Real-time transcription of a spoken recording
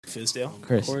Fizdale.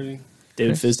 Chris. Recording.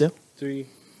 David Fizdale. 3.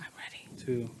 I'm ready.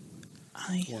 2.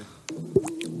 1.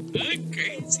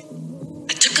 Crazy.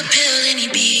 I took a pill in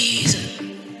Ibiza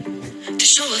to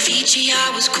show Avicii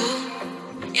I was cool.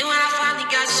 And when I finally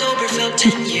got sober, felt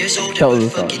 10 years older. That was But a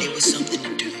fuck song. it was something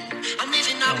to do. I'm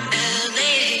living out in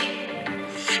LA.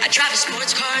 I drive a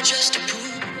sports car just to prove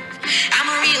I'm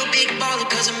a real big baller,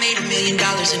 cause I made $1 million and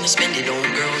I spend it on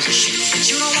girls and shoes. But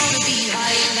you don't wanna be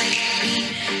high like me.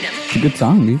 It's a good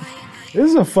song, dude. This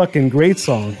is a fucking great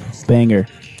song. Banger.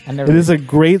 I never. It is a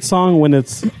great song when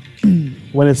it's sung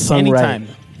anytime.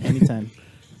 right. Anytime.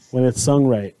 When it's sung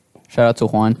right. Shout out to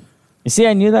Juan. You see,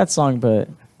 I knew that song, but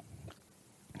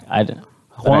I didn't.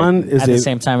 Juan is at the a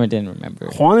same time I didn't remember.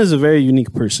 it. Juan is a very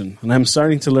unique person, and I'm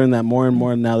starting to learn that more and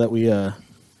more now that we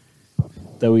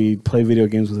play video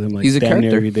games with him like He's a damn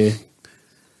near character. every day.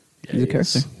 Yeah, He's a he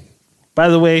character. is. By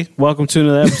the way, welcome to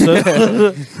another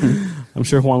episode. I'm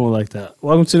sure Juan will like that.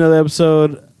 Welcome to another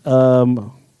episode.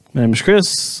 My name is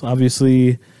Chris.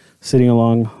 Obviously, sitting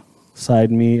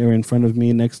alongside me or in front of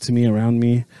me, next to me, around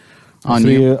me, On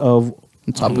three you. of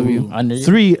On top of you. Under you.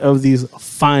 3 of these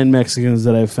fine Mexicans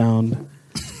that I've found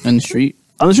In the street.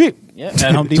 on the street. Yeah,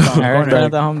 at Home Depot. I heard that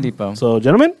at the Home Depot. So,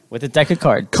 gentlemen, With a deck of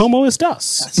cards. ¿cómo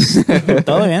estás?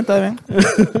 Todo bien, todo bien.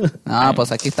 Ah, pues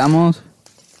aquí estamos.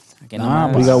 Aquí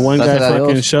nomás. We got one guy Gracias a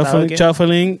fucking Dios.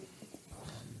 shuffling.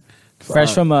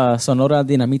 Fresh from a Sonora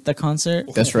Dinamita concert.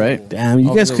 That's right. Damn, you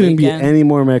Over guys the couldn't weekend. be any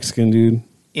more Mexican, dude.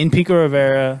 In Pico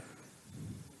Rivera,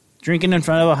 drinking in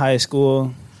front of a high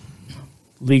school,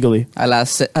 legally.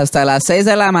 Hasta las 6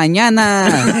 de la mañana.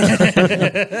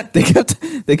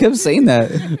 they kept saying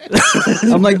that.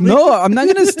 I'm like, no, I'm not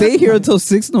gonna stay here until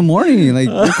 6 in the morning. Like,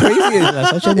 you're crazy.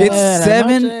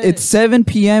 It's 7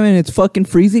 p.m. and it's fucking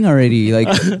freezing already. Like,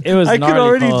 It was I could gnarly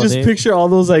already cold, just dude. picture all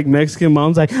those like Mexican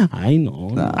moms like, I know.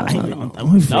 No,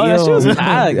 that shit was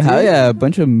hot. hell yeah, a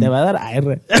bunch of Te va a dar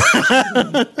aire.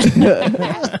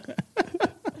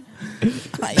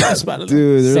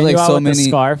 dude. There's Send like you out so with the many.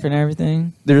 scarf and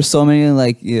everything. There's so many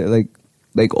like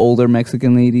older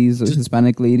Mexican ladies,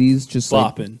 Hispanic ladies, just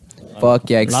like Flopping. fuck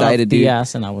yeah, excited, dude.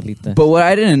 Tias and abuelita. But what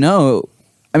I didn't know,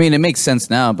 I mean, it makes sense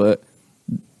now, but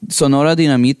Sonora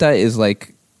Dinamita is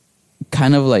like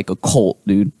kind of like a cult,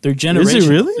 dude. They're generational.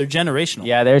 really? They're generational.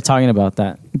 Yeah, they were talking about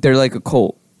that. They're like a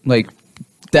cult, like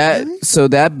that. So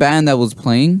that band that was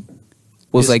playing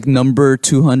was like number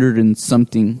 200 and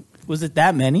something. Was it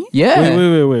that many? Yeah,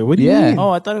 Wait. What do you Yeah. mean? Oh,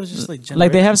 I thought it was just like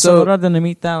Like they have So- Sonora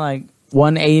Dinamita like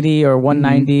 180 or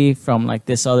 190 from like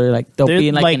this other like they'll be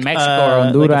in like in Mexico or Like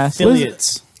Honduras.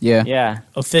 affiliates. yeah. Yeah,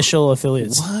 Official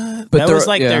affiliates. What? But that they're- was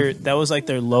like yeah. that was like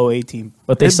their low A team.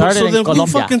 but they started so in then who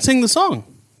Colombia. fucking sing the song?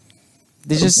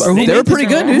 They just They were pretty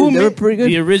good, dude. They were pretty good.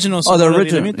 The original. Oh, the Sonora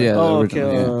original. Dinamita. Yeah, the Oh, original.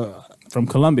 okay. From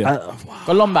Colombia.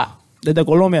 Colombia. Desde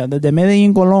Colombia. Desde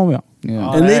Medellín, Colombia. Yeah.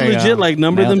 Oh, And there they you legit go. like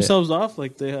number Nailed it. themselves off.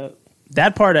 Like they have.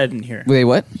 That part I didn't hear. Wait,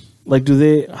 what? Like, do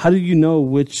they? How do you know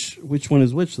which one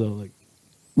is which though? Like,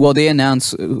 Well, they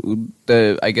announced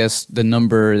I guess the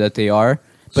number that they are.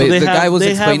 But so they the have, guy was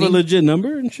they explaining. have a legit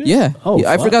number and shit. Yeah. Oh, Yeah,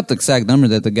 I fuck. forgot the exact number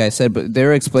that the guy said, but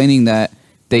they're explaining that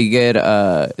they get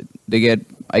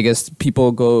I guess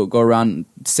people go around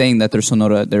saying that they're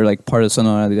Sonora, they're like part of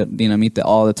Sonora Dinamita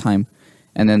all the time,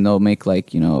 and then they'll make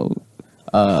like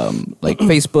like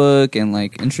Facebook and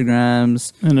like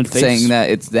Instagrams And then face. saying that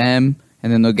it's them,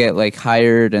 and then they'll get like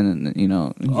hired, and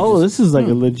Oh, this is like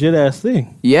a legit ass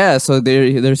thing. yeah, so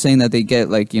they're saying that they get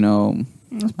like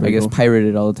I guess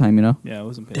pirated all the time, Yeah, I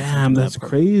wasn't paying Damn, attention to that's that part.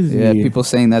 crazy. Yeah, people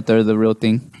saying that they're the real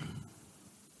thing.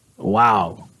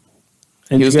 Wow.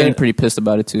 He was getting pretty pissed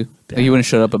about it too. Like, he wouldn't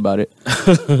shut up about it.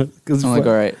 Because I'm like,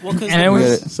 all right. Well, 'cause And it the-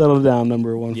 was settle down,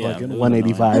 number one, Yeah, fucking it was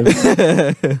 185.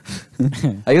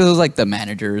 I guess it was like the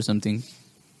manager or something.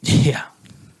 yeah.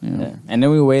 yeah. And then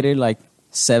we waited like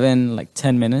 10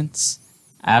 minutes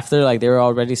after like they were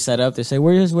already set up. They say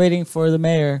we're just waiting for the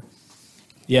mayor.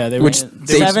 Yeah, they Which were.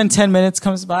 they- 10 minutes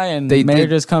comes by and They the mayor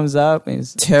did- just comes up. And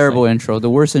he's Terrible like, intro. The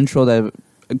worst intro that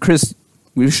Chris.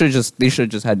 They should have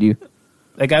just had you.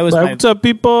 That guy was Like, my. what's up,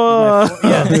 people?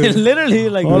 Yeah, literally,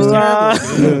 like he was Hola.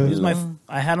 terrible. He was my.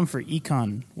 I had him for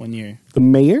econ one year. The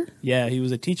mayor? Yeah, he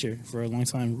was a teacher for a long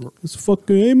time. It's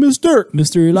fucking, hey, mister.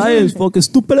 Mr. Elias, fucking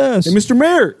stupid ass. Hey, Mr.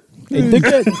 Mayor. Hey,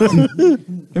 dickhead.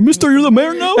 Hey, mister, you're the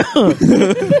mayor now?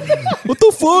 What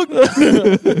the fuck?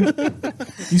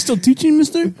 You still teaching,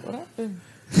 mister? Oh,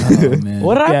 man.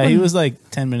 What Yeah, he happened? was like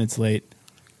 10 minutes late.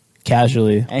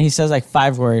 Casually. And he says like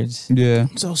 5 words. Yeah.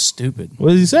 So stupid.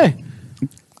 What does he say?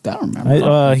 I don't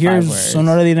remember. Here's words.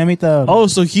 Sonora Dinamita. Oh,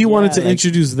 so he wanted to like-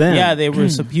 introduce them. yeah, they were.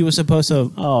 He was supposed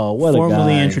to Oh, what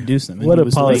formally a guy. introduce them. and What he a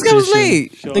was politician. This guy was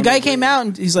late. The guy came out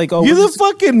and he's like, "Oh, You're what the is-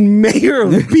 fucking mayor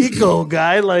of Pico,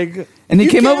 guy. Like, And he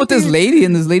you came up can't with this be- lady,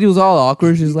 and this lady was all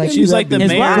awkward. She's like, She's like the His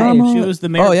mayor. wife. She was the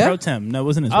mayor Oh, yeah? pro tem. No, it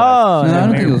wasn't his Oh, wife. No, I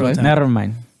don't think it was Pro right. tem. never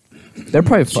mind. they're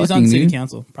probably She's on fucking, city dude.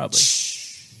 council, probably.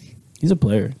 He's a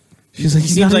player. She's like, He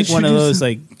seems like one of those,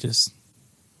 like, just.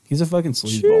 He's a fucking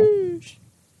sleazeball.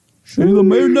 Are you the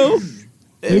mayor now?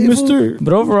 Hey, mister.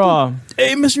 But overall,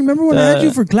 Hey, mister, remember when I had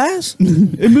you for class?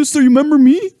 Hey, mister, you remember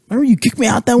me? Remember you kicked me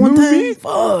out that one Remember time? me?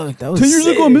 Fuck, that was 10 years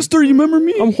sick. ago, mister, you remember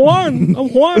me? I'm Juan. I'm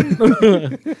Juan.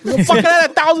 Fucking had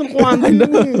 1,000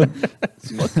 Juan.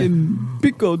 Fucking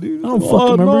Pico, dude. I don't Oh,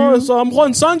 fucking remember no, you. it's, I'm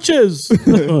Juan Sanchez.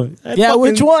 Yeah,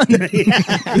 which one?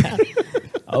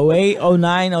 08,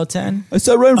 09, 010. I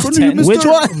sat right in front of you, mister. Which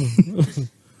one?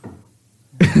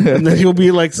 And then he'll be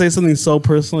like, say something so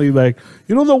personal. You're like,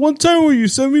 you know, that one time where you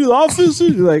sent me to the office? You're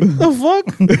like, the fuck?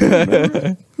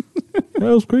 That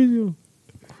was crazy.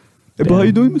 Hey, bro, how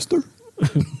you doing, mister?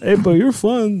 Hey, but you're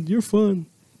fun. You're fun.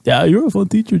 Yeah, you're a fun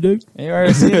teacher, dude. You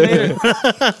already see it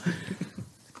later.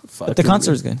 But the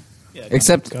concert was good.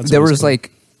 Except there was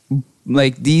like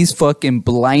these fucking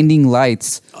blinding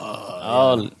lights.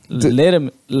 Oh,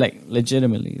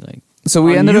 legitimately, like. So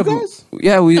we On ended you up, guys?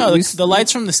 yeah, we No, we, the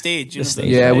lights from the stage. You know, stage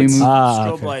yeah, we lights. moved.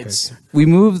 strobe okay, lights. We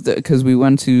moved because we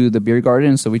went to the beer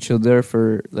garden, so we chilled there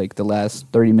for like the last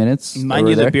 30 minutes. that Mind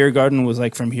we you, were the there. beer garden was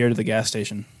like from here to the gas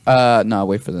station. No,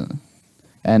 wait for the,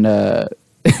 and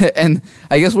and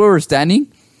I guess where we're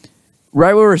standing,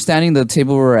 right where we're standing, the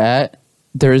table we're at,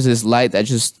 there is this light that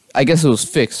just, I guess it was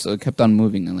fixed, so it kept on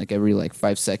moving, and like every like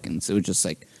 5 seconds, it was just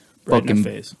like Right in fucking our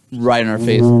face. right in our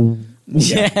face.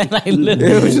 Yeah, like,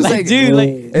 It was just like, dude, like,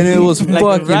 and it was like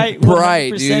fucking right,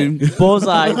 bright, 100% dude.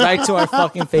 Bullseye right to our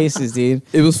fucking faces, dude.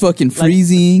 It was fucking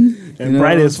freezing. And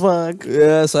bright as fuck.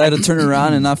 Yeah, so I had to turn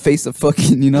around and not face the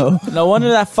fucking, No wonder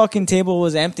that fucking table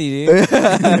was empty, dude.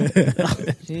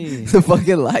 Jeez. the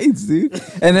fucking lights, dude.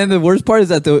 And then the worst part is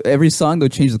that every song they'll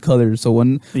change the color. So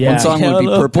one song would be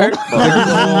Yellow, purple,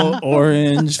 Yellow,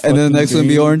 orange, and then the fucking next one would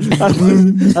be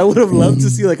green. orange. I would have loved to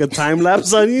see like a time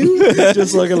lapse on you,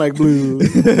 just looking like blue,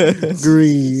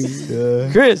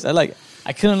 green. Chris,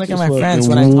 I couldn't look at my Just friends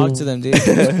fucking when I talked to them,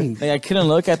 dude. Like I couldn't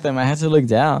look at them. I had to look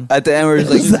down. At the end, we're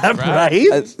just like, Is that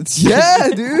right? yeah,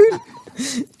 dude.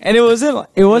 And it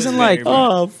wasn't like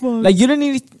Oh fuck! like you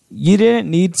didn't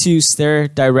need to stare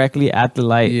directly at the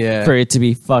light Yeah. for it to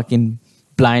be fucking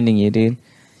blinding you, dude.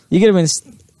 You could have been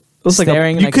was like a-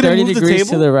 staring you like could've 30 moved the degrees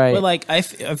table? to the right. But like, I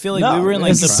feel like No, we were in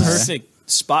like the it's fine. perfect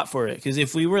spot for it. Because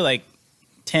if we were like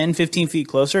 10, 15 feet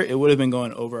closer, it would have been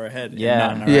going over our head. and Yeah.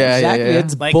 not in our Yeah, eyes. exactly. yeah.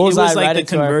 It's Like bullseye it was like right the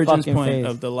into our convergence fucking point face.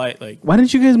 of the light. Like Why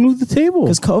didn't you guys move the table?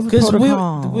 Because COVID because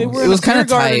protocol. we were It in was a beer kinda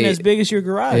garden tight. as big as your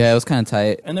garage. Yeah, it was kind of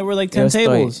tight. And there were like It 10 was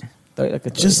tables. like a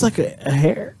Just like a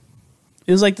hair.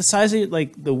 It was like the size of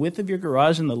like the width of your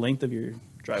garage and the length of your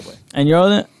driveway. And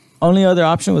your only other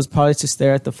option was probably to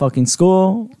stare at the fucking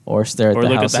school or stare at Or the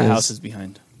look houses. at the houses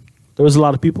behind. There was a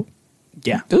lot of people.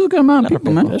 Yeah. There was a good amount of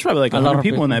people, man. There's probably like A lot 100 of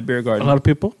people in people. that beer A garden. lot of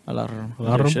people. A lot of them.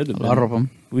 There should have A lot been. of them.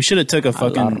 We should have took a lot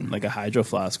of fucking 'em. like a hydro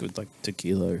flask with like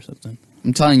tequila or something.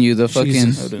 I'm telling you, the fucking That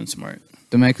would have been smart.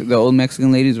 the old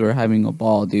Mexican ladies were having a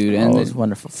ball, dude. And Oh, it was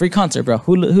wonderful. Free concert, bro.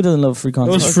 Who doesn't love a free It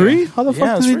concert? was free. How the Yeah, it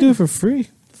fuck was did they free. do it for free?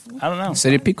 I don't know.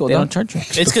 City Pico, They though. don't charge you.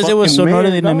 It's because it was fucking Sonora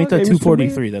mayor, dog. Dinamita Hey, Mr.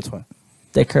 243. That's why.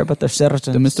 They care about their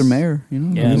citizens. The Mr. Mayor, you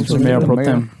know. Yeah, Mr. Mayor Pro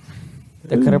Tem.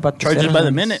 They care about their Charges by the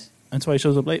citizens. minute. That's why he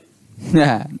shows up late.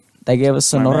 Yeah. They gave us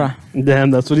Sonora.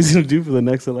 Damn, that's what he's gonna do for the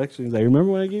next election. He's like,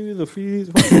 remember when I gave you the free?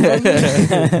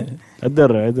 I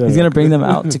did it. He's gonna bring them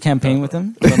out to campaign with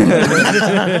him. At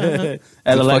The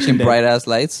election fucking day. bright ass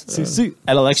lights.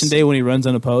 At election day when he runs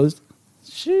unopposed.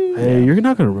 Hey, you're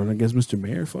not gonna run against Mr.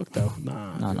 Mayor. Fuck that.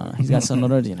 Nah. No. He's got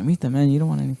Sonora Dinamita, man. You don't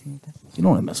want anything with that. You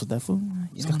don't want to mess with that fool.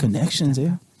 He's got connections,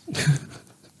 yeah.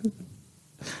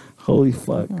 Holy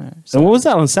fuck. Alright, And what was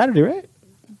that on Saturday, right?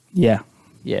 Yeah.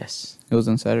 Yes. It was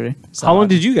on Saturday. How long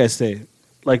did you guys stay?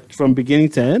 Like from beginning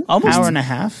to end? Almost Hour and a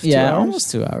half. 2 Yeah, hours?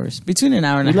 almost 2 hours. Between an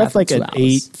hour and We a half. left like and at 2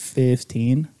 hours.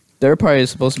 8:15. They were probably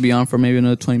supposed to be on for maybe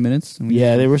another 20 minutes. And we-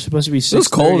 Yeah, they were supposed to be 6:30 It was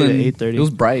cold to and 8:30. it was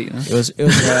bright. You know? It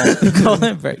was cold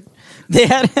and bright. They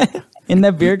had in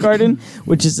that beer garden,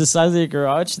 which is the size of your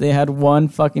garage. They had one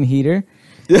fucking heater,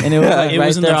 and it was like It right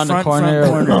was in there the on the front corner.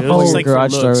 corner. Of It the was whole like for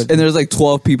garage door. looks. And there's like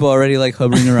 12 people already like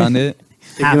hovering around it.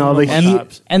 Taking all the Half of them heat. on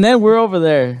tops. And then we're over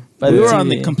there. By We the were on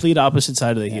TV. the complete opposite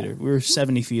side of the heater. We were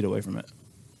 70 feet away from it.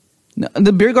 No,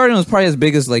 the beer garden was probably as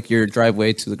big as like your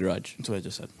driveway to the garage. That's what I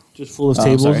just said. Just full of Oh,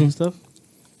 tables sorry. and stuff.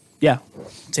 Yeah.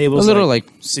 Tables A little like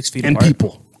 6 feet And apart.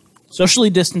 people. Socially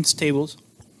distanced tables,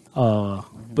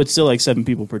 but still like 7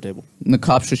 people per table. And the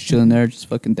cops just chilling there, just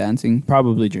fucking dancing.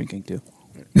 Probably drinking too.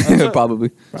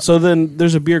 Probably. So then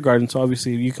there's a beer garden. So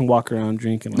obviously you can walk around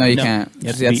drinking. No, you No, can't. You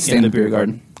have You to have to be stay in the beer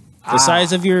garden. The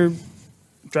size of your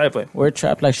driveway. We're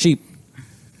trapped like sheep.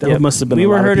 That Yep. must have been We a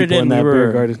were lot of herded people in in, that we beer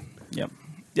were- garden. Yep.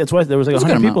 That's why there was like That's a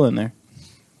good 100 people amount. in there.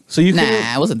 So you Nah,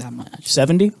 can it wasn't that much.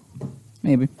 70?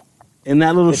 Maybe. in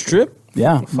that little strip.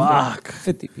 Yeah. Fuck,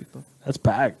 50 people. that's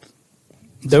packed.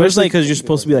 There was like because you're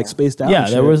supposed to be like spaced out. yeah,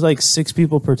 and there shit. was like 6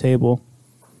 people per table.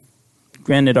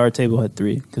 Granted, our table had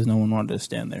 3 because no one wanted to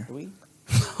stand there.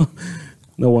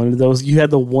 No wonder those. You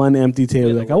had the one empty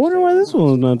table. Like, I wonder why this one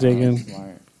was not taken.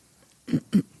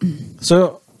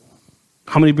 So,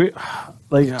 how many beer?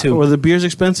 Like, 2. were the beers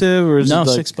expensive or is No, it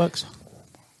like, $6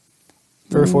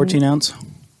 for a 14 ounce.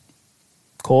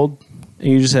 Cold. And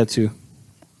you just had 2.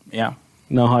 Yeah.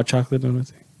 No hot chocolate or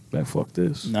nothing. Like, fuck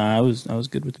this. Nah, I was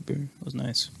good with the beer. It was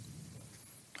nice.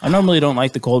 I normally don't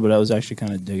like the cold, but I was actually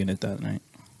kind of digging it that night.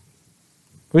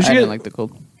 What I didn't like the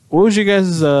cold. was your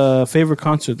guys' favorite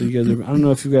concert that you guys ever? I don't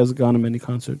know if you guys have gone to many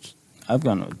concerts. I've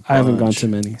gone. To I haven't gone bunch. to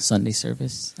many. Sunday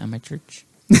service at my church.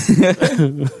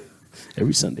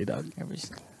 Every Sunday, dog. Every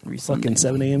Fucking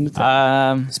 7 a.m. to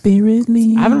 10. Spirit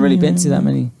lead. I haven't really been to that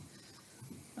many.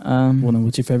 Well, then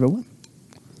what's your favorite one?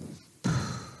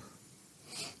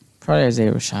 Probably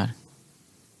Isaiah Rashad.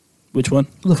 Which one?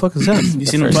 Who the fuck is that? You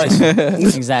seen him first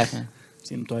twice. Exactly.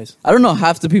 Seen him twice. I don't know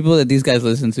half the people that these guys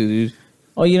listen to, dude.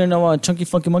 Oh, you don't know Chunky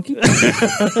Funky Monkey? No? I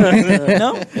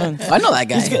know that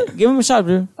guy. He's good. Give him a shot,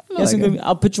 bro. He has some that good-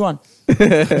 I'll put you on.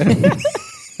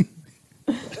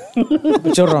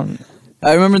 Put you on.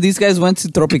 I remember these guys went to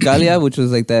Tropicalia, which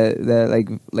was like that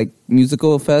like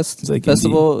musical It's like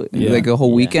festival, indie. Yeah. like a whole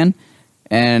Yeah. weekend.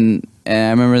 And I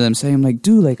remember them saying like,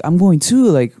 dude, like I'm going too,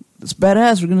 like it's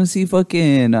badass. We're gonna see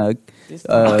fucking I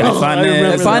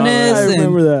remember Finest, that. I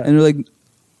remember that. And they're like,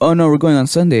 oh no, we're going on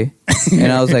Sunday.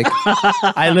 And I was like,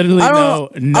 I literally I know.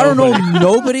 don't know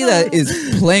nobody that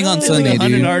is playing on Sunday,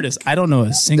 100 dude. artists. I don't know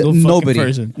a single fucking Nobody,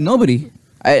 person. nobody.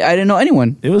 I didn't know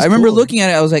anyone. It was I remember cool. looking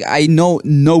at it. I was like, I know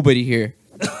nobody here.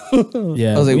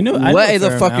 Yeah, I was like, we know- I know why a the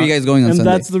fair fuck are you amount. guys going on And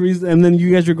Sunday? that's the reason. And then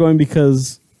you guys were going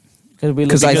because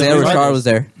Because Isaiah Because Rashad we- was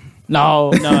there.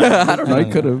 No. No, I don't know. He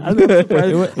could have. I'm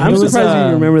surprised, I'm was, surprised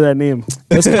you remember that name.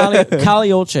 It was Cali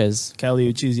Olches.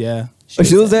 Cali Uchis, yeah. Oh,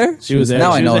 she was there. She was there.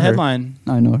 Now she I know was the her. headline.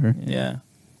 Now I know her. Yeah,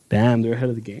 Damn, they're ahead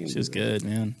of the game. she was good,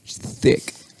 man. She's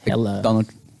thick. Like Hella.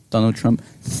 Donald Trump.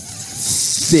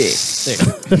 Thick.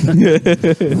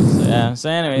 Yeah. So,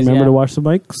 anyways, Remember yeah. to watch the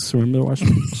mics. Remember to watch the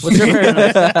mics. What's your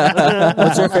favorite?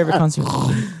 What's your favorite concert?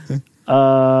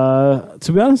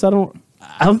 To be honest,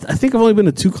 I think I've only been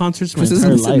to 2 concerts in my Chris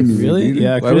entire isn't life. listening to me, Really? dude.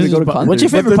 Yeah. Why would Chris he go to is- concerts? What's your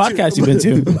favorite But the podcast you've been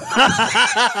to?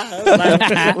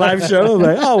 Live show. I was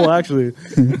like, oh well, actually,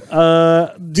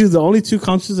 dude, the only 2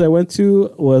 concerts I went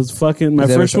to was fucking. My Is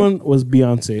that first a show? one was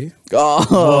Beyonce,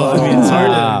 Oh, I mean, it's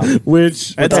hard. To,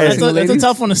 which that's a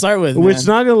tough one to start with. which man.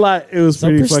 not gonna lie, it was So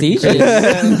pretty fucking.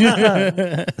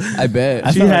 prestigious. I bet.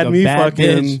 I She felt had like a me bad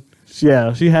fucking. bitch.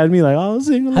 Yeah, she had me like, oh,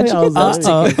 single. How'd you I was get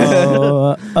like, this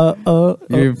ticket?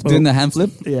 You're doing the hand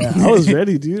flip? yeah, I was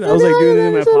ready, dude. I was like doing it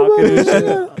in my pocket and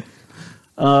shit.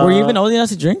 Were you even old enough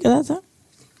to drink at that time?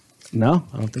 No,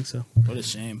 I don't think so. What a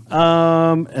shame.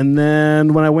 And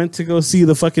then when I went to go see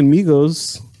the fucking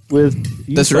Migos with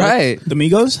you That's fuck, right. The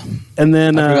Migos, and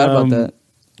then I forgot about that.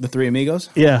 the 3 Amigos.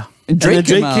 Yeah, And Drake then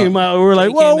Drake came out. came out. We were like,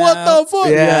 Drake whoa, came what out. the fuck?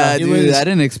 Yeah, it dude, was- I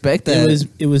didn't expect that.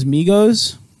 It was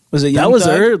Migos. Was it Young That was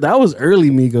Thug? that was early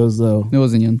Migos though. It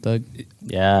wasn't Young Thug.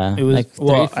 Yeah. It was like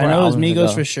well. 3-4 I know it was albums Migos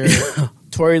ago. for sure.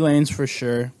 Tory Lanez for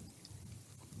sure.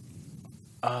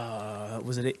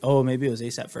 Was it? Oh, maybe it was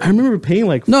ASAP first. I remember paying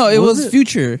like No, it was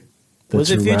Future. Was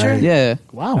it That's Future? right. Yeah.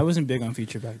 Wow, I wasn't big on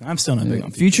Future back then. I'm still not big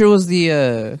on Future. Future was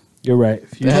the you're right.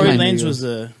 Yeah, Tory I Lanez Migos. was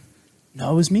the.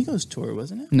 No, it was Migos tour,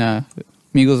 wasn't it? nah.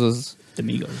 Migos was The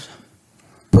Migos.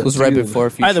 right dude, before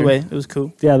Future. Either way, it was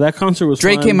cool. Yeah, that concert was.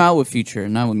 Drake fun. came out with Future,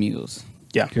 not with Migos.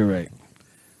 Yeah. You're right.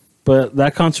 But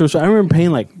that concert was. I remember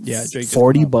paying like Yeah, Drake just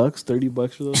 $40, came out.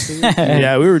 $30 for those tickets.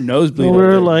 Yeah, we were nosebleed. And we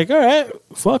were over there. like, all right,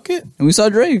 fuck it. And we saw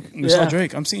Drake. we saw yeah.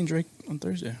 Drake. I'm seeing Drake on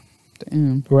Thursday.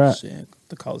 Damn. We're at. Shit,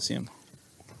 the Coliseum.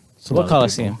 So What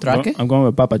Coliseum? Drake? I'm going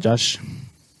with Papa Josh.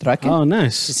 Drake? Oh, To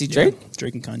nice. see Drake? Yeah,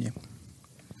 Drake and Kanye.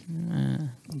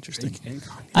 Interesting.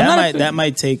 I'm not a That big- that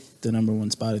might take the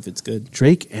 #1 spot if it's good.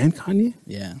 Drake and Kanye.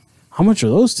 Yeah. How much are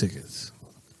those tickets?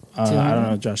 I don't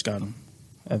know. Josh got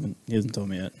them. He hasn't told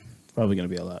me yet. It's probably gonna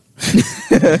be a lot.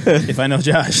 If I know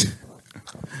Josh.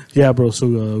 Yeah, bro. So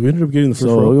we ended up getting the first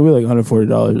So row. it'll be like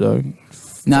 $140, dog.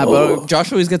 Nah, but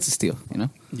Josh always gets a steal, you know?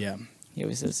 Yeah. He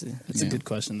always says it. That's a good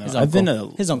question though. His I've been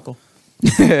uncle. to. His uncle.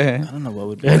 I don't know what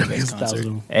would be the best concert.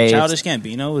 Hey, Childish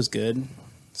Gambino was good.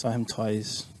 Saw him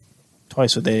twice.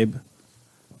 Twice with Abe.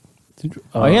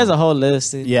 Oh, he has a whole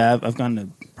list. Dude. Yeah, I've gone to.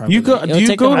 Probably You go? It'll Do you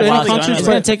take go him to a any while. concerts? It's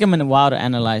gonna take him a while to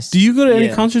analyze. Do you go to any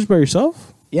Yeah. concerts by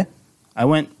yourself? Yeah, I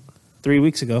went 3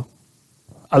 weeks ago.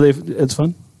 Are they? It's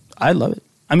fun. I love it.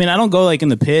 I mean, I don't go like in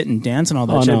the pit and dance and all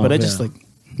that Oh, shit, no, but I just yeah. like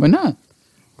Why not?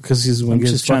 Because he's when I'm he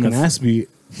gets just trying fucking to- ass beat.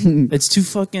 it's too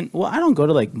fucking. Well, I don't go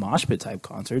to like mosh pit type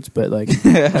concerts, but like,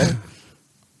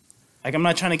 like I'm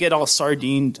not trying to get all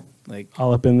sardined. Like,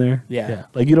 All up in there. Yeah.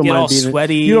 Like you don't Get mind all being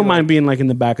sweaty, You don't like- mind being like in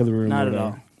the back of the room. not or at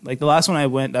whatever. all. Like the last one I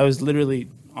went, I was literally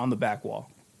on the back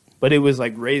wall, but it was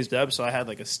like raised up, so I had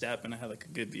like a step and I had like a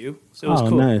good view. So it was Oh,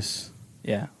 cool. nice.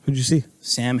 Yeah, Who'd you see?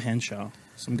 Sam Henshaw,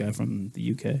 some guy from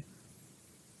the UK.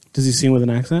 Does he sing with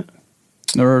an accent?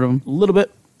 Never heard of him. A little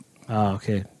bit, Oh,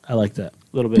 okay. I like that.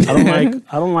 a little bit.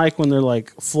 I don't like when they're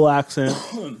like full accent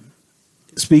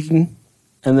speaking,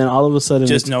 and then all of a sudden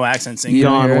Just it's no accent singing.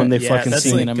 gone hear when they Yeah, fucking that's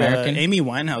sing. like in American. Amy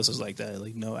Winehouse was like that,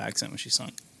 like no accent when she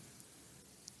sung.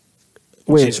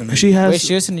 Wait, she's from- she has. Wait,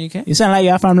 she was in the UK. You sound like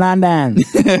you're from London.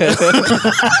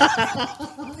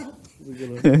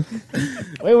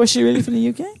 Wait, was she really from the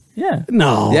UK? Yeah,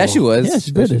 no. Yeah, she was. Yeah,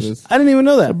 she's British. was. I didn't even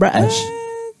know that. British.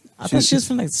 I thought she was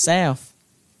from like the South.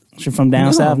 She's from down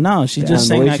No. south. No, she Damn, just the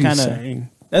sang way that she kind of. sang.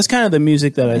 That's kind of the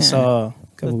music that I Yeah. saw a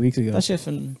couple weeks I ago. thought she was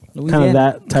from Kind of Louisiana.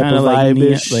 that type Kinda of like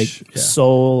vibe-ish. like Yeah.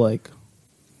 soul, like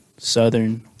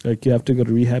southern. Like you have to go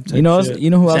to rehab type You know, shit. you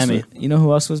know who else? Sammy. You know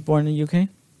who else was born in the UK?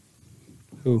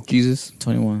 Jesus.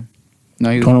 21. No,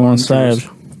 he was 21 born in Savage.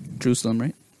 Jerusalem,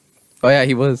 right? Oh yeah,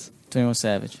 he was. 21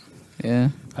 Savage. Yeah.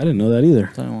 I didn't know that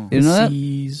either. 21. You didn't know that?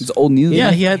 He's- It's old news.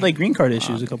 Yeah, he had like green card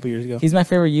issues a couple years ago. He's my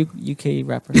favorite UK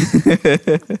rapper.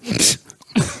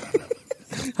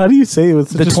 How do you say it with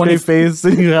such The a 20 straight face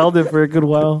and you held it for a good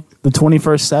while? The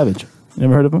 21st Savage. You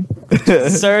never heard of him?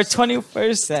 Sir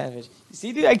 21st Savage.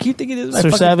 See, dude, I keep thinking this is my Sir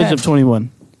fucking Savage fan. of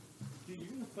 21.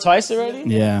 Twice already?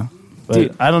 Yeah, but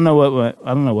Dude. I don't know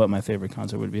what my favorite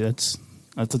concert would be. That's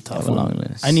a tough have a one. long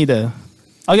list. I need to.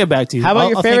 I'll get back to you. How about I'll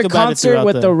your think favorite about it concert throughout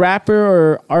with the rapper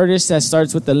or artist that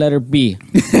starts with the letter B?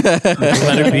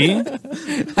 letter B?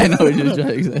 I know what you're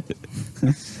trying to say.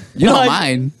 You know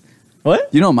mine. What?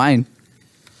 You know mine.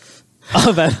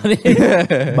 Oh,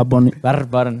 Baboni.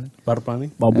 Barbaran.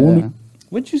 Barpani? Baboni.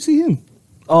 When'd you see him?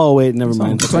 Oh wait, never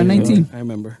mind. 2019. I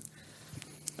remember.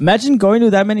 Imagine going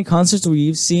to that many concerts where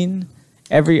you've seen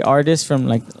every artist from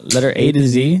like letter A to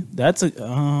Z. That's a.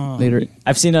 Later.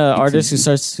 I've seen an artist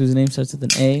whose name starts with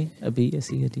an A, a B, a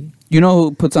C, a D. You know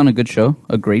who puts on a good show?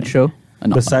 A great show?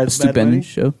 Besides a Bad Bunny? stupendous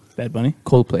show? Bad Bunny.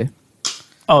 Coldplay.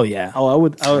 Oh yeah. Oh, I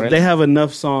would. They have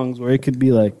enough songs where it could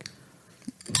be like.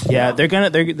 Yeah,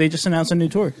 they just announced a new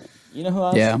tour. You know who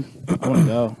else? Yeah. I want to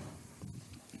go.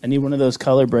 I need one of those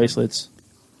color bracelets.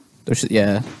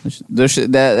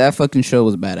 That fucking show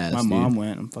was badass. My dude. mom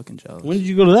went. I'm fucking jealous. When did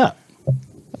you go to that?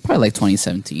 Probably like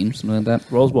 2017 or something like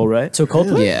that. Rose Bowl, right? To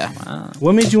Coldplay? Yeah.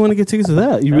 What made you want to get tickets to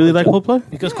that? You really like Coldplay?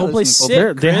 Because Yeah, Coldplay's listen to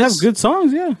sick. They have Chris. good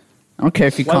songs, yeah. I don't care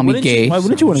if you Why call me wouldn't gay. why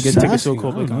wouldn't you want to get Just tickets to a asking,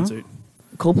 I Coldplay don't know. concert?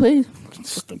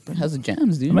 Coldplay has the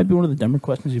jams, dude. That might be one of the dumber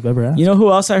questions you've ever asked. You know who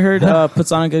else I heard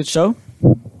puts on a good show?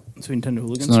 Sweet Tender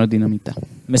Hooligans. Sonora Dinamita.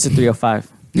 Mr.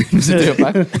 305.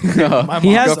 My He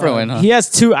mom has saw it. he has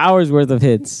 2 hours worth of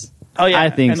hits. Oh yeah, I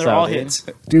think and they're so, all dude. hits.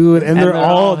 Dude, and they're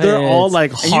all hits.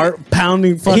 like heart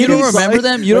pounding fucking You don't remember songs.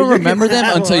 them? You don't Like, remember them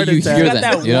have a until heart you attack. hear Got them.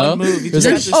 that You know? one move. You It's just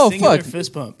like, got this oh, singular fuck.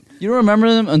 fist pump. You don't remember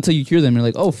them until you hear them. You're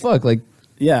like, oh fuck, like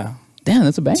Yeah. damn,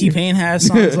 that's a banger. T-Pain has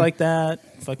songs like that.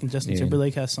 Fucking Justin Yeah.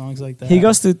 Timberlake has songs like that. He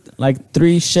goes through like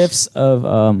 3 shifts of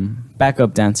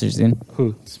backup dancers, dude.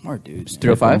 smart dude.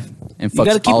 305 and You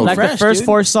gotta fucks keep all them of Like them. the fresh, first dude.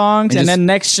 4 songs, And and just then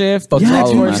next shift. fucks next all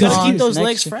of 4 them. You gotta songs, keep those next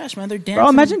legs shift. fresh, man. They're dancing. Bro,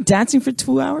 imagine dancing for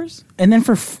 2 hours. And then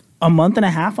for a month and a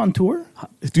half on tour.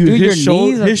 Dude, Dude, your his,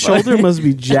 knees are his shoulder must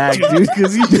be jacked, dude,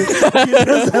 because he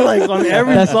does that like on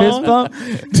every That fist song. bump.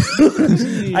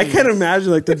 I can't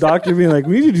imagine like the doctor being like,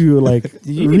 "We need to do like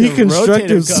You need a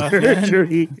reconstructive rotator cuff, man.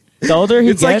 surgery." The older he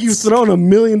It's gets, like you've thrown a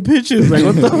million pitches. Like,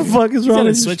 what the fuck is He's wrong? gotta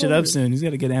with his switch it shoulder? up soon. He's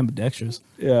gotta get ambidextrous.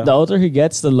 Yeah, the older he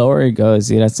gets, the lower he goes,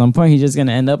 dude. At some point, he's just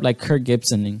gonna end up like Kirk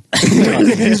Gibsoning.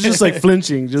 he's just like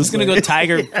flinching. Just Just gonna like,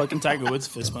 go fucking Tiger Woods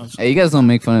fist bumps. Hey, you guys don't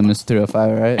make fun of Mr.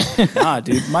 305, right? Nah,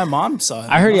 dude. My mom saw it.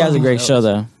 I heard he has a My great mom show knows.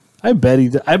 though. I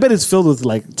bet it's filled with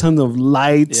like tons of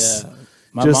lights. Yeah.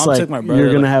 My Just mom like took my brother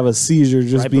you're gonna like, have a seizure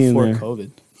just right being before there.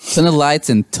 COVID. Ton of lights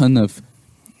and ton of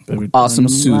awesome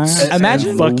suits.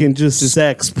 Imagine Fucking just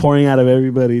sex pouring out of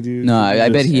everybody, dude. No, I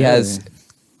bet he Just- has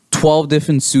 12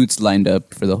 different suits lined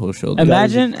up for the whole show. dude.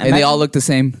 Imagine- and they all look the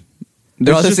same.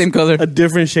 They're all It's the just same color. A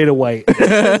different shade of white.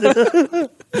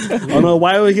 Oh no,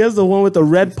 why he has the one with the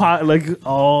red pot? Like,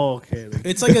 oh, okay.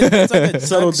 It's like a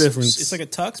Subtle tux. difference. It's like a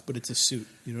tux, but it's a suit.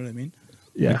 You know what I mean?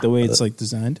 Yeah. Like the way it's like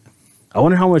designed. I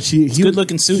wonder how much he good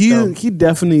looking suit, though. He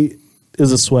definitely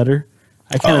is a sweater.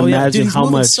 I can't Oh, yeah. imagine Dude, he's how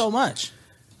moving much. so much.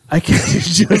 I can't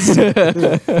just.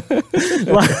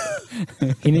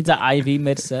 He needs an IV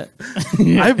mid set.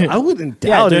 I wouldn't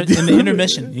Yeah, doubt it. in the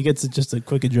intermission, he gets just a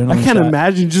quick adrenaline. I can't shot.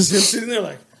 imagine just him sitting there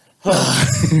like,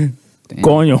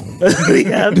 Coño.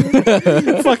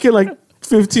 yeah. Fucking like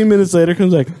 15 minutes later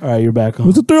comes like, all right, you're back on.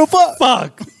 What's a 305?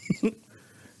 Fuck.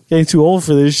 Getting too old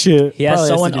for this shit. He has Probably has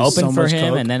someone to do open so for much him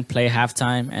coke. and then play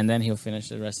halftime, and then he'll finish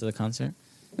the rest of the concert.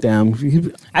 Damn.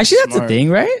 Actually, that's a Smart. thing,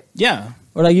 right? Yeah.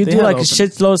 Or like you They do have like a open.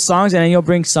 shitload of songs, and then you'll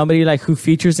bring somebody like who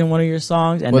features in one of your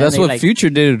songs. And Well, then that's they, what like, Future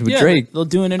did with Yeah, Drake. They'll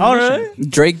do an Oh, intermission. really?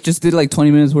 Drake just did like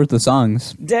 20 minutes worth of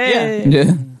songs. Dang.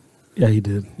 Yeah. Yeah, he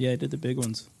did. Yeah, I did the big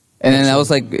ones. And then that was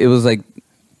like, it was like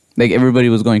everybody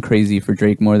was going crazy for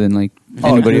Drake more than like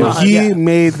anybody Dude, else. he Yeah.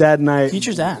 made that night.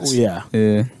 Future's ass. Yeah.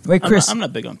 Yeah. Wait, Chris, I'm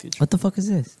not big on Future. what the fuck is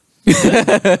this?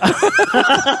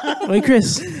 Wait,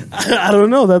 Chris. I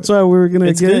don't know. That's why we were going to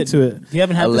It's get good. into it. You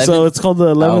haven't had this. So it's called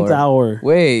the 11th hour.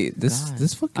 Wait, this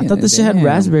fucking. I thought this shit had damn.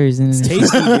 raspberries in it.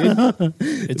 Tasty, dude.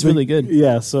 It's really good.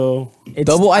 Yeah, so It's,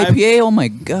 Double IPA. Oh my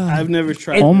god. I've never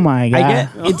tried. Oh my god. I get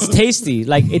it's tasty.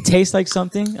 Like it tastes like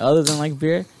something other than like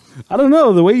beer. I don't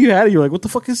know. The way you had it, you're like, what the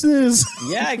fuck is this?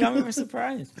 Yeah, it got me by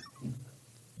surprise.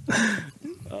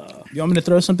 You want me to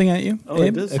throw something at you? Oh,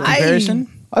 Abe? this A is- comparison?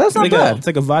 Oh, that's not It's like bad. it's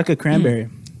like a vodka cranberry.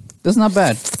 That's not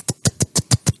bad.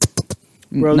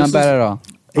 Bro, Not this bad is- at all.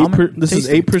 This is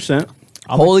 8%.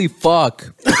 Holy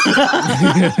fuck.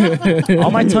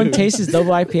 All my tongue tastes is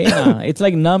double IPA now. It's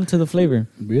like numb to the flavor.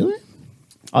 Really?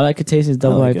 All I could taste is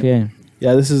double like it. IPA.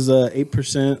 Yeah, this is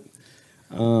 8%.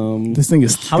 This thing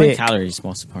is How many thick. calories,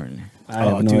 most importantly? I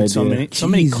have no dude, idea. so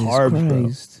many carbs,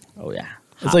 bro. Oh yeah,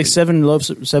 It's like 7 loaves,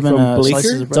 7 From Blaker?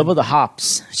 slices of bread. double the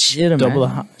hops. Shit, man. Double the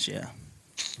hops. Yeah.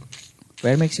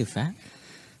 Bread makes you fat.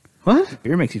 What?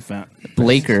 Beer makes you fat.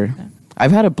 Blaker.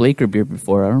 I've had a Blaker beer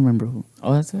before. I don't remember who.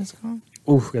 Oh, that's what it's called.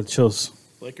 Oof, got chills.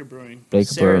 Blaker Brewing. Blaker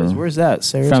Sarah's. Brewing. Where's that?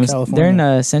 Sarah's, From California.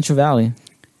 they're in Central Valley.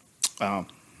 Wow.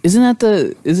 Isn't that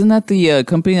the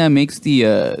company that makes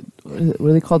the what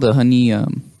are they called, the honey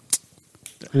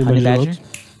Honey Badger.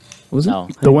 was it? No,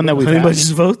 The one that we Honey had.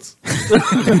 Bunches votes?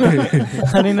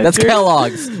 Honey Nut That's Cheerios?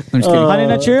 Kellogg's. I'm just kidding. Honey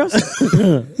Nut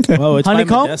Cheerios. Oh, it's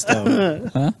Honeycomb? by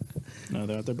Modesto. Huh? No,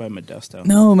 they're out there by Modesto.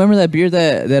 No, remember that beer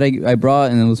that I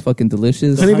brought and it was fucking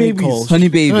delicious. Honey Honey babies. Coles. Honey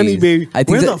babies. Honey baby. I think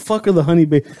Where that- the fuck are the honey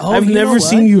babies? Oh, I've you know never what?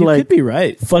 seen you could like be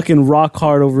right. fucking rock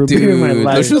hard over a beer in my Dude,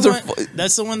 life. those That's shits the are one-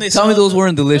 That's the one they Tell sell. me at those the-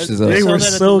 weren't delicious, though. They They sell were that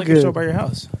at so the liquor good. store by your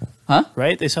house, Huh?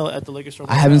 right? They sell it at the liquor store.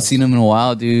 By I your haven't house. seen them in a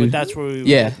while, dude. But that's where we would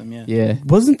yeah. get them. Yeah. Yeah.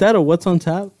 Wasn't that a What's on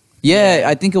Tap? Yeah,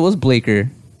 I think it was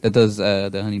Blaker that does the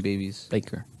honey babies.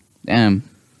 Blaker. Damn.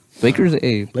 Blaker's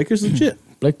a Lakers legit.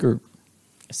 Blaker.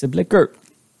 It's a Blaker.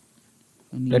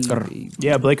 Blaker.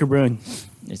 Yeah, Blaker Brewing.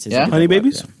 It's Yeah? Honey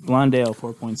babies? Blondale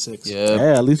 4.6. Yeah.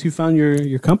 Yeah, at least you found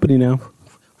your company now.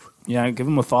 Yeah, give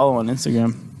them a follow on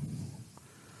Instagram.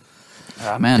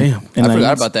 Ah, man. Damn. I And forgot then-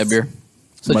 about that beer.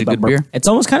 Such a What good the- beer. It's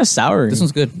almost kind of sour. This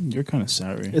one's good. You're kind of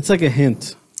sour. It's like a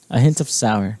hint. A hint of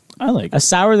sour. I like A it.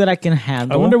 sour that I can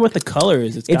handle. I wonder what the color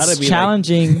is. It's got It's to be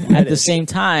challenging at the same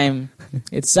time.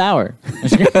 It's sour.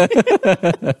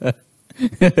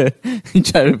 You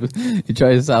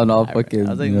try to sound all fucking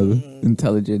I was like,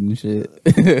 intelligent and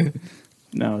shit.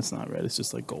 No, it's not red. It's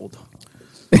just like gold.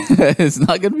 It's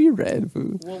not gonna be red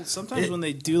food. Well, sometimes when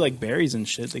they do like berries and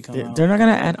shit, they come out They're not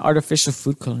gonna add artificial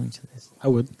food coloring to this. I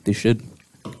would. They should.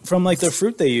 from like the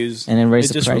fruit they use, And then raise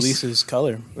it the just price. releases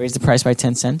color. Raise the price by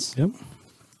 10 cents. Yep.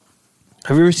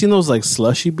 Have you ever seen those like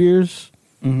slushy beers?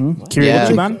 Mm-hmm. Yeah.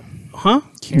 Kirichiban? Huh?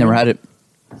 Never had it.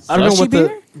 I don't know Slushy what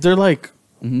beer? they're like.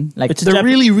 Like It's a They're Jap-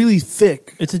 really, really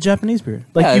thick. It's a Japanese beer.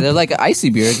 Like yeah, you, they're like an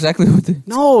icy beer. Exactly what they.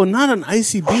 no, not an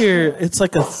icy beer. It's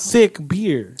like a thick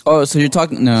beer. Oh, so you're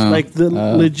talking no? Like the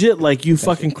legit, like you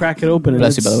fucking crack it open. And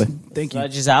Bless you, by the it's- way. Thank you.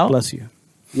 Sludges out. Bless you.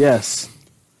 Yes,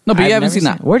 No, but I've you haven't never seen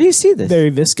that. Where do you see this? Very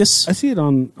viscous I see it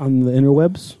on the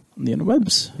interwebs. on the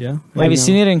interwebs. Yeah. Have you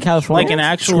seen it in California? Like an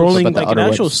actual, Scrolling like the an outer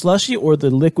actual webs. slushy, or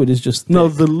the liquid is just No,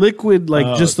 thick? the liquid, like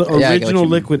Oh, just the okay. Yeah, I get what original you mean.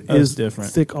 liquid That's is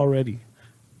different. thick already.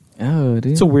 Oh,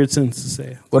 dude. It's a weird sentence to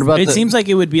say. What about It the, seems like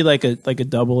it would be like a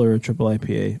double or a triple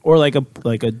IPA, or like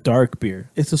a dark beer.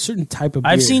 It's a certain type of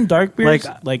beer. I've seen dark beers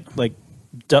Like-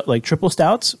 like triple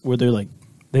stouts where they're like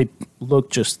they look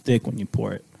just thick when you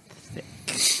pour it.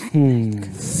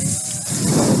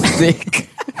 thick?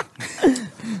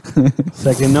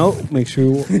 Second note, make sure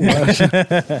you watch.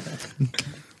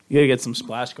 You gotta get some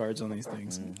splash guards on these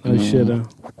things. Oh shit.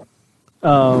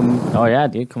 Oh yeah,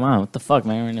 dude. Come on. What the fuck,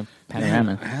 man? We're in a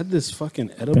panorama. I had this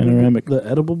fucking edible. Panoramic. The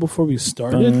edible before we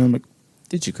started.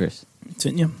 Did you, Chris?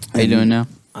 Didn't you? How you doing now?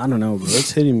 I don't know, bro.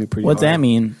 It's hitting me pretty What's hard. that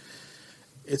mean?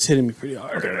 It's hitting me pretty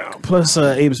hard right now. Plus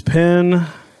Abe's pen. I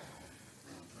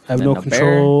have Then no a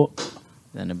control.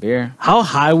 Then a beer. How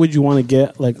high would you want to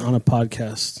get like on a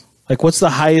podcast? Like what's the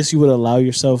highest you would allow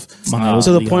yourself to the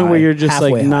Mildly point where high. you're just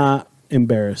Halfway like high. not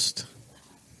embarrassed?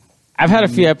 I've had a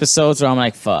few episodes where I'm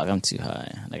like, "Fuck, I'm too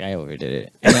high." Like I overdid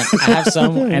it, and then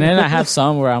I have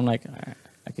some where I'm like, "All right,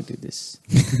 I could do this."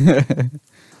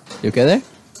 You okay there?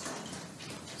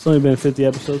 It's only been 50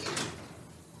 episodes.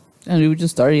 Yeah, we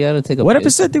just started. You gotta take a What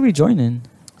piss. episode did we join in?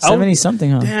 70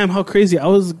 something, huh? Damn, how crazy! I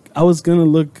was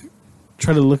gonna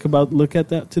try to look at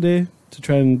that today to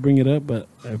try and bring it up, but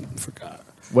I forgot.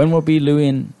 When will be Louis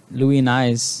and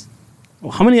I's?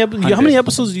 Well, how many 100.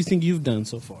 episodes do you think you've done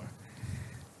so far?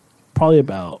 Probably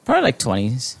about Probably like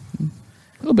 20s. A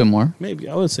little bit more. maybe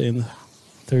I would say in the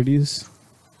 30s.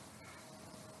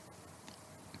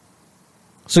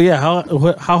 So yeah,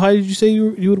 how high did you say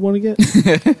you would want to get?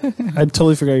 I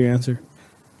totally forgot your answer.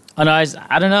 Oh no,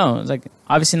 I don't know. It's like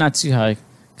obviously not too high,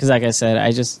 because like I said,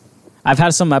 I've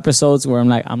had some episodes where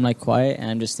I'm like quiet and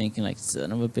I'm just thinking like,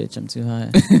 son of a bitch, I'm too high.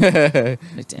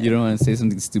 Like, damn. You don't want to say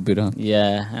something stupid, huh?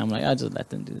 Yeah, and I'm like, I'll just let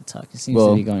them do the talk. It seems to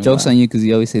Well, be going joke's well. on you because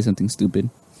you always say something stupid.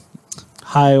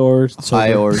 High or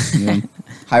High or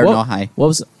high or What- not high. What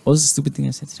was the stupid thing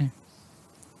I said today?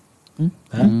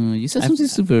 You said something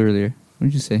stupid earlier. What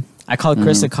did you say? I called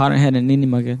Chris a cottonhead and Nini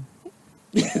mugger.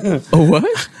 Oh, what?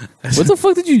 What the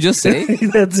fuck did you just say?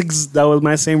 that was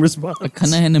my same response.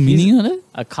 Kind of had a meaning on it?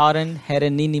 A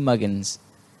cotton-headed Nini muggins.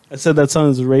 I said that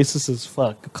sounds racist as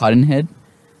fuck. Cotton head?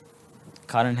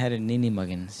 Cotton-headed Nini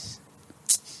muggins.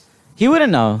 He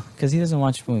wouldn't know because he doesn't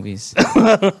watch movies.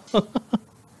 I'll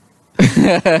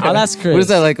ask Chris. What is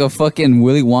that, like a fucking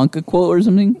Willy Wonka quote or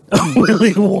something?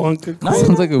 Willy Wonka. No,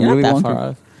 Sounds like a you're not Willy that Wonka. far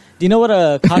off. Do you know what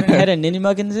a cotton-headed Nini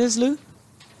muggins is, Lou?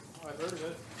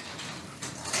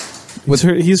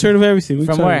 He's heard of everything. What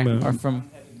From you where? talking about? Or from?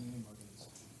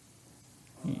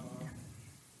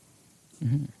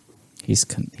 Mhm.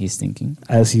 He's thinking.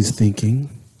 As he's thinking.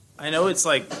 I know it's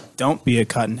like, don't be a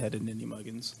cotton-headed Ninny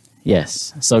Muggins.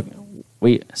 Yes. So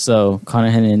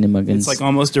cotton-headed Nini muggins It's like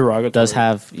almost derogatory. does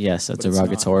have a it's not.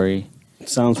 derogatory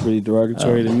Sounds pretty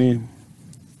derogatory to me.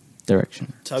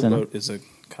 direction. Tugboat is a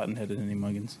cotton-headed Ninny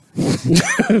Muggins.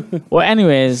 Well,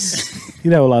 anyways,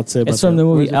 He'd have a lot to say about it's from the that.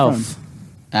 movie Where's it Elf,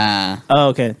 Ah. Oh,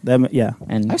 okay. Yeah.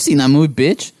 and I've seen that movie,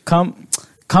 bitch.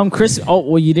 come Chris. Oh,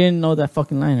 well, you didn't know that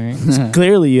fucking line, right?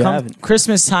 Clearly you Come haven't.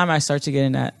 Christmas time, I start to get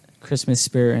in that Christmas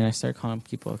spirit, and I start calling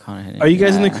people cotton-headed. Are you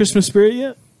guys in the Nah. Christmas spirit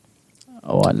yet?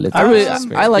 Oh, I lit I the really, Christmas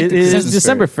spirit. I like It the is Since Christmas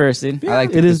December spirit. 1st, dude. I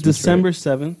like the It is Christmas December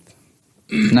 7th.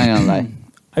 spirit. Not gonna lie.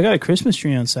 I got a Christmas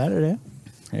tree on Saturday.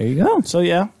 There you go. So,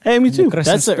 yeah. Hey, me too. Christmas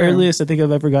That's the spirit. earliest I think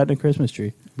I've ever gotten a Christmas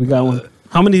tree. We got one.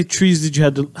 How many trees did you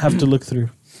have to look through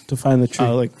to find the tree?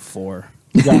 Like 4.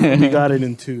 we got it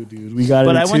in 2, dude. We got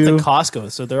But it I in went 2. to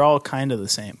Costco, so they're all kind of the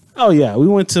same. Oh yeah, we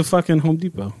went to fucking Home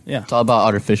Depot. Yeah. It's all about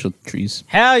artificial trees.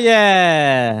 Hell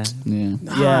yeah! Yeah.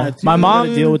 Yeah. dude. My I mom-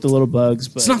 gotta deal with the little bugs.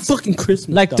 But It's not fucking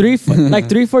Christmas. Like dog.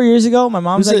 3-4 years ago, my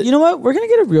mom's Was like, it- you know what? We're gonna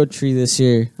get a real tree this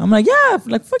year. I'm like, yeah,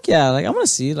 like fuck yeah, like I want to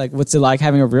see like what's it like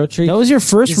having a real tree. that was your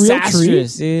first real tree?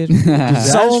 Disastrous, dude.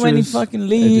 So many Disastrous. fucking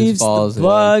leaves, falls, the yeah.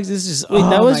 bugs. It's just Wait, oh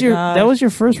that was my your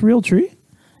God. first real tree?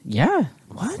 Yeah.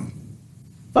 What?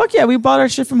 Fuck yeah, we bought our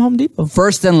shit from Home Depot.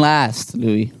 First and last,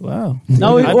 Louis. Wow.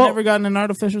 No, I've well- never gotten an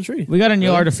artificial tree. We got a new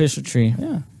artificial tree.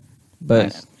 Yeah. But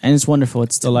Nice. and it's wonderful.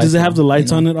 It's delightful. Does it have the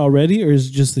lights on it already, or is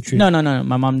it just the tree? No.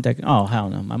 My mom oh hell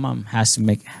no. My mom has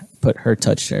to put her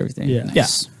touch to everything. Yeah.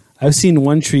 Yes. I've seen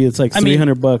one tree. It's like I mean-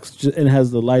 $300, and it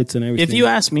has the lights and everything. If you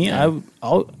ask me, I'll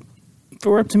if it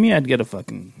were up to me, I'd get a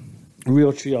fucking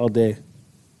real tree all day.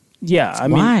 yeah. I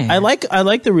mean, Why? I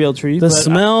like the real tree. The but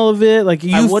smell of it, like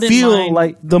you wouldn't feel mind-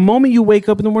 like the moment you wake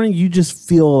up in the morning, you just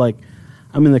feel like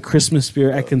I'm in the Christmas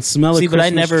spirit. I can smell See, a but I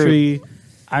Christmas never- tree.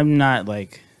 I'm not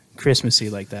like Christmassy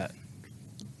like that.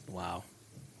 Wow.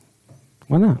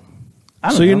 Why not? I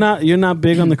don't So know. you're not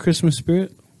big on the Christmas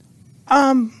spirit?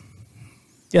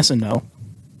 Yes and no.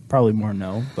 Probably more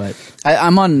no, but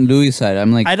I'm on Louis' side.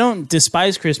 I'm like, I don't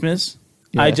despise Christmas.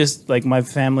 I Yeah. just like my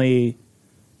family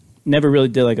never really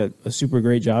did like a super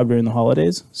great job during the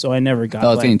holidays, so I never got that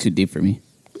was like, getting too deep for me.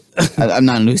 I'm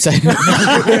not on Louis' side.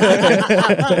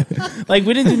 like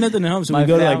we didn't do nothing at home, so we My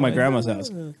go to like my family. grandma's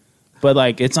house. But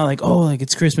like it's not like oh like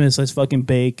it's Christmas, let's fucking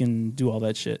bake and do all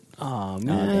that shit. Oh damn.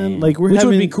 man, like we're Which having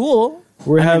would be cool.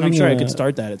 We're I mean, having I'm sure I a- could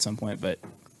start that at some point, but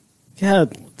Yeah,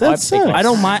 that's bake sucks. I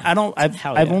don't mind. I've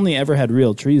Hell I've yeah. only ever had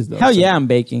real trees though. Hell so- yeah, I'm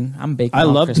baking. I'm baking. I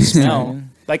all love to Christmas smell. morning.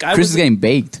 Like I Chris was, is getting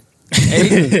baked.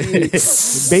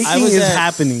 Baking I was is at-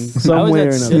 happening I was somewhere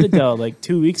at or another. Citadel like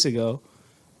 2 weeks ago,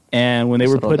 and when they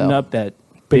were putting Citadel. up that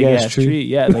big ass tree,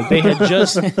 yeah, like they had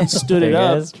just stood it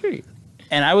up, Big-ass tree.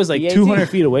 and I was like BAT. 200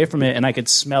 feet away from it, and I could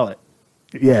smell it,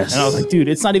 Yes. and I was like, dude,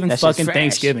 it's not even That shit's fucking fresh.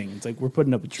 Thanksgiving. It's like we're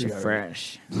putting up a tree, already.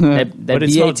 Fresh. that but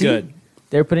it smelled BAT. good.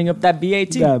 They're putting up that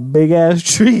BAT. that big ass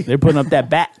tree. They're putting up that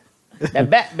bat, That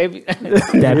bat, baby.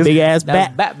 that big ass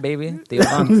that bat. bat, baby.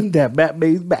 Theophon. That bat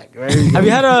baby's back. Right? Have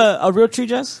you had a real tree,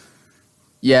 Jess?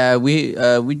 Yeah, we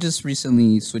just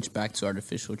recently switched back to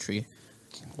artificial tree.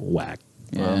 Whack.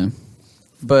 Yeah,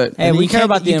 but Hey, we You care can't-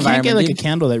 about the you environment. can't get like dude. a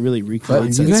candle that really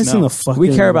recreates You that guys smell. in the fucking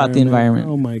We care about the environment.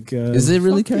 Oh my god. is it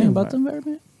really Fuck the caring about the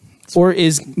environment? Or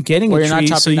is getting Or a you're not tree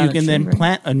so chopping you down a can tree, then right?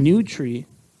 plant a new tree.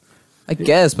 I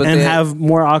guess, but and they- have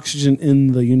more oxygen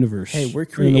in the universe? Hey, we're in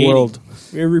creating the world.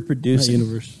 We're Not reproducing.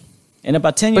 universe. In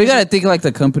about 10 But you years. gotta think like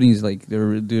the companies like they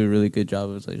do a really good job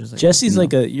of like just like Jesse's you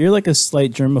know. like you're like a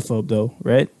slight germaphobe though,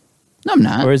 right? No, I'm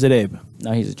not. Or is it Abe?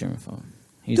 No, he's a germaphobe.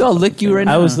 He's Dude, a I'll fucking lick you right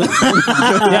I now. was.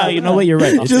 Yeah, you know what? You're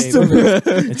right. It's Just Abe. to-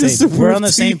 It's just Abe. to We're prove on the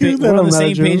to same you page. that We're on I'm the not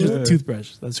same page germaphobe. with the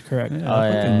toothbrush. That's correct. Oh,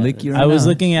 yeah. lick you right I was now.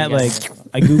 looking at like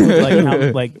I googled like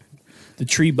how like the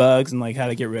tree bugs and like how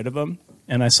to get rid of them,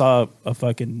 and I saw a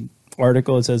fucking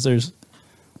article. It says there's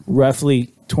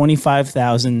roughly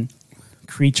 25,000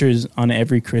 creatures on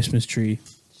every Christmas tree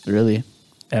really.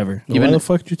 ever. Why the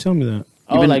fuck did you tell me that?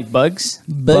 Oh, Even- like bugs?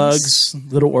 Bugs,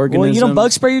 little Well, organisms. you don't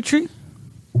bug spray your tree?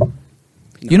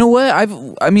 You know what?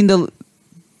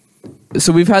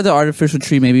 So we've had the artificial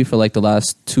tree maybe for like the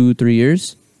last 2-3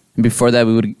 years. And before that,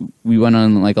 we went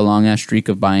on like a long ass streak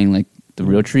of buying like the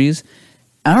real trees.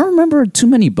 I don't remember too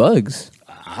many bugs.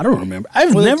 I don't remember.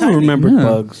 I've Well, they're never tiny. remembered Yeah.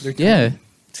 bugs. Yeah.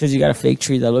 Because you got a fake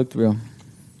tree that looked real.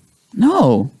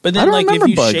 No. But I then, don't like, if remember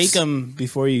you bugs. shake them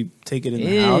before you take it in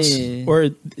the Yeah. house, or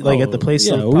like at the place,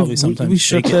 Yeah, they'll probably sometimes we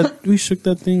shook shake it. that. We shook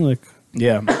that thing like.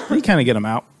 Yeah, you kind of get them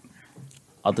out.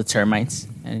 All the termites.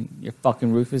 And your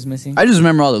fucking roof is missing. I just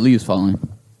remember all the leaves falling.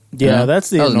 Yeah, Yeah, that's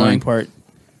the that was annoying annoying. part.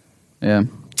 Yeah.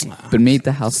 But made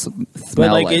the house smell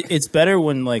But like, like it's better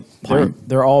when like Pine.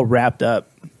 they're all wrapped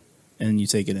up and you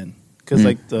take it in because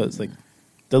like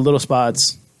the little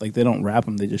spots like they don't wrap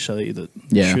them; they just show you the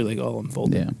Yeah. tree like all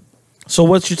unfolded. yeah. So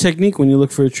what's your technique when you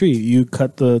look for a tree? You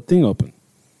cut the thing open.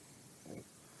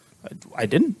 I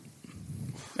didn't.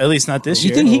 At least not this you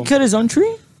year. think he cut his own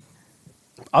tree?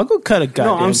 I'll go cut a goddamn.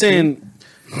 No, I'm tree. saying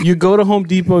you go to Home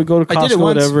Depot, you go to I did it Costco,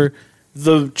 once. whatever.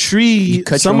 The tree, You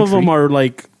cut your some own of them tree? are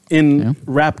like Yeah.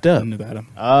 wrapped up. in Nevada.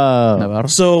 Oh.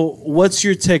 So what's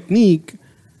your technique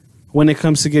when it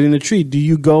comes to getting the tree? Do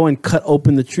you go and cut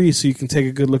open the tree so you can take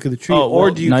a good look at the tree, Oh, or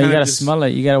well, do you? No, you kinda gotta just- smell it.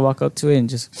 You gotta walk up to it and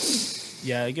just.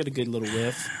 Yeah, I get a good little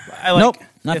whiff. I like, Nope,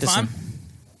 not if this I'm- one.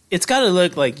 It's got to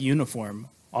look like uniform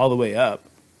all the way up,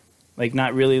 like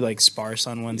not really like sparse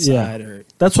on one Yeah. side or.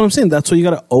 That's what I'm saying. That's why you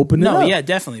got to open it No, up. yeah,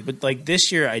 definitely. But like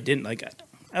this year, I didn't like.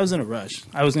 I was in a rush.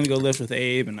 I was gonna go lift with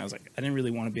Abe, and I was like, I didn't really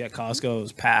want to be at Costco. It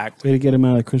was packed. Way to get him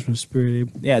out of the Christmas spirit, Abe.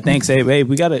 Yeah, thanks, Abe. Abe,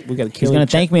 we got to He's kill. gonna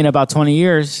thank me in about 20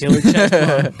 years. Killer chest.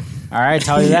 All right,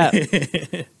 tell you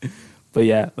that. But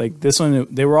yeah, like this one,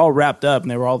 they were all wrapped up and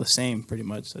they were all the same pretty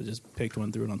much. So I just picked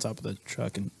one, threw it on top of the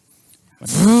truck, and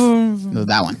No,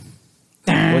 that one.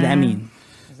 what does that mean?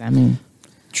 What does that mean?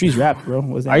 Tree's wrapped, bro.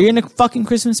 What does that Are you mean? in the fucking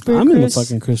Christmas spirit? I'm in the Chris?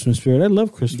 fucking Christmas spirit. I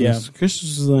love Christmas. Yeah.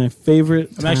 Christmas is my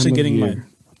favorite. I'm actually time of getting year.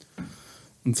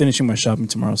 I'm finishing my shopping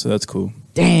tomorrow, so that's cool.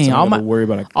 Dang, So I all don't my gotta worry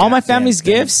about all my goddamn family's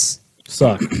thing. gifts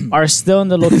suck. are still in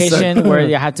the location where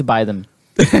you had to buy them.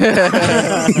 But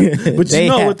They you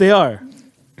know have- what they are.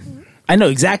 I know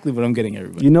exactly what I'm getting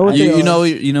everybody. You know what they You are. know what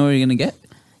you're gonna get?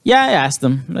 Yeah, I asked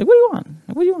them. I'm like, what do you want?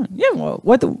 Like, what do you want? Yeah, well,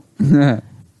 what the?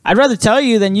 I'd rather tell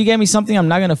you than you get me something I'm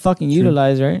not gonna fucking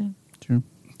utilize, right?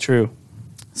 True.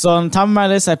 So on the top of my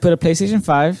list, I put a PlayStation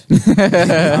 5.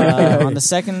 On the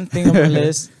second thing on my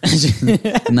list,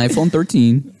 An iPhone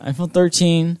 13. iPhone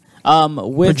 13.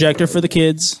 With Projector for the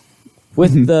kids.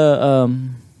 with the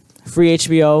free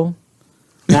HBO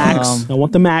Max. I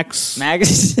want the Max.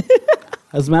 Max.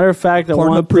 As a matter of fact, I Pornhub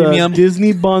want Premium. the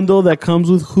Disney bundle that comes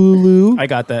with Hulu. I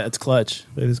got that. It's clutch.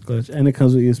 That is clutch. And it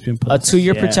comes with ESPN A Plus.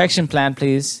 2-year Yeah. protection plan,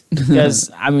 please. Because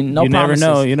I mean, no you promises.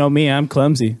 never know. You know me. I'm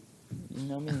clumsy. You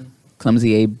know me.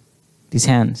 Clumsy Abe. These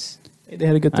hands. They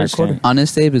had a good third That's quarter. right.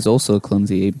 Honest Abe is also a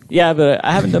clumsy Abe. Yeah, but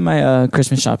I haven't done my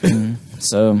Christmas shopping,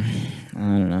 so I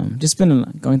don't know. Just been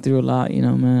going through a lot, you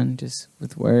know, man. Just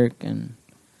with work and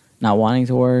not wanting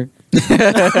to work.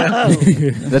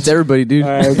 That's everybody, dude.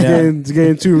 All right, it's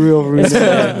getting too real for me. It's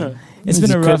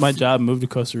been a Just quit rough. my job, moved to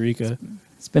Costa Rica.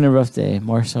 It's been a rough day.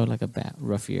 More so like a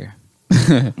rough year.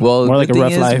 Well, More like the a thing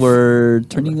rough is, life. we're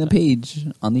turning the page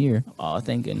on the year. Oh,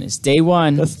 thank goodness. Day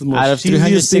one. That's the out of most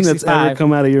cheesiest thing that's ever 365.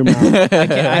 come out of your mouth. I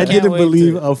can't didn't wait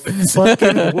believe to- a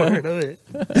fucking word of it.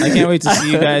 I can't wait to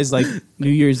see you guys like New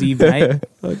Year's Eve night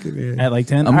Fucking at like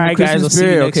 10. I'm All a right, guys, we'll Christmas see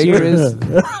you spirit, next okay, year.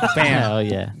 Chris? Bam. Hell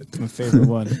yeah. My favorite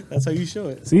one. That's how you show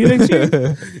it. See you next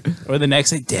year. Or the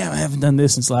next day, damn, I haven't done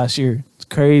this since last year. It's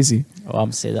crazy. Oh, I'm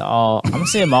gonna say that all. I'm gonna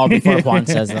say them all before Juan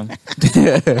says them.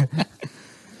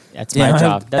 That's my Damn,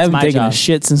 job. I That's haven't my taken job. a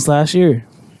shit since last year.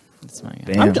 That's my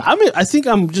job. Damn. I think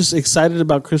I'm just excited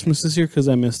about Christmas this year because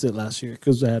I missed it last year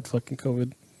because I had fucking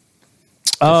COVID.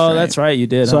 Oh, that's right. You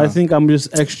did. So huh? I think I'm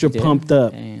just extra Did. pumped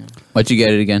up. Damn. Why'd you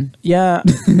get it again? Yeah.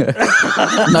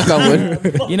 Knock on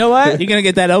wood. You know what? You're going to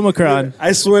get that Omicron.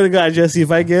 I swear to God, Jesse,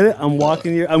 if I get it, I'm going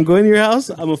to your house.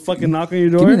 I'm gonna fucking knock on your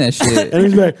door. Give me that shit. And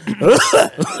he's like,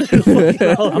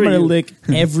 I'm going to lick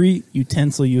every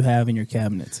utensil you have in your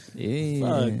cabinets.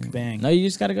 Yeah. Fuck, bang. No, you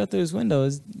just gotta go through his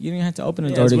windows. You don't even have to open the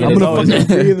Yeah, door it's to what get I'm it. gonna always fucking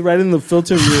breathe right in the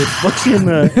filter of your fucking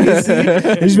AC.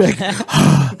 And he's like,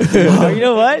 Oh, you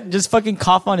know what? Just fucking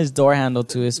cough on his door handle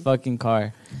to his fucking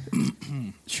car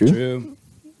True.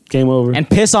 game over. and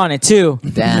piss on it too.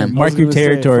 Damn. Mark your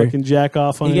territory. Fucking jack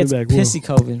off on He your gets back. pissy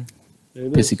COVID.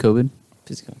 Pissy COVID.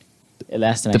 Pissy COVID. It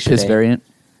lasts an The extra piss day. variant.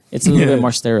 It's a little bit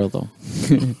more sterile though.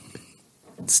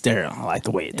 It's sterile. I like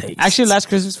the way it tastes. Actually, last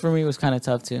Christmas for me was kind of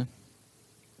tough too.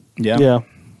 yeah. Yeah.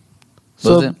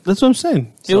 So Was it? that's what I'm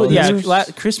saying. It was, yeah,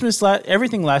 Christmas- Christmas,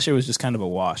 everything last year was just kind of a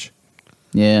wash.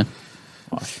 Yeah.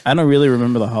 I don't really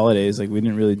remember the holidays. Like, we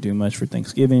didn't really do much for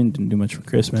Thanksgiving, didn't do much for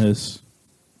Christmas.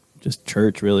 Just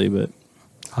church, really, but...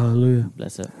 Hallelujah.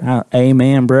 Bless it.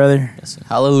 Amen, brother. Bless it.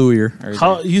 Hallelujah.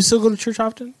 How you still go to church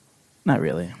often? Not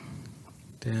really.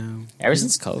 Damn. Ever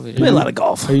since COVID. Play a lot of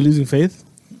golf. Are you losing faith?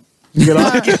 Get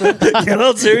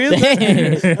all serious.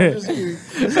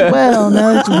 Well,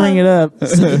 now that you bring it up.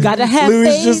 You gotta have Louis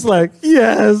faith. just like,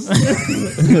 yes.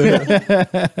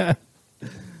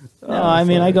 No, I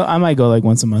mean, I might go like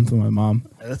once a month with my mom.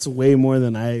 That's way more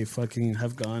than I fucking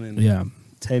have gone in Yeah.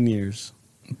 10 years.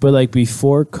 But like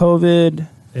before COVID,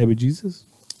 Hey, but Jesus?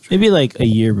 maybe like a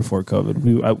year before COVID,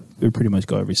 we would pretty much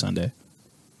go every Sunday.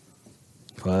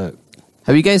 Fuck.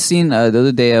 Have you guys seen the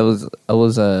other day? I was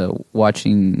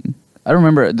watching. I don't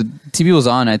remember. The TV was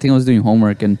on. I think I was doing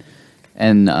homework and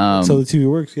So the TV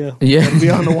works, yeah. yeah. Be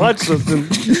on to watch something.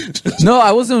 No,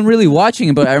 I wasn't really watching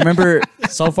it, but I remember.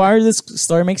 So far, this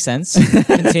story makes sense.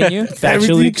 Continue.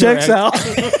 Everything checks correct. out.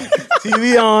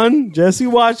 TV on. Jesse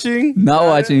watching. Not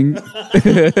watching.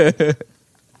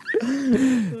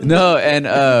 No,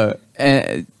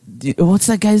 and what's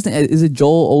that guy's name? Is it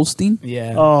Joel Osteen?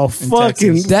 Yeah. Oh, In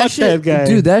fucking Texas. That fuck shit, that guy.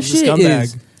 dude. That He's a shit scumbag.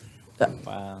 is,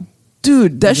 Wow.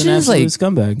 dude. That He's shit an is like,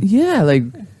 absolute scumbag. yeah, like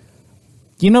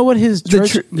You know what his The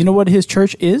church? You know what his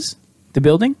church is? The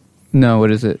building? no.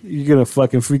 What is it? You're going to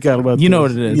fucking freak out about You know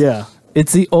this. what it is. Yeah.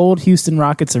 It's the old Houston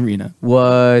Rockets arena.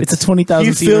 What? It's a 20,000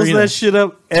 He seat fills arena. that shit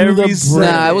up the every brim.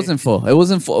 Sunday. Nah, it wasn't full. It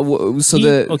wasn't full. So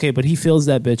Okay, but he fills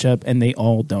that bitch up, and they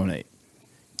all donate.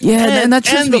 yeah, and that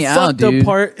trips and me the out, fucked up dude.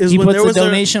 part is He when puts there the was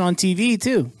donation on TV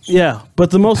too. yeah,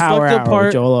 but the most Power fucked Hour up part,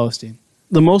 with Joel Osteen.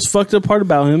 the most fucked up part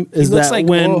about him He is looks that like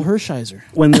when Oral Hershiser.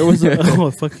 when there was a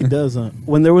oh fuck he does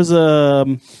when there was a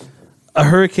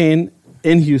hurricane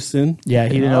in Houston, Yeah,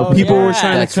 he didn't Oh, open. people were yeah.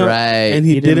 trying That's to come, right. and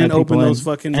he, didn't let open people those in.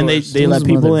 fucking and doors. they let Those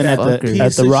people in at motherfuckers. the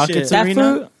Piece of Rockets shit. arena.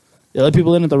 That fool, They let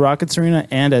people in at the Rockets arena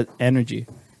and at Energy.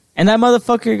 and that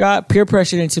motherfucker got peer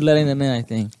pressured into letting them in, I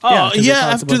think. Oh Yeah, 'cause they yeah, talked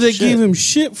a after bunch they of gave shit. him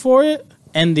shit for it.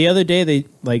 And the other day, they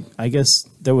I guess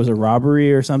there was a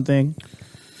robbery or something,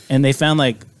 and they found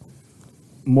like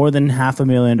more than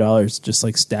 $500,000 just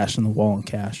like stashed in the wall in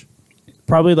cash.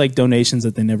 Probably like donations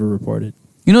that they never reported.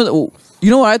 You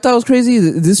know what I thought was crazy?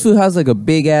 This fool has like a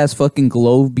big ass fucking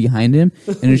globe behind him,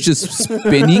 and it's just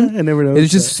spinning. I never noticed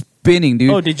It's just spinning,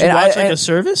 dude. Oh, did you And watch I, like a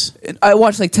service? I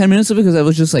watched like 10 minutes of it because I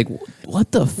was just like,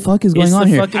 "What the fuck is going It's on the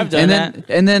here?" fucking- I've done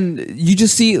And then you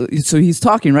just see. So he's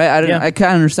talking, right? Yeah. I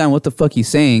can't understand what the fuck he's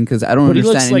saying because I don't But he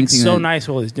understand looks like anything. so that- nice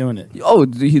while he's doing it. Oh,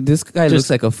 this guy Just- looks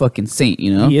like a fucking saint,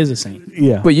 you know. He is a saint.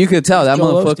 Yeah, But you could tell that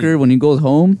Joel motherfucker Osteen. when he goes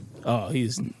home. Oh,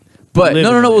 he's. But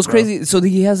living no, in it was it, bro. crazy. So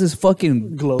he has this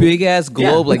fucking Globe. big ass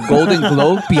globe, like golden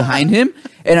globe behind him,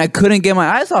 and I couldn't get my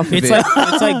eyes off of It's it.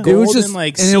 like It gold was just, and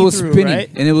like and it was see-through, spinning, right?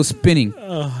 and it was spinning.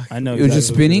 I know. It was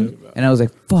just exactly spinning, and I was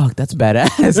like, "Fuck, that's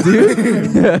badass,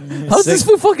 dude." How's this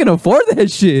fool fucking afford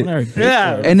that shit?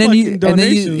 yeah. And then he Fucking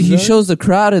donations, he right? shows the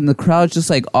crowd, and the crowd's just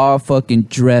like all fucking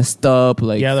dressed up,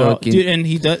 like Yeah, they're all, fucking dude, and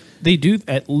they do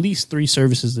at least 3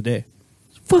 services a day.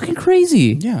 fucking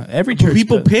crazy. Yeah, every church.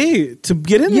 people does. pay to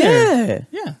get in there.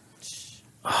 Yeah. Yeah,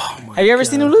 Have you ever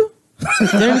seen Hulu?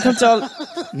 Didn't come to all.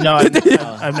 No,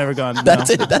 I've never gone. No. That's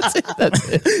it.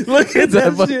 Look at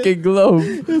That fucking globe.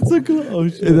 It's a globe. Oh,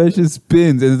 shit. And that shit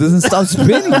spins and it doesn't stop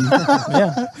spinning.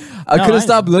 Yeah. I No, could I- have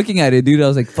stopped looking at it, dude. I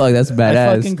was like, fuck, that's I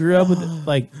badass. fucking grew up with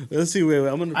like Let's see. Wait.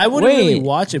 I'm gonna. I wouldn't really Wait.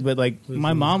 watch it, but like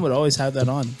my mom would always have that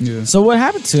on. Yeah. So what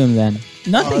happened to him then?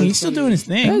 Nothing. He's still doing his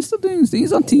thing. Yeah, he's still doing his thing.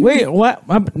 He's on TV. Wait, what?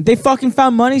 They fucking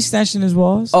found money stashed in his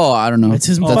walls. Oh, I don't know. It's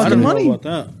his I fucking don't know money. about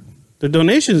that. The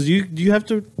donations. You have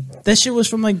to. That shit was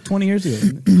from like 20 years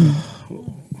ago.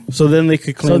 So then they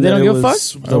could claim So they that don't it give a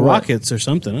was fuck? the Or what? Rockets or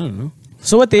something. I don't know.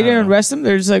 So what? They didn't arrest him.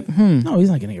 They're just like, No, he's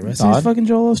not getting arrested. God. He's fucking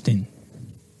Joel Osteen.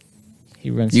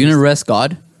 He runs. You gonna arrest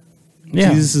God?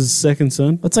 Yeah. Jesus' second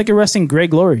son. That's like arresting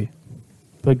Greg Laurie.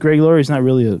 But Greg Laurie's not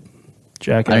really a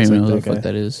jackass. I don't even know like who the that fuck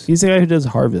guy. that is. He's the guy who does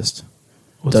Harvest.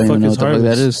 What Don't the fuck even know is what the fuck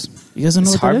that Harvest? is. You guys don't know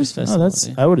It's what that Harvest is? Festival, Oh, that's.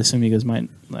 yeah. I would assume you guys might.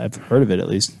 I've heard of it at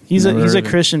least. He's Never a heard of it.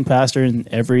 Christian pastor, and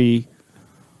every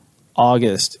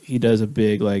August he does a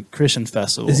big like Christian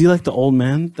festival. Is he like the old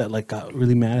man that like got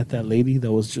really mad at that lady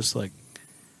that was just like?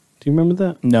 Do you remember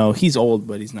that? No, he's old,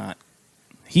 but he's not.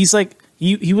 He's like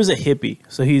he was a hippie,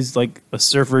 so he's like a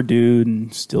surfer dude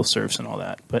and still surfs and all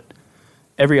that. But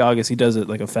every August he does it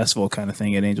like a festival kind of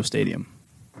thing at Angel Stadium.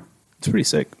 It's pretty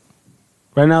sick.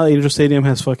 Right now, Angel Stadium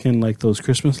has fucking like those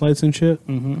Christmas lights and shit.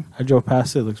 Mm-hmm. I drove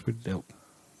past it. It looks pretty dope.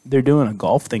 They're doing a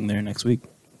golf thing there next week.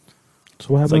 So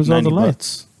what It's happens like to all the $90.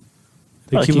 lights?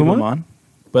 They Probably keep them on.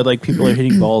 but like people are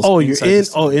hitting balls. Oh, you're inside in.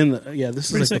 the- Oh, in the. Yeah, this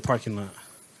is Pretty like sick. the parking lot.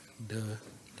 Duh.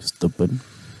 Stupid.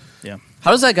 Yeah. How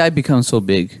does that guy become so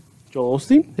big? Joel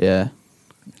Osteen. Yeah.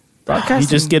 You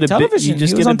just get a big. television. You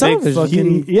just He get was a on big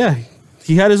television. fucking.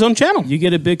 He had his own channel. You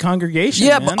get a big congregation.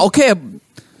 Yeah, man. but okay.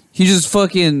 He just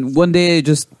fucking one day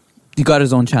just he got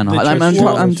his own channel. The I'm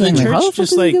church, saying, the like, how the church fuck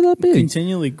just did he like get that big?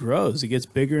 continually grows. It gets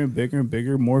bigger and bigger and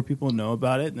bigger. More people know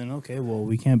about it. And then okay, well,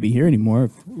 we can't be here anymore.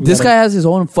 This guy has his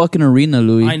own fucking arena,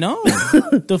 Louis. I know.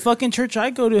 The fucking church I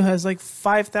go to has like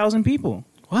 5,000 people.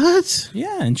 What?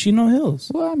 Yeah, in Chino Hills.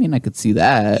 Well, I mean, I could see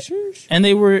that. And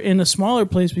they were in a smaller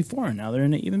place before, and now they're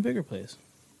in an even bigger place.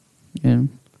 Yeah.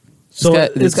 So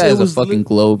This guy has a was fucking li-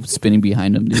 globe spinning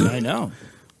behind him, dude. I know.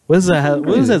 What does that?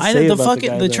 What does that I say know, about the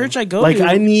guy, the though? church I go Like to-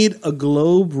 I need a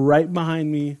globe right behind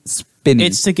me Spinning.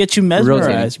 It's to get you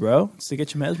mesmerized, bro. It's to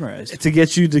get you mesmerized. to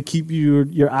get you to keep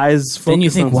your eyes focused. Then you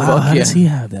think, on wow, something. how does yeah. he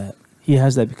have that? He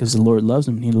has that because the Lord loves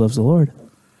him and he loves the Lord.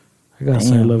 I gotta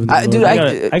start Damn. loving the Lord. Dude,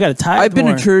 I gotta tithe I've been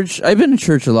more. to church. I've been to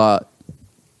church a lot.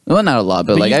 Well, not a lot,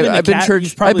 but, like you've I've been Cat- church.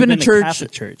 you've probably I've been to to church.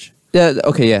 Catholic church. Yeah.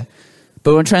 Okay. Yeah.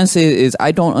 But what I'm trying to say is,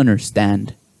 I don't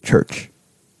understand church.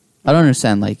 I don't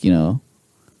understand, like,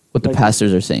 what the Like-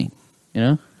 pastors are saying. You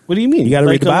know. What do you mean? You gotta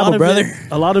read the a lot Bible, of brother.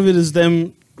 A lot of it is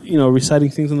them,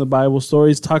 reciting things in the Bible,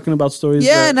 stories, talking about stories.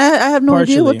 Yeah, and I have no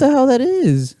idea what partially. the hell that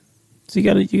is. So you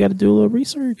gotta do a little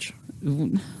research.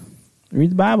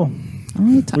 Read the Bible. I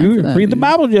don't have time for that, read the dude.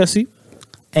 Bible, Jesse.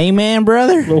 Amen,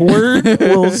 brother. The word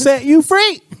will set you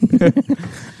free.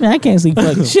 Man, I can't see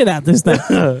fucking shit out this thing.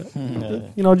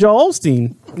 Joel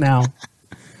Osteen now.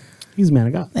 He's a man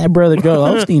of God. That brother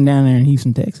Joel Osteen down there in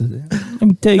Houston, Texas. Let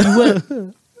me tell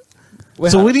you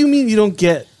what. So what do you mean you don't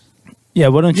get? Yeah,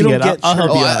 what don't You you, don't get? get I'll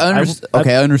help Oh, you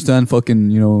I out. understand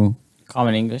fucking,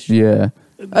 Common English. yeah.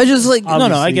 I just like, No,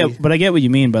 I Obviously. get what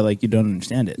you mean by like you don't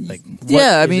understand it. Like, what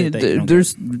yeah, I is mean, it that you don't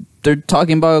get? they're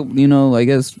talking about, I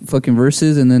guess, fucking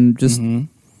verses, and then just,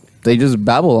 they just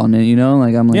babble on it,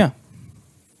 like, I'm like, Yeah.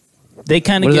 They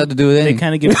kind What of does that have to do with They anything?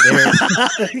 kind of give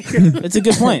their. It's a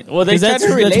good point. Well, they 'Cause try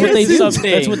to relate that's what it they to do.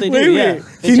 something. That's what they do. Wait, yeah. wait.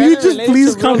 They Can try you to just relate it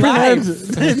please to real comprehend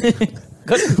life.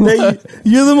 that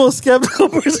you're the most skeptical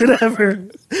person ever?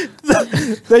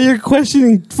 that you're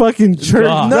questioning fucking church.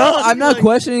 God. no, I'm not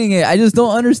questioning it. I just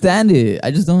don't understand it.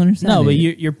 I just don't understand No, it. but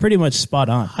you're pretty much spot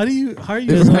on. How are you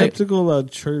There's like- skeptical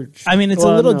about church? I mean, it's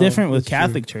Well, a little no, different with that's true.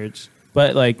 Catholic Church,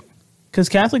 but like, because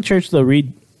Catholic Church they'll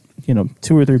read,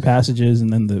 2 or 3 passages,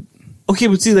 and then the Okay,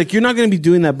 but see, like you're not going to be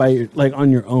doing that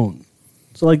on your own.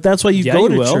 So like that's why you Yeah, go you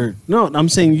to will. church. No, I'm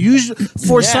saying usually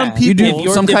for Yeah. some You people, you do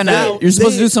you're some kind devout, of. You're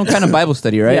supposed to they- do some kind of Bible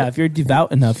study, right? yeah, if you're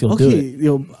devout enough, you'll do okay,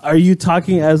 it. are you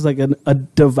talking as like a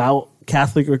devout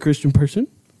Catholic or Christian person?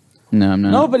 No, I'm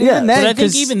not. No, but Yeah, even But then, I think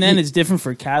 'cause even then it's different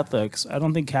for Catholics. I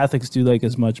don't think Catholics do like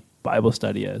as much Bible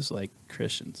study as like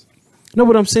Christians. No,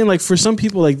 but I'm saying like for some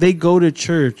people, like they go to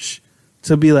church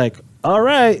to be like, all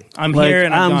right, I'm like, here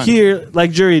and I'm gone. here,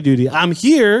 like jury duty. I'm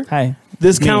here. Hi,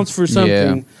 This me. counts for something.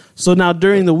 Yeah. So now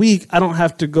during the week, I don't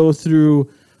have to go through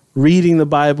reading the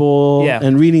Bible Yeah.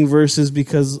 and reading verses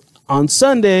because on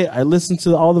Sunday I listen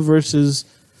to all the verses,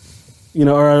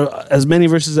 or as many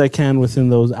verses as I can within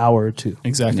those hour or two.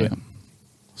 exactly. Yeah.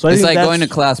 So I It's think like that's- going to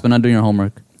class but not doing your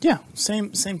homework. Yeah,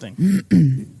 same thing.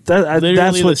 That's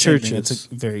Literally what the same church thing. is. That's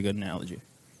a very good analogy.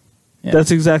 Yeah.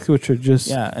 That's exactly what church is.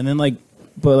 Yeah, and then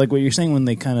but what you're saying when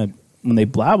they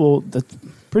blabble, that's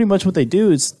pretty much what they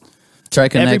do. Is Try to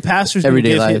connect every pastor's gonna everyday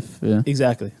give life. Yeah.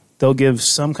 exactly. They'll give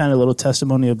some kind of little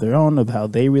testimony of their own of how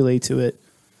they relate to it,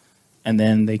 and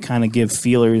then they kind of give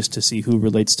feelers to see who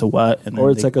relates to what. And then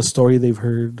Or it's like a story they've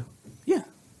heard yeah,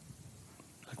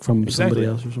 like from Exactly. somebody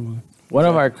else or something. One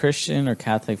of our Christian or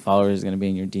Catholic followers is going to be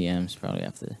in your DMs probably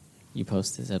after you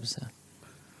post this episode.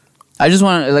 I just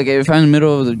want to, like, if I'm in the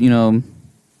middle of the,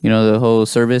 the whole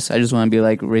service, I just want to be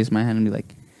like, raise my hand and be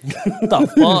like,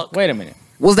 The fuck? Wait a minute.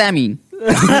 what's that mean?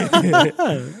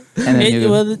 And then he'll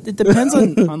go, it depends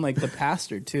on like the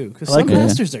pastor too, because some it.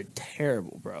 pastors are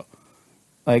terrible, bro.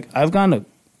 Like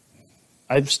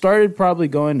I've started probably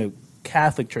going to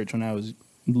Catholic church when I was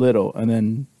little, and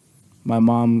then my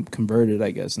mom converted,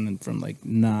 I guess, and then from like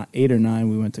 8 or 9,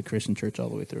 we went to Christian church all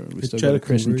the way through. And we still go to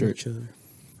Christian church.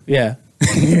 Yeah,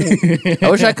 I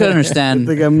wish I could understand.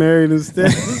 They got married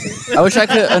instead. I wish I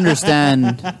could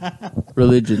understand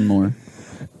religion more.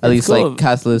 At least cool. like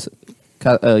Catholicism.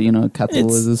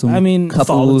 I mean,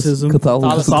 Catholicism.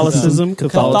 Catholicism.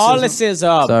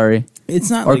 Catholicism. Sorry. It's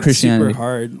not Or like Christianity. super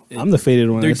hard. I'm the faded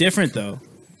one. They're different though,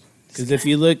 because if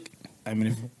you look, I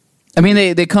mean,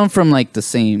 They come from like the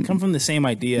same. come from the same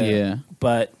idea. Yeah.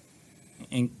 But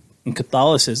in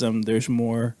Catholicism, there's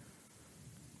more.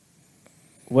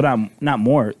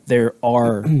 There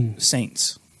are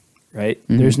saints, right?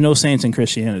 Mm-hmm. There's no saints in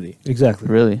Christianity. Exactly.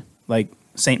 Really? Like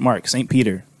Saint Mark, Saint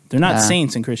Peter. They're not Ah.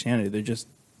 saints in Christianity. They're just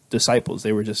disciples.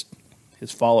 They were just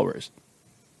his followers.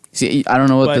 See, I don't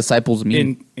know what But disciples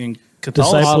mean. In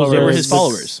Catholicism, they were his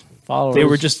followers. Followers They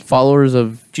were just Followers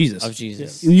of. Jesus. of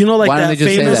Jesus. You know, like Why don't that they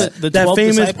just say famous that? The that 12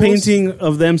 famous disciples? painting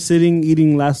of them sitting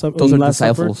eating last supper. Those are last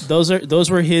disciples. Those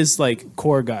were his like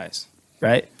core guys,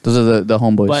 right? Those are the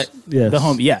homeboys. But Yes.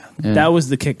 yeah, Yeah. that was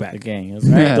the kickback. The gang. Right?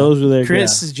 Yeah. Those were their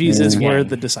Chris, yeah. Jesus Yeah. were Gang.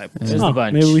 the disciples. There's Oh, the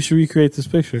bunch. maybe we should recreate this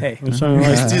picture. Hey. I'm trying to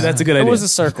like Dude, that's a good It idea. was a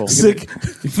circle. sick.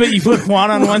 You put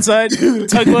Juan on one side,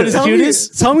 Tugboat is Judas.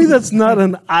 Tell me that's not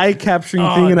an eye capturing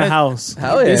Oh, thing in a that- house.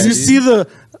 Hell yeah, You dude. see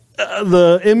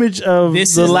the image of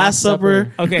This the is Last Last Supper,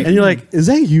 Supper. Okay. and you're like, is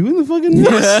that you in the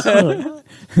fucking?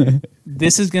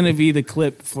 This is gonna be the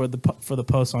clip for the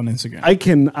post on Instagram.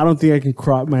 I don't think I can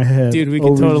crop my head. Dude, we can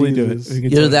over totally do it. Jesus. We can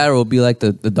Either totally- that or it'll be like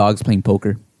the dogs playing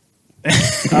poker.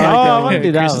 I want to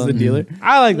do that Chris is one. the dealer.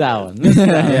 I like that one.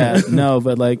 Yeah, no,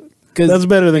 but like, because That's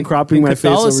better than cropping my face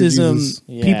over Catholicism, Jesus.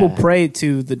 Yeah. people pray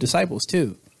to the disciples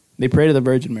too. They pray to the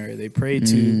Virgin Mary. They pray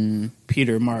to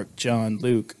Peter, Mark, John,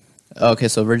 Luke. Okay,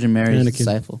 so Virgin Mary is a Anakin.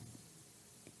 disciple.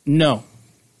 No,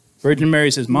 Virgin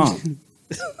Mary's his mom.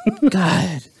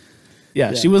 God.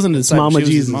 Yeah, she wasn't a disciple. Mama she was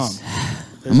his Jesus. mom.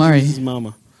 That's Mari. Jesus'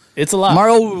 mama. It's a lot.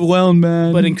 I'm overwhelmed,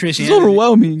 man. But in It's Christianity,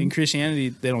 overwhelming. in Christianity,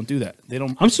 they don't do that. They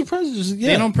don't. I'm surprised.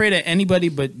 They don't pray to anybody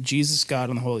but Jesus, God,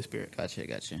 and the Holy Spirit. Gotcha.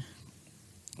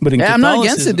 But in Yeah, I'm not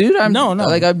against it, dude. I'm no.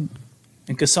 Like in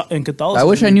Catholicism, I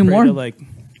wish I you knew pray more. to like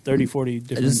 30, 40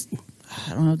 different.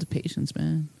 I don't have the patience,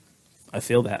 man. I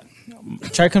feel that.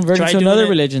 Try converting Try to doing another it.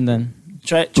 religion then.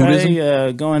 Try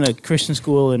Buddhism? going to Christian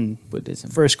school in Buddhism.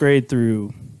 first grade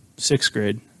through sixth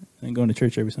grade, and going to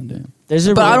church every Sunday. There's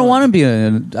a But I don't want to be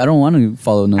I don't want to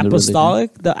follow another religion.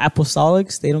 apostolic. The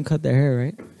apostolics, they don't cut their hair,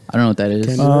 right? I don't know what that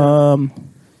is.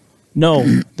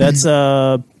 No, that's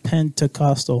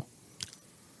Pentecostal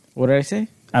What did I say?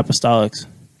 apostolics.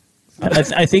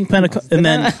 I think Pentecost, and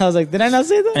then I was like, did I not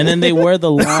say that? and then they wear the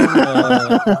long You guys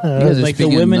are like the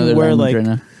speaking women another wear, language like,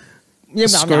 right now. Yeah,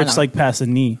 skirts like past the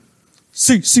knee.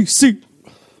 See.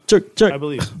 Check. I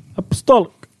believe.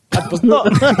 Apostolic.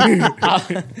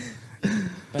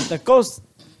 Pentecost.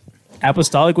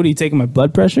 Apostolic. What are you taking? My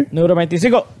blood pressure? Número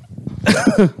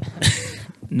 25.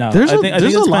 No, There's I a think a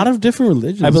it's lot of different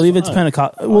religions. I believe it's Fuck.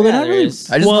 Pentecost. Well, they're yeah, not there really is.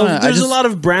 I just Well, wanna, there's a lot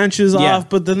of branches Yeah. off,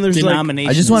 but then there's like denominations.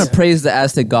 I just want to praise the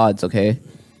Aztec gods, okay?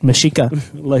 Mexica.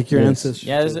 your Yes. ancestors.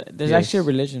 Yeah, there's actually a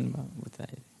religion with that.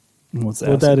 What's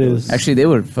What that is? Actually, they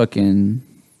would fucking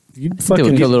You'd they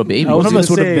would kill little babies. I was One of gonna us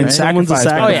would have say, been right? Someone's a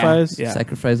sacrificed. sacrifice. Yeah.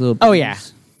 sacrifice little babies. Oh, yeah.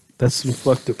 That's some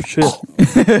fucked up shit.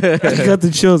 I got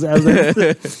the chills as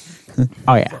I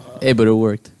Oh, yeah. Hey, but it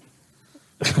worked.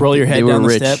 Roll your They head were down the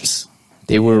rich. steps.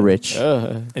 They were rich.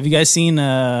 Have you guys seen?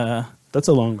 That's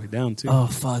a long way down too. Oh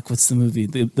fuck! What's the movie?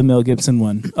 The Mel Gibson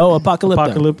one. Oh, Apocalypto.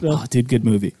 Apocalypto. Oh, dude, good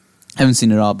movie. Haven't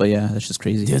seen it all, but yeah, that's just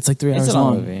crazy. Dude, it's like 3 hours It's a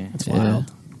long long. movie. It's Yeah.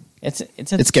 wild. It's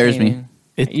It scares me. entertaining.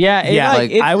 It, Yeah, it, yeah.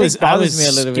 like, it, I was bothers I was me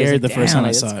a little bit. scared It's the like, first damn, time I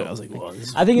like, saw let's it. go. I was like, whoa. This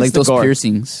is I think it's Like the those gore.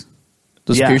 piercings.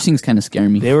 Those Yeah. piercings kind of scare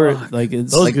me. They were like,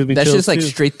 it's Those like, gives me That's chills, just like too.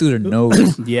 straight through the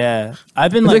nose. yeah.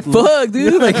 I've been like, like, fuck,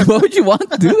 dude. Like, why would you want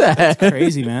to do that?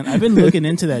 crazy, man. I've been looking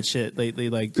into that shit lately.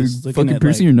 Like, just looking Fucking at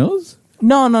piercing like, your nose?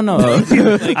 no.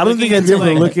 Like, I don't think I'd be able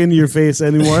to look into your face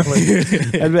anymore. Like,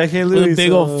 I'd be like, hey, with Louis, a big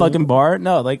so- old fucking bar.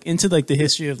 No, like into like the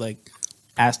history of like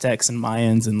Aztecs and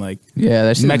Mayans and like Yeah,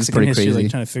 that shit is Mexican pretty history, crazy.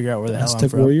 like trying to figure out where the hell I'm Aztec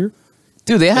from. warrior.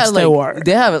 Dude, they had It's the war. like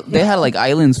they had like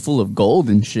islands full of gold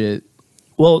and shit.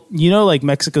 Well, you know, like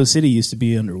Mexico City used to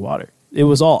be underwater. It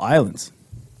was all islands.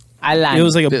 Island. It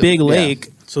was like a big Yeah. lake.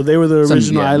 So they were the Some-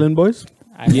 original yeah. Island Boys.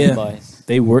 Island Yeah. boys.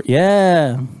 They were,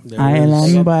 yeah. They Island got-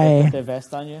 they boy. put their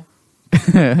vest on you.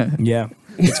 Yeah,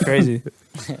 it's crazy.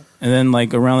 And then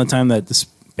like around the time that the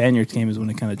Spaniards came is when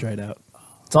it kind of dried out.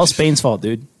 It's all Spain's fault,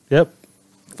 dude. Yep.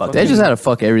 They just had to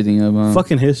fuck everything up.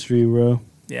 Fucking history, bro.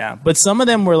 Yeah, but some of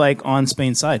them were like on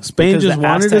Spain's side. Spain because just the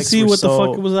wanted to Aztecs see were what the so-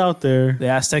 fuck was out there. The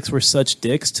Aztecs were such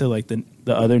dicks to like the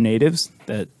other natives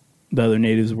that the other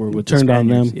natives were with Turned the on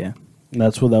Spaniards. them. Yeah, And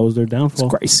that was their downfall.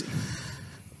 it's crazy.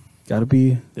 Gotta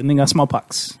be, Then they got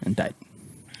smallpox and died.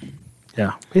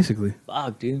 yeah, basically.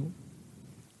 Fuck, dude. What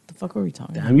the fuck were we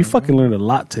talking Damn, you fucking learned a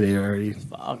lot today already.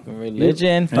 Fucking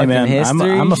religion, Hey, fucking man,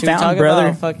 history. I'm a Should we fountain talk brother.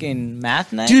 about fucking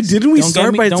math next? Dude, didn't we Don't get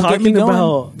start me- by don't get me talking going.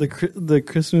 about the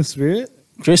Christmas spirit?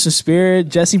 Christmas spirit.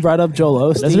 Jesse brought up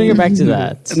Joel Osteen. Let's bring it back to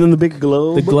that. And then the big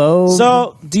globe. The globe.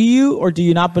 So, do you or do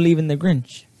you not believe in the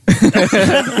Grinch?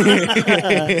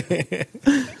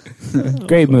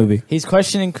 great movie. He's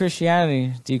questioning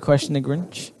Christianity. Do you question the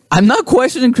Grinch? I'm not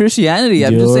questioning Christianity.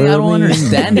 I'm just saying I don't You're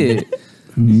understand it.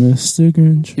 Mr.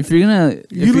 Grinch. If you're gonna, if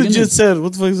You you're legit gonna, said,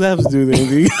 what the fuck does that have to do with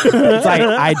anything? It's like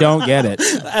I don't get it.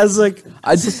 As like,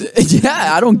 I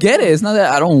don't get it. It's not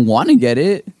that I don't want to get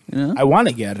it. You know? I want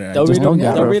to get it. I They'll just read, don't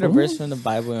get they'll it. read a verse from the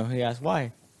Bible and he asks,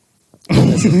 why?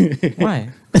 Why?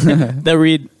 They'll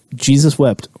read Jesus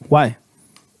wept. Why?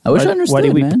 I wish Why- I why do understood,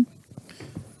 you weep? man.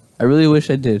 I really wish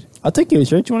I did. I'll take you to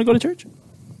church. You want to go to church?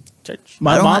 Church.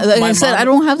 My I don't, mom. like my I said, mom- I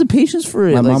don't have the patience for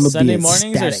it. My Like, mom would Sunday be mornings or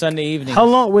ecstatic. Sunday evenings? how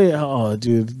long? Wait, oh,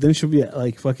 dude. Then she'll be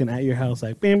like fucking at your house,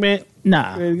 like, bam, bam,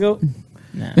 Nah. ready to go.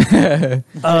 Nah. How and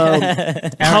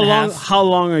a long? half. How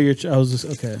long are your? I was just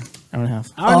okay. Hour and a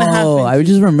half. Hour and a half. Oh, I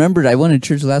just remembered. I went to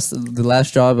church the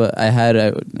last job I had.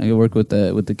 I worked with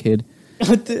the kid.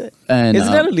 And,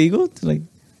 Isn't that illegal? To like,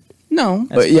 No.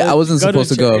 But yeah, I wasn't Go to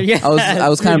supposed to go. church. Yeah, I was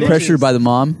it's kind of religious. pressured by the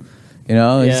mom. You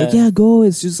know, he's Yeah. like, "Yeah, go."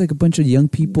 It's just like a bunch of young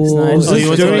people. It's nice. Oh, you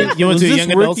went to During- a- you went was to a this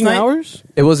young adults working night? hours?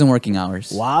 It wasn't working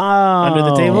hours. Wow. Under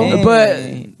the table? Hey.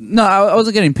 But no, I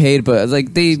wasn't getting paid. But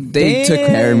like they took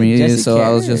care of me, Jesse so I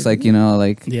was cared. just like, you know,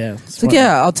 like Yeah. it's like,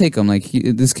 yeah, I'll take him. Like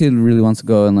this kid really wants to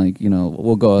go, and like, you know,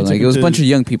 we'll go. And, took like him it was a to- bunch of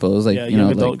young people. It was like, Yeah, you know,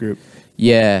 young adult like, group.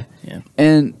 yeah, Yeah.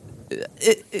 and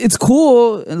it's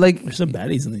cool. Like There's some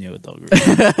baddies in the young adult group.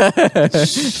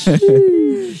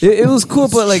 it was cool,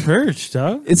 but like church,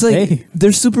 dog. it's like Hey.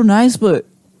 they're super nice, but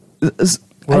I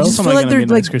Where else just am feel I like gonna they're meet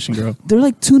a like nice Christian girl? they're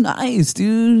like too nice,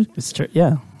 dude. It's church.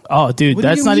 Yeah. Oh, dude, What do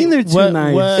that's you not mean even. they're too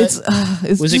nice?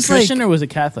 It's Was it just Christian like, or was it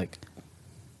Catholic?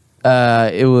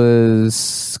 it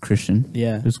was Christian.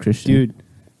 Yeah. It was Christian. Dude,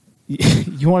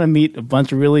 you want to meet a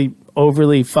bunch of really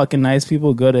overly fucking nice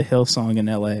people? Go to Hillsong in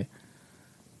LA.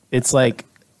 It's like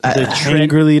the trend,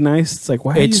 Angrily nice. It's like,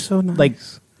 why are you it's so nice? like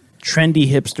trendy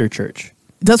hipster church.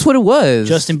 That's what it was.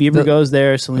 Justin Bieber The- goes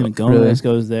there. Selena Gomez Really?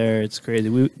 goes there. It's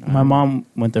crazy. My mom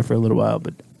went there for a little while,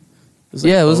 but it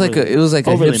Yeah, it was like a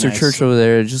overly hipster nice. church over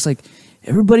there. Just like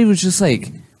everybody was just like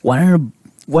wanting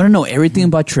to know everything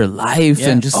about your life Yeah.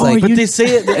 and just Oh, like but they say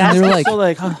it. They and ask they're it like- so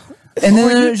like, huh? and then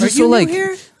they're are just you so new like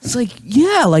here? it's like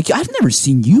yeah, like I've never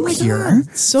seen you here.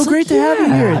 It's so great to have you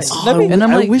here. yeah. It's- Let me- And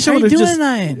I'm I like, wish I how would have you doing just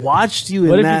tonight? watched you in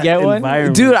What if you that get one?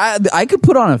 environment. Dude, I could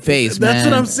put on a face, man. That's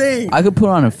what I'm saying. I could put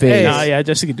on a face. Hey, Nah, yeah,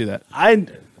 Jesse could do that. I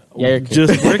Yeah, you're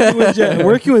just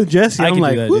working with Jesse. I I'm can do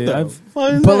like, that, who dude. the I've-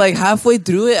 fuck is But that? like halfway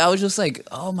through it, I was just like,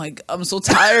 "Oh my god, I'm so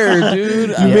tired, dude."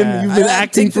 you've been I gotta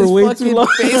acting take for this way fucking too long.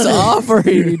 face off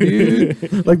already,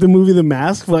 dude. like the movie The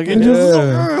Mask. Fucking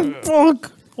just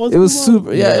fuck. What's It was going on?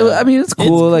 super. Yeah, I mean, it's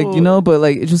cool, like you know, but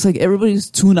like it's just like everybody's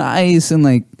too nice and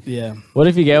like Yeah. what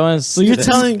if you get one? So you're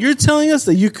telling us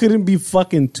that you couldn't be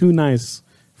fucking too nice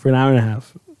for an hour and a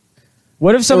half.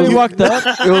 What if somebody walked up?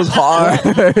 it was hard,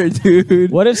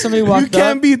 dude. What if somebody You walked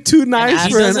can't up? be too nice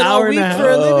asked for us an all hour and a week half. for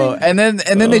a living? And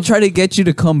then they try to get you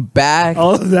to come back.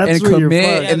 Oh, that's and where you're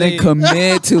commit fucked. and then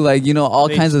commit to like you know all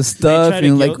They- kinds of they stuff try to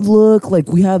and like guilt- look like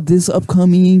we have this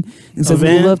upcoming and so we'd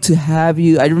Event. love to have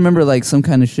you. I remember like some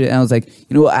kind of shit and I was like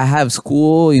you know what, I have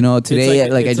school you know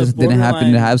today like- I it's a just didn't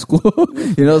happen to borderline- have school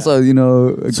you know so you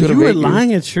know I So could've you were made it.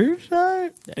 lying at church, dog?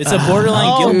 It's a borderline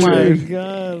Oh guilt my trip.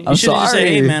 god! I'm You should just say, sorry.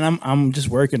 "Hey, man, I'm just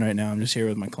working right now. I'm just here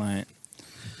with my client."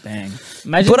 Dang.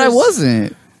 Imagine But I this-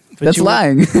 wasn't. That's you were-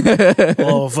 lying.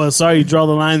 Oh, sorry, you draw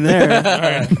the line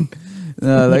there.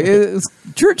 No, like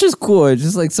church is cool. It's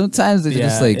just like sometimes it's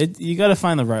just like you got to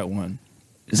find the right one.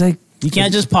 it's like You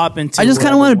can't just pop into. I just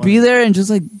kind of whatever want to be one. there and just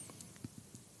like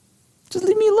just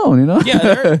leave me alone, you know?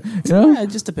 Yeah, you know? yeah, it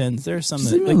just depends. There are some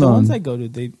Just that, leave me like the ones alone. I go to,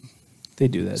 they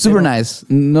do that. Super They don't- nice.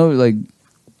 No, like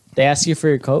They ask you for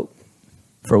your coat.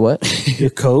 for what? Your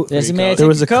coat. Yes, may I There take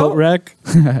was a your coat rack,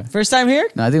 First time here?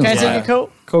 No, I think it Can I was take live. your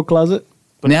coat? coat closet.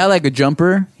 They had like a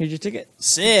jumper. Here's your ticket.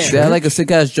 Sick. They had like a sick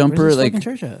ass jumper. Where's this Like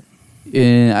fucking church at?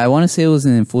 I want to say it was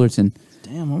in Fullerton.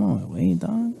 Damn, I'm on my way,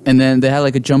 dog. And then they had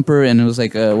like a jumper, and it was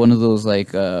like one of those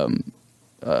like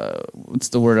what's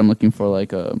the word I'm looking for?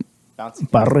 Like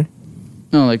Barre.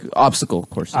 no, like obstacle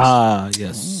courses. Ah,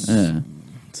 yes. Yeah,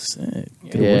 Sick.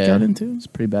 Get Yeah. a workout into. it's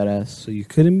pretty badass. So you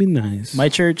couldn't be nice. My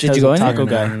church Did has you go a in taco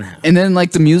there? guy. And then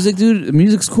like the music, dude. The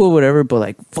music's cool, whatever. But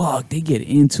like, fuck, they get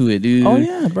into it, dude. Oh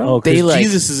yeah, bro. Oh, They 'cause like-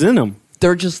 Jesus is in them.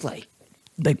 They're just like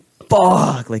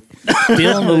fuck, like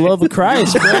Feeling the love of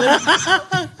Christ, brother.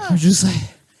 I'm just like.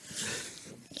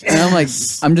 And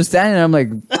I'm just standing there, I'm like,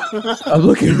 I'm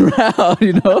looking around,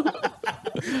 you know?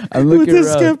 I'm With looking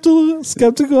this around.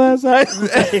 skeptical ass eyes.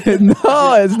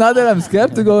 No, it's not that I'm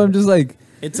skeptical. I'm just like,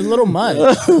 It's a little much.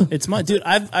 It's much, dude.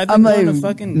 I've been I'm going like, to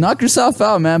fucking. knock yourself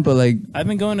out, man. But like, I've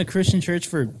been going to Christian church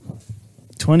for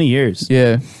 20 years,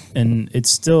 yeah, and it's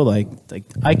still like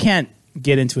I can't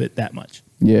get into it that much.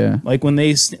 yeah. Like when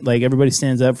like everybody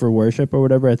stands up for worship or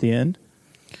whatever at the end,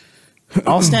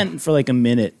 I'll stand for like a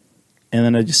minute, and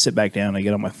then I just sit back down. I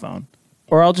get on my phone,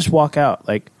 or I'll just walk out.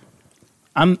 Like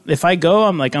if I go,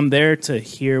 I'm there to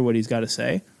hear what he's got to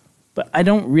say, but I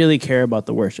don't really care about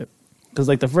the worship because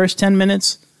like the first 10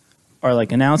 minutes are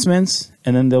like announcements,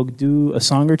 and then they'll do a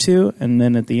song or two, and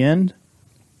then at the end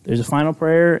there's a final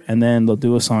prayer, and then they'll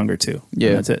do a song or two. Yeah.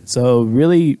 And that's it. So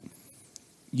really,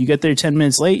 you get there 10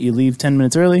 minutes late, you leave 10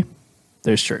 minutes early.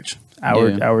 There's church.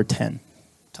 Yeah. Hour 10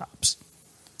 tops.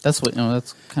 That's what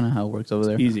that's kind of how it works over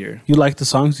there. Easier. You like the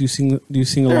songs? Do you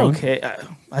sing They're along? okay.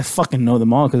 I fucking know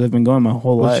them all because I've been going my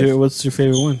whole life. What's your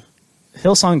favorite one?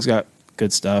 Hillsong's got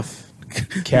good stuff.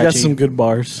 You Catchy. got some good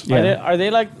bars. Yeah. Are they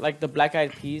like the Black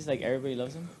Eyed Peas? Like everybody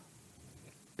loves them?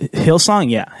 Hillsong,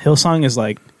 yeah. Hillsong is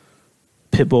like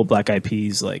Pitbull, Black Eyed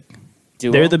Peas. Like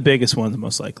Duo? they're the biggest ones,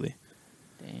 most likely.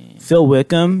 Dang. Phil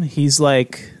Wickham, he's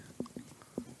like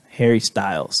Harry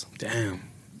Styles. Damn.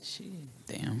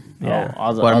 Damn. Yeah. Oh,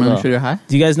 all the, Watermelon all the, sugar high.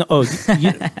 Do you guys know? Oh,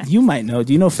 you might know.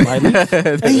 Do you know Flyleaf?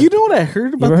 Hey, you know what I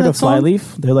heard You about ever heard that of song?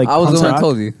 Flyleaf? They're like I was punk the one that rock.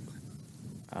 told you.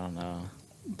 I don't know.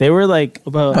 They were like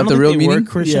About I don't the think real they were meaning?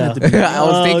 Christian Yeah. at the beginning. I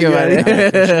was thinking about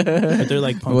it. But they're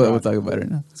like punk We'll rock. talk about it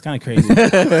now. It's kind of crazy.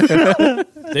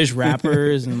 There's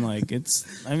rappers and like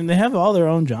it's. I mean, they have all their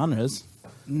own genres.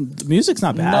 The music's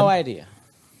not bad. No idea.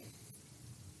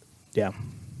 Yeah,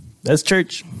 that's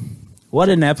church. What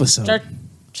an episode. Church.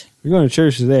 You're going to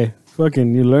church today.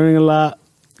 Fucking, you're learning a lot.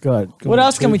 God. What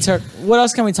else can we talk? What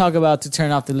else can we talk about to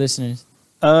turn off the listeners?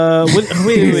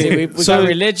 Wait. We So got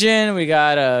religion. We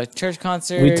got church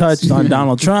concerts. We touched on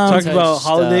Donald Trump. Talked about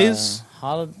holidays?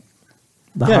 The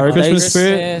Yeah, holidays. Christmas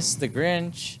spirit. Christmas, the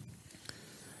Grinch.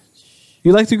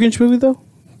 You like the Grinch movie though?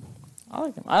 I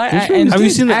like them. Have you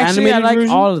seen the actually, animated I like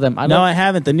version? all of them. I No, like I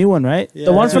haven't. The new one, right?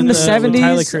 the one from the Yeah. With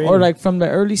Tyler 70s Creator. or like from the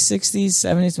early 60s,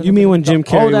 70s. You mean when Jim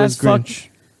Carrey was fuck- Grinch?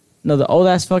 No, the old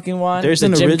ass fucking one. There's the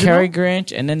an Jim original? Carrey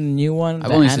Grinch, and then the new one. I've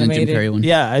the only seen the animated. Jim Carrey one.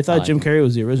 Yeah, I thought like Jim it. Carrey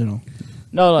was the original.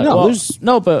 No, like, No, well, there's-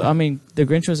 no, but I mean, the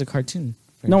Grinch was a cartoon.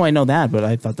 No, I know that, but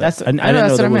I thought that. That's I didn't that's know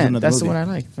what there I was meant. another That's the movie. one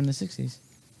I like from the 60s.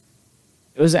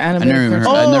 It was an I animated. never remember.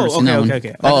 cartoon. I've never seen that one.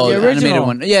 okay. Oh, The the animated original.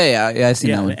 one. Yeah, I seen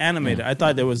Yeah, that one. the animated. I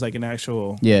thought there was like an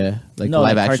actual. Yeah, like no,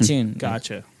 live like action. cartoon.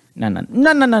 Gotcha. No. From the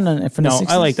No, 60s.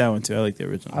 I like that one too. I like the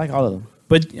original. I like all of them.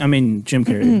 But I mean, Jim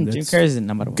Carrey. Jim that's Carrey's the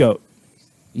number one. goat.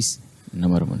 He's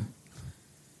number one.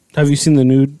 Have you seen the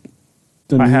nude?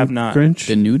 I nude have not. Grinch.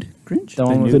 The nude Grinch. The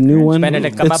one with The new one.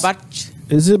 Benedict It's- Cumberbatch.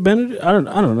 Is it Benedict? I don't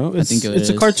know. It's, think it it's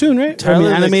a is. cartoon, right? Tyler, I mean,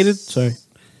 the- animated. Sorry.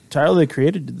 Tyler, the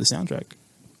creator, did the soundtrack.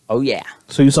 Oh yeah,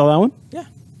 So you saw that one? Yeah,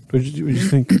 What'd you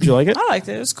think? Did you like it? I liked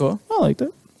it. It was cool. I liked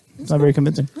it. It's not very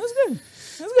convincing. It was good.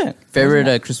 It was good.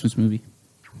 Favorite Christmas movie.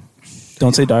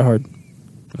 Don't say Die Hard.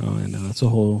 Oh, I know. That's a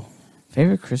whole.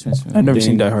 Favorite Christmas movie? I've never Dang.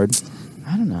 seen Die Hard.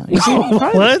 I don't know. You see,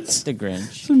 probably What? The Grinch.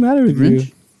 What's the matter with Grinch?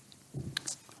 you?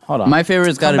 Hold on. My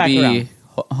favorite's got Come to back be around.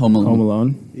 Home Alone. Home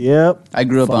Alone. Yep. I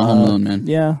grew up on Home Alone, man.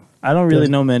 Yeah, I don't really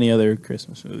know many other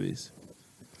Christmas movies.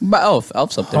 But Elf's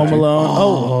up there. Home too. Alone.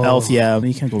 Oh, Elf. Yeah,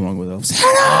 you can't go wrong with Elf.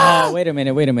 Oh, wait a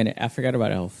minute. I forgot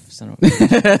about Elf. Son of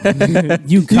a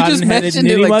You You just mentioned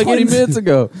it like 20 minutes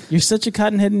ago. You're such a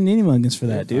cotton-headed ninny muggins for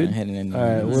that, dude. Heading in All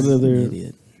right. What other?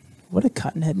 Idiot. What a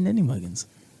cottonhead Ninny Muggins.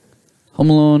 Home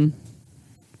Alone,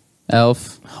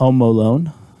 Elf. Home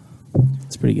Alone.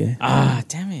 It's pretty gay. Ah,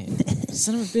 damn it.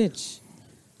 Son of a bitch.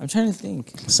 I'm trying to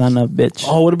think. Son of a bitch.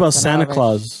 Oh, what about Son of Santa a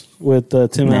Claus with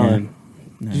Tim Nah. Allen?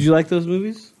 Nah. Did you like those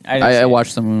movies? I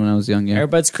watched them when I was young. Yeah,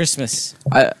 Everybody's Christmas.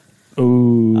 I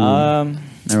Ooh.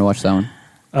 never watched that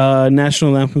one.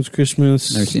 National Lampoon's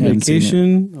Christmas Never seen it.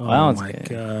 Vacation. Oh that one's my good.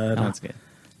 god. That one's good.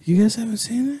 You guys haven't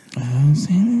seen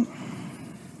it?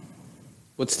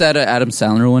 What's that Adam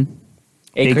Sandler one?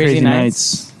 Eight Crazy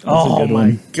Nights. That's a Oh good my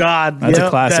one. god. That's a Yep,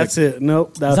 classic. That's it.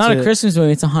 Nope. That's It's not it. a Christmas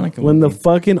movie. It's a Hanukkah When the movie.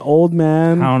 fucking old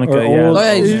man Hanukkah, or yeah. old, Oh,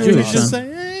 yeah, he's he was Jewish, just huh?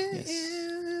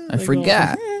 saying, I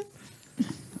forgot.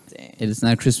 It is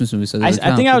not a Christmas movie, so it I doesn't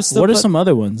think I count. would still What are put, some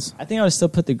other ones? I think I would still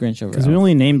put the Grinch over. Because we Elf.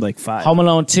 only named like 5. Home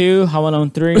Alone 2, Home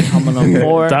Alone 3, Home Alone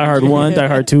 4. Die Hard 1, Die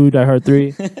Hard 2, Die Hard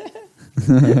 3.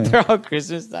 They're all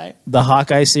Christmas time. The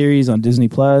Hawkeye series on Disney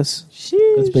Plus.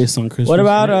 That's based on Christmas. What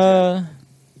about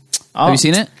Have you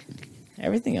seen it?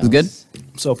 everything else? It's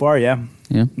good? So far, yeah.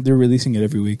 Yeah. They're releasing it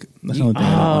every week. That's the only thing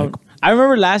I don't like. I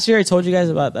remember last year I told you guys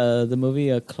about the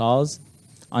movie Claws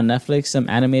on Netflix, some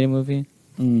animated movie.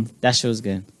 That shit was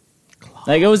good.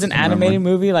 Like it was an animated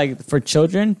movie like for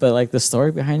children, but like the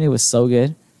story behind it was so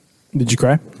good. Did you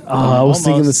cry? I was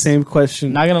thinking the Almost. same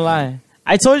question. Not gonna lie.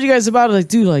 I told you guys about it, like,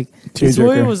 dude, like this Tearjerker.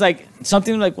 movie was like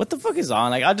something like, what the fuck is on?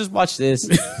 Like, I'll just watch this.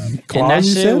 And that Claws,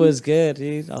 you shit said? was good,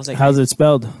 dude. I was like, How's it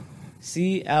spelled?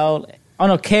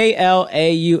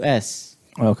 KLAUS.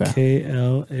 Okay.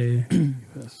 KLA.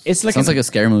 It's like Sounds like a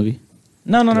scary movie.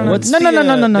 no.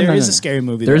 There is a scary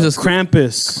movie. There's though. a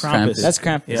Krampus. Krampus. That's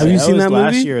Krampus. Yeah, Have you that seen was that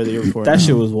last movie? year or the year before? That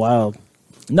shit was wild.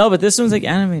 No, but this one's like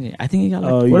animated. I think it got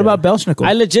like. Oh, What yeah. about Belschnickel?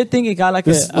 I legit think it got like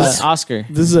This- an this- Oscar.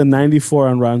 This is a 94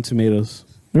 on Rotten Tomatoes.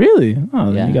 Really?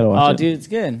 Oh, then you gotta watch Oh, it. dude, it's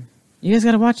good. You guys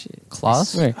gotta watch it.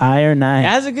 Claws? I swear. Iron It Knight.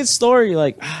 has a good story.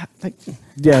 Like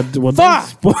Yeah. Well, Fuck!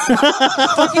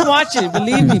 fucking watch it.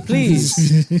 Believe me,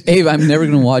 please. Abe, I'm never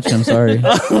going to watch it. I'm sorry.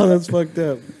 oh, that's fucked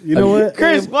up. You know what?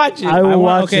 Chris, watch it. I will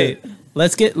watch okay, it.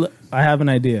 let's get. I have an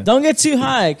idea. Don't get too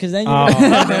high, because then you Oh,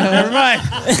 never mind.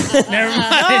 Never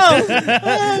mind.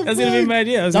 That's gonna be my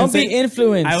idea. don't be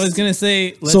influenced. I was gonna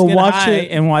say let's So get watch high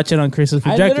it. and watch it on Chris's I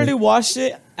projector. literally watched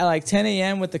it at like 10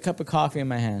 a.m. with a cup of coffee in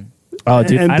my hand, Oh,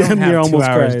 dude, And I don't damn near have 2 almost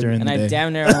hours cried. during and the I day.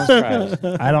 damn near almost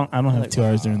cried. I don't have 2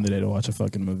 hours during the day to watch a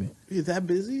fucking movie. You that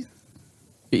busy?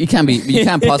 You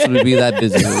can't possibly be that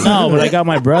busy. No, but I got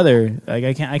my brother. Like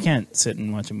I can't sit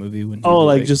and watch a movie when. Oh, he's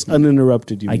like awake. just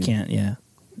uninterrupted. You? I mean. can't. Yeah,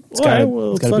 Well, gotta-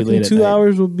 well, it's gotta be fucking late at 2 night.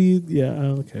 hours will be. Yeah.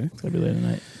 Okay. it's gotta be late at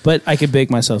night. But I could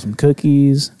bake myself some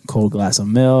cookies, cold glass of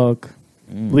milk,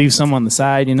 leave some on the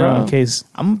side, you know, Bro, in case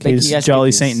I'm gonna bake you guys Jolly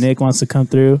cookies. Saint Nick wants to come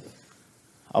through.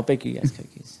 I'll bake you guys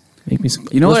cookies. Make me some.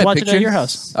 You know Let's what I watch pictured? it at your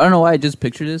house. I don't know why I just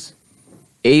pictured this.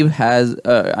 Abe has,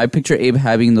 I picture Abe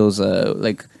having those,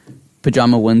 like,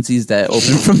 pajama onesies that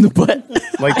open from the butt.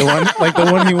 Like the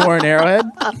one he wore in Arrowhead.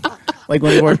 Like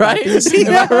when he wore Right? khakis?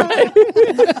 Yeah, right.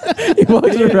 He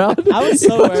walks around. I was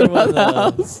so worried about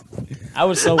the I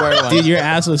was so worried about Dude, your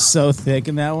ass was so thick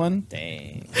in that one.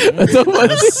 Dang. With the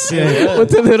onesie. With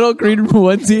the little green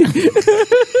onesie.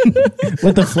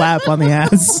 With the flap on the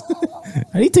ass.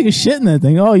 How do you take a shit in that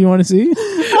thing? Oh, you want to see?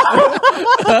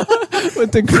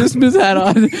 With the Christmas hat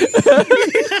on.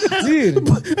 Dude.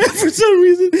 For some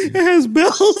reason, it has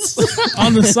bells.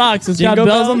 On the socks. It's got Jingle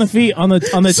bells bells? on the feet, on the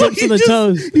tips of the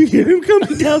toes. You hear him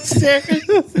coming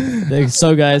downstairs.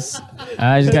 So, guys,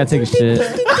 I just gotta take a shit.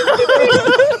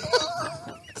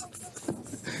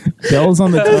 Bells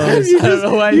on the toes. I don't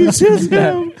know why You just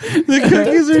him. The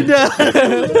cookies are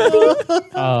done.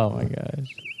 Oh my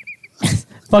gosh.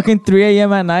 Fucking 3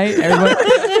 a.m. at night, everybody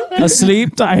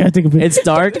asleep. I gotta take a picture. It's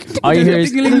dark. All you hear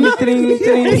is ting, ting,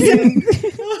 ting.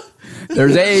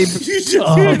 There's Abe.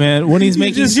 Oh man, when he's You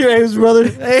making, just hear Abe's brother.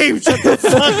 Abe, shut the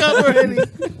fuck up already.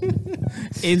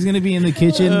 Abe's gonna be in the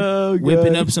kitchen Oh,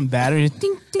 whipping God. up some batter. Ding,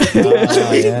 ding.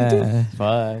 Oh, yeah.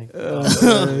 Fuck.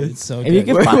 It's so If you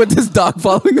good. can find, With this dog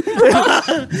following him.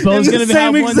 Bo's In gonna the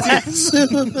have same one. exact Too.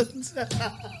 suit.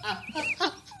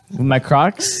 with my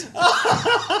Crocs,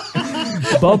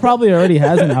 Bo probably already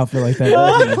has an outfit like that.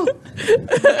 doesn't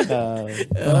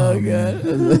Oh,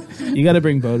 God. he? You got to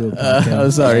bring Bo to a podcast.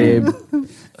 I'm sorry, Abe.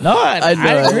 no, I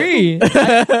know. agree.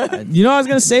 You know what I was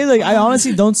gonna say? Like, I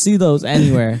honestly don't see those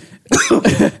anywhere.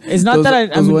 It's not Those, that I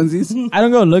those mean, onesies? I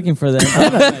don't go looking for them.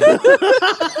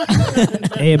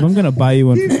 Abe, I'm gonna buy you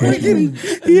one for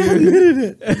Christmas. He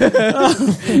admitted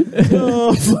it.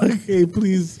 Oh, fuck. Hey,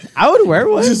 please. I would wear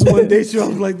one. Just one day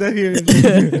show up like that here.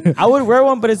 I would wear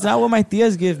one, but it's not what my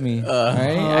tias give me. All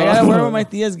right, I gotta wear what my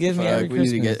tias give me every We need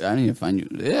to Christmas. I need to find you.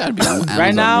 Yeah, I'd be on Amazon,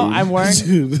 Right now, dude. I'm wearing.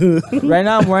 Dude. Right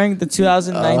now, I'm wearing the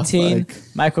 2019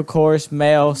 Michael Kors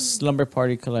Male Slumber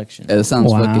Party collection. It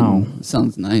sounds Wow. fucking. It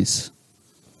sounds nice.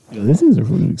 Yo, this things are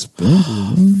fucking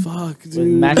expensive. Fuck, With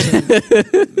dude.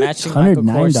 matching Michael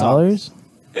Kors socks. $109.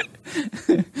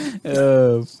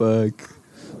 Oh fuck!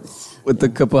 With a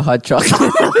cup of hot chocolate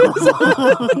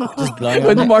Just blowing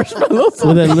with on it. marshmallows.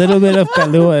 With a little bit of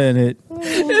Kahlua in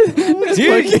it.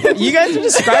 Dude, you guys are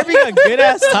describing a good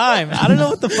ass time. I don't know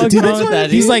what the fuck's wrong with that.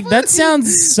 He's dude. like, that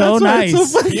sounds so That's why it's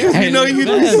nice. so funny, 'cause you know you'd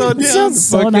be so That down. sounds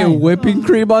so Fucking nice. whipping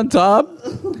cream on top.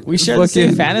 we share the same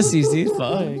fucking- fantasies, dude.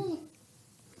 Fuck.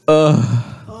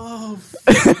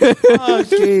 Fuck,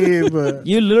 Gabe.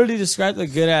 You literally described a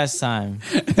good ass time.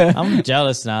 I'm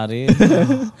jealous now, dude.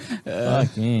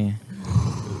 Fuck me.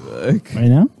 Right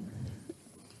now?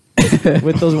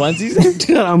 With those onesies?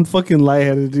 Dude, I'm fucking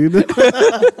lightheaded, dude.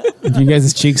 Do you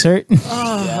guys' cheeks hurt?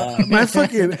 My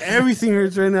fucking everything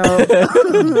hurts right now.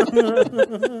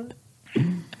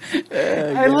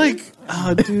 I like,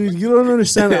 oh, dude, you don't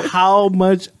understand how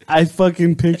much I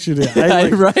fucking pictured it. I,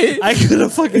 like, Right? I could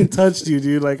have fucking touched you,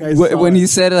 dude. Like I When he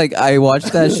said like I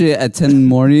watched that shit at 10 in the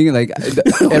morning, like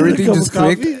everything cup of just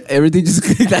clicked. coffee? Everything just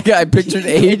clicked. Like, I pictured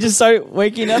He Abe. just started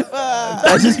waking up.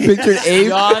 I just pictured Abe.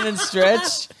 Yawn and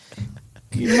stretch.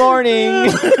 Good morning.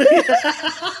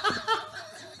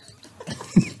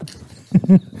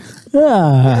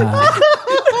 Ah.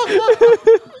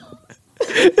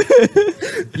 You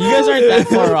guys aren't that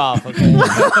far off, okay? You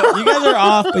guys are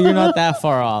off, but you're not that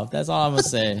far off. That's all I'm gonna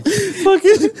say.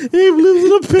 fucking Abe lives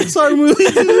in a Pixar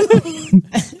movie.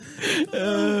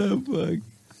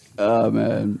 Oh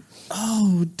man.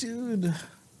 Oh, dude.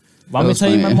 Want me to tell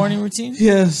you my funny. morning routine?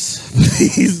 Yes,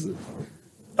 please.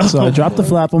 So I dropped the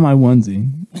flap on my onesie.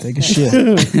 Take a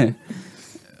shit.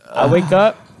 I wake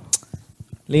up,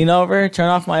 lean over, turn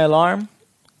off my alarm.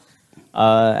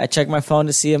 I check my phone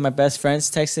to see if my best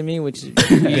friend's texting me, which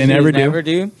they never do. never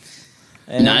do.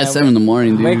 And Nah, then it's I 7 in the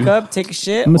morning, dude. wake up, take a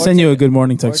shit. I'm going to or send you take- a good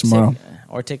morning or text take- tomorrow.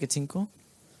 Or take a tinkle.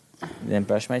 Then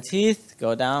brush my teeth,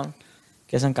 go down,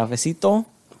 get some cafecito,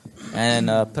 and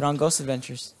put on Ghost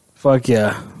Adventures. Fuck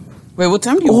yeah. Wait, what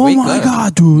time do you Oh wake my up?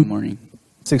 God, In the dude. morning.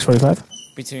 6:45?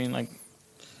 Between like,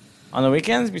 on the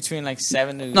weekends, between like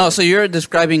 7 to... No, so you're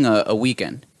describing a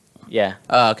weekend. Yeah.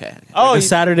 Oh, okay. Oh, Like a you-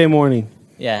 Saturday morning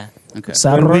yeah. Okay.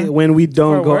 Saturday? when we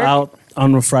don't For go work? out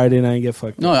on a Friday night and get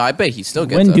fucked. No, I bet he still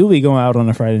gets When up. do we go out on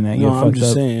a Friday night? No, Get I'm fucked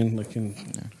just up. saying. Like,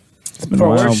 It's been For a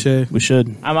while. work shit. We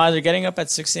should I'm either getting up at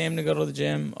 6 a.m. to go to the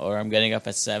gym, or I'm getting up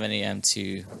at 7 a.m.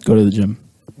 to go to the gym.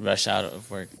 rush out of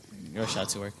work. Rush out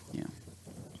to work.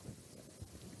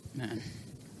 Man.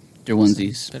 Your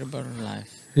onesies. Bit about life.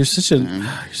 you're such a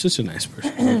nice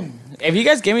person. If you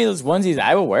guys give me those onesies,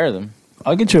 I will wear them.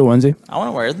 I'll get you a onesie. I want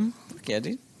to wear them. Fuck yeah,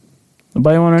 dude. I'll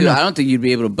buy you one right Dude, I now. don't think you'd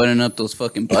be able to button up those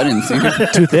fucking buttons. dude. You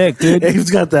Too thick, dude. Abe's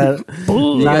got that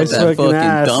got nice that fucking fucking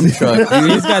ass. dump truck,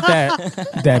 dude. He's got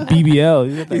that BBL.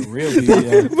 He's got that real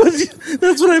BBL. But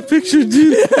that's what I pictured,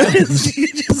 dude. You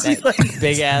just see, like, That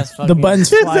big ass fucking. The buttons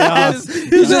fly off.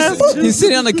 his ass He's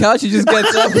sitting on the couch. He just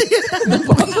gets up.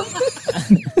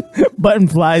 Button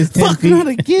flies 10 Fuck, feet. not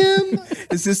again.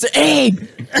 His sister, Abe,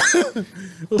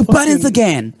 the buttons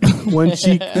again. one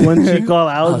cheek all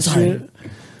out and shit.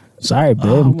 Sorry, babe.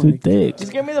 I'm too thick.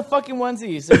 Just give me the fucking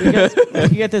onesies so we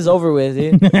can get this over with,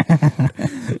 dude.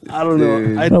 I don't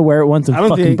know. I'll wear it once and I don't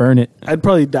fucking think- burn it. I'd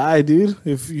probably die, dude,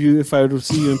 if I were to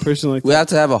see you in person like We that. have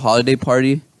to have a holiday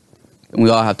party, and we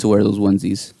all have to wear those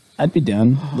onesies. I'd be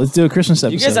down. Let's do a Christmas You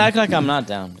episode. guys act like I'm not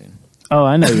down, dude. Oh,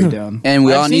 I know you're down. And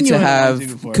we I've all seen need you to in a have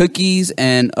onesie before. cookies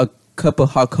and a cup of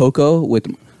hot cocoa with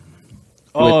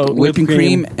Oh, whipping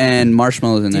cream and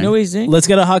marshmallows in Do you there. know what he's doing? Let's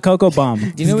get a hot cocoa bomb.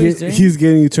 Do you know what he's doing? He's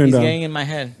getting you turned He's on. getting in my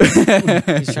head.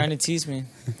 He's trying to tease me.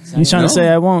 He's trying to say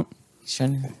I won't. He's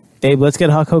trying to- Babe, let's get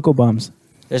hot cocoa bombs.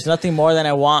 There's nothing more than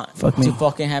I want Fuck me. to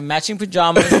fucking have matching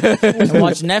pajamas and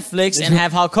watch Netflix and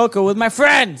have hot cocoa with my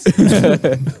friends.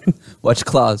 Watch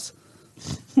Claus.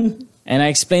 And I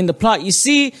explained the plot. You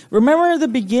see, remember the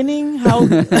beginning? How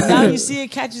now you see it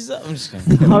catches up. I'm just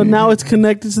kidding. How now it's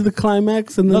connected to the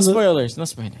climax and then No the- spoilers. No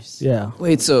spoilers. Yeah.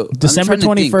 Wait, so I'm December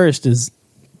trying to think. 21st is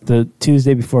the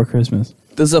Tuesday before Christmas.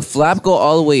 Does a flap go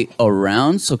all the way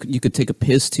around so you could take a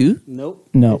piss too? Nope.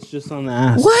 No. It's just on the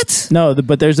ass. What? No,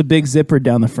 but there's a big zipper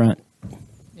down the front.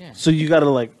 So you gotta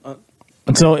like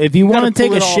So if you want to gotta take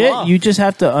pull a it all shit, off. you just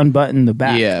have to unbutton the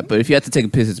back. Yeah, but if you have to take a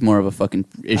piss, it's more of a fucking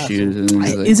issue. than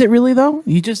it's like- Is it really though?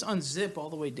 You just unzip all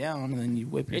the way down and then you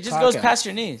whip your It just cock goes out. past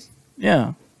your knees.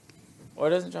 Yeah. Or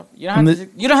it doesn't drop. You don't have to.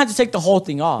 You don't have to take the whole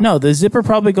thing off. No, the zipper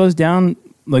probably goes down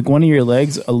like one of your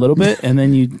legs a little bit, and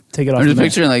then you take it off. I'm just the back.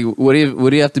 picturing like, what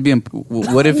do you have to be in?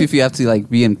 What if you have to like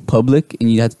be in public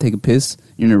and you have to take a piss?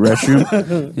 You're in a restroom,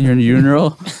 and you're in a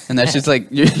urinal, and that's just like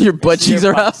your butt cheeks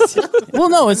are out. Well,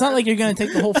 no, it's not like you're gonna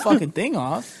take the whole fucking thing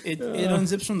off. It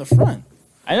unzips from the front.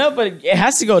 I know, but it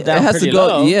has to go down. It has pretty to go,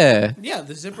 low. yeah. Yeah,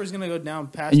 the zipper's gonna go down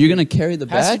past. And you're gonna carry the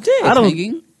Past bag. your dick. It's I don't-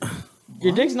 hanging?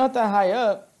 Your dick's not that high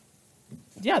up.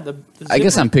 Yeah, the I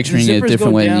guess zipper- I'm picturing the it a zippers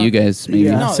different go way than down- you guys. Maybe.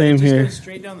 Yeah. No, Same it just here. goes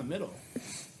straight down the middle.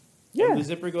 Yeah. The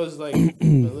zipper goes like a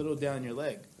little down your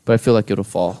leg. But I feel like it'll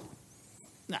fall.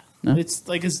 Nah, No? it's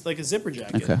like a zipper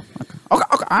jacket. Okay.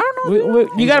 I don't know.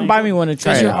 You gotta buy me one to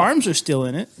try Because it your out. arms are still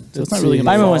in it, so it's not Let's really see. gonna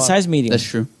Buy me fall one off. size medium. That's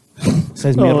true.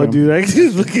 Size Oh, medium. dude, I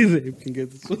just look at it. Can get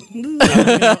this one.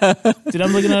 Dude,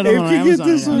 I'm looking at it If on you get Amazon.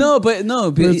 this right one- now.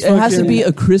 No, but Let's it has to fucking- be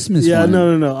a Christmas Yeah,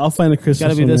 one. no. I'll find a Christmas.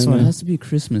 Gotta be this in one. It there. has to be a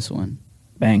Christmas one.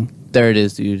 Bang. There it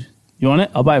is, dude. You want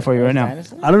it? I'll buy it for you right now.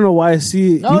 I don't know why I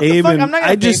see No, what the Abe fuck? and I'm not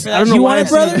gonna I pay just for I that. don't know You why want I it,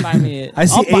 see- brother? Buy me it. I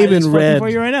see I'll buy Abe this in fucking red. for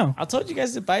you right now. I told you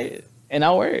guys to buy it, and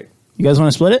I'll wear it. You guys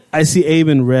want to split it? I see Abe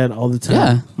in red all the time.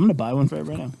 Yeah, I'm gonna buy one for you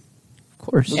right now. of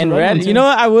course. And red red. one, You too. know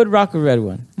what? I would rock a red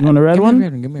one. You want a red Give me one?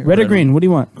 red one, give me a Red or red green? What do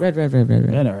you want? Red. Red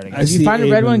already. I If you see find a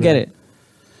Abe red in one, get it.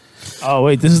 Oh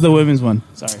wait, this is the women's one.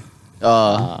 Sorry.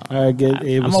 All right, get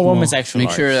Abe. I'm a woman's extra Make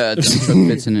large. sure that dump truck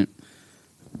fits in it.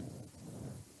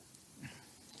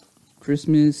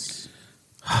 Christmas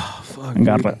I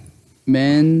got it.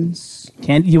 men's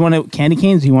You want it candy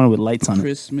canes? Or you want it with lights on it?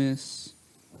 Christmas.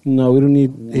 No, we don't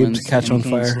need Abe One to catch on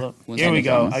second. fire. Here we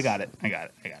go. I got it.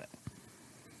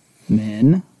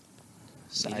 Men.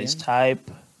 Size Medium?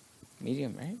 type.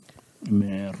 Medium, right?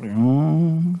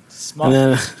 Medium. Small. And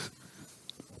then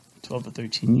 12 to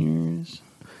 13 years.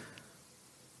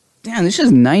 Damn, this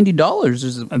is $90.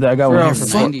 There's I got one here for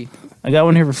 $90. I got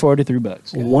one here for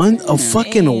 $43. a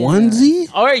fucking onesie.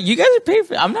 All right, you guys are paying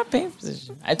for it. I'm not paying for this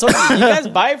shit. I told you, you guys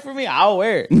buy it for me, I'll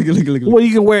wear it. What,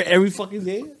 you can wear it every fucking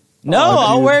day? No,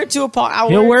 I'll wear it to a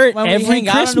party. He'll wear it when we every hang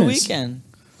out on the Christmas. weekend.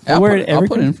 I'll wear it I'll every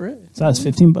put in for it. So that's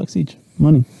 $15 each.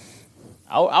 Money.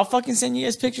 I'll fucking send you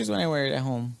guys pictures when I wear it at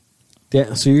home.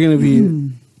 Yeah, so you're gonna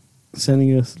be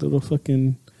sending us little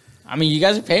fucking. I mean, you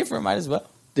guys are paying for it, might as well.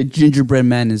 The gingerbread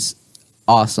man is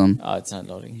awesome. Oh, it's not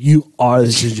loading. You are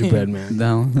the gingerbread man.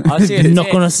 Down. Honestly, it's No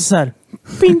conocesar.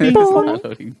 Ping, ping,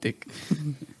 pong. Dick.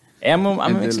 Hey, I'm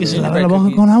And mixing then- gingerbread Con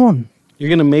cookies. jamón. You're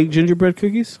gonna make gingerbread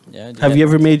cookies? Yeah, Have you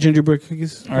ever made gingerbread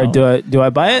cookies? All right, do I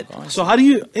buy it? So how do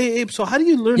you, Abe? So how do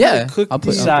you learn Yeah, how to cook I'll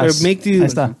put- these, Ahí or make these?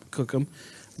 está. Cook them,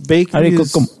 bake How do you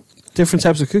these cook 'em? different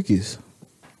types of cookies.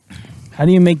 How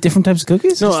do you make different types of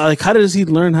cookies? No, like how does he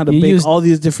learn how to You bake use- all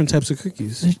these different types of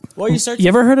cookies? Well, you search. You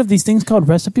ever heard of these things called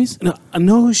recipes?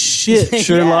 No shit,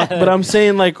 Sherlock. But I'm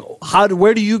saying like,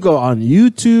 where do you go on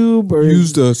YouTube or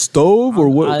the stove or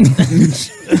What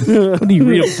do you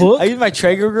read a book? I use my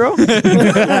Traeger grill.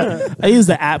 I use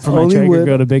the app for my Only Traeger wood.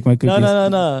 grill to bake my cookies.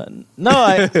 No.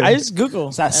 I just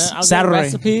Google. Sa- and I'll get a Saturday.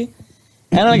 recipe.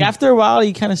 And like after a while,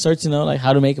 you kind of start to know like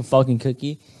how to make a fucking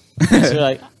cookie. So you're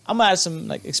like, I'm gonna add some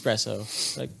like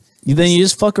espresso, like, Then you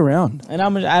just fuck around. and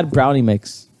I'm gonna add brownie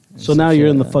mix. So now you're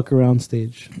in the fuck around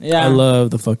stage. Yeah, I love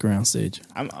the fuck around stage.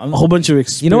 I'm A whole bunch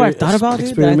of You know what I thought about, dude?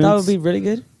 That I thought experiments. would be really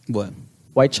good. What?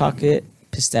 White chocolate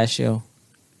pistachio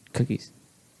cookies,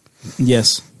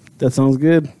 Yes. That sounds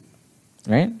good.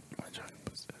 right?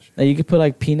 Like you could put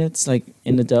like peanuts like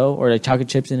in the dough or like chocolate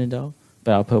chips in the dough,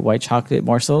 but I'll put white chocolate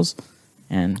morsels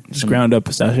and Just some ground up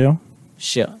pistachio.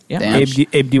 shit. Yeah, Damn.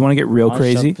 Abe, do you want to get real I'll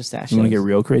crazy? shove pistachios. You want to get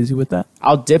real crazy with that?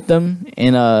 I'll dip them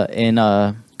in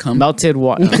a Cum? melted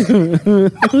water.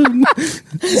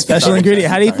 Special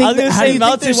ingredient. How do you I think? was gonna How do say you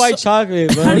melted think white chocolate,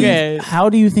 but How do you- okay. how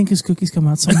do you think his cookies come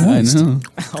out so I moist? know.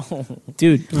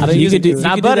 Dude, I don't you use could it. do, Not you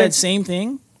could do butter. that same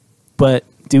thing, but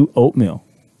do oatmeal.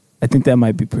 I think that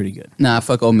might be pretty good. Nah,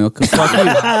 fuck oatmeal cookies.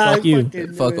 Fuck you.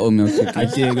 Fuck oatmeal I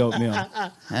cookies. dig oatmeal.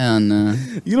 Hell no.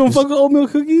 You don't fuck with oatmeal You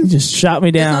cookies? just shot me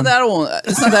It's not down. that I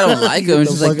don't like them. Get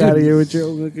It's the just like, fuck out of dude, here with your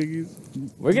oatmeal cookies.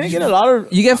 We're gonna get a lot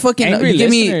of you get fucking, angry you give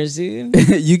me, listeners,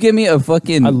 dude. you give me a I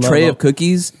fucking love tray oat- of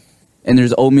cookies, and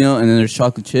there's oatmeal, and then there's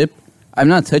chocolate chip. I'm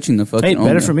not touching the fucking Hey, oatmeal.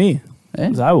 better for me. Eh?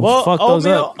 'Cause I will Well, fuck those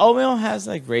up. oatmeal has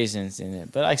like raisins in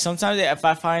it, but like sometimes if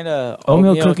I find a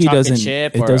Oatmeal cookie chocolate doesn't-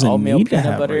 chip it or doesn't oatmeal need to peanut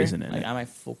have butter, raisin in like it. I might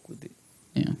fuck with it.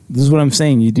 Yeah. This is what I'm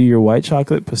saying. You do your white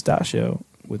chocolate pistachio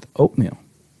with oatmeal.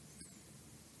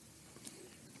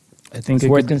 I think It's it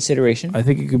worth could, consideration. I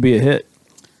think it could be a hit.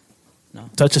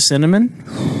 Touch of cinnamon.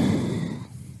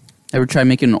 Ever try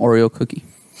making an Oreo cookie?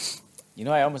 You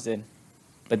know, I almost did.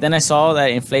 But then I saw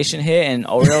that inflation hit and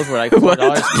Oreos were like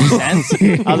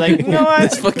 $4.50. I was like, you know what?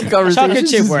 This fucking conversation. Chocolate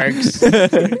chip works.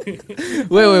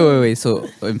 Wait. So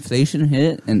inflation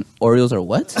hit and Oreos are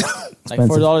what? Like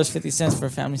 $4.50 for a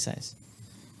family size.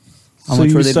 How So much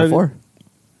you were they started- before?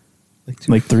 Like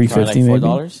Probably $3.50 like maybe.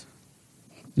 $4.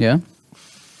 Yeah.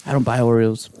 I don't buy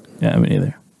Oreos. Yeah, me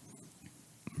neither.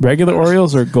 Regular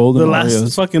Oreos or golden The last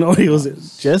Oreos? fucking Oreos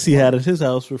that Jesse had at his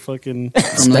house were fucking. From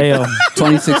like Stale.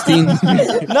 2016. No,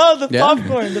 the Yeah.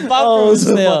 popcorn. The popcorn was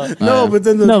stale. No, but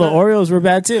then No, the Oreos were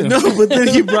bad too. No, but then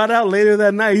he brought out later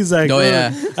that night. He's like, Oh,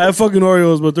 yeah. I have fucking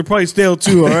Oreos, but they're probably stale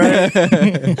too, all right?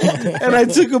 And I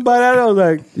took a bite out. I was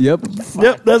like, Yep.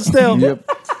 yep, that's stale. Yep.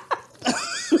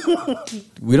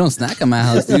 We don't snack at my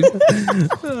house, dude.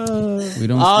 We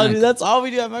don't Oh, snack. dude, that's all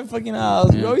we do at my fucking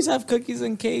house. We Yeah. always have cookies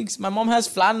and cakes. My mom has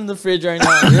flan in the fridge right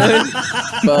now.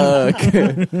 Fuck.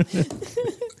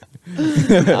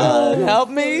 Help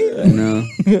me. No.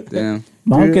 Damn.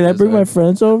 Mom, can I bring my That's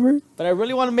friends over? But I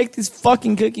really want to make these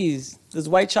fucking cookies. Those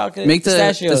white chocolate Make the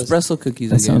pistachios. espresso cookies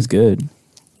That again. sounds good.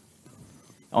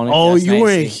 Only Oh, that's you nice,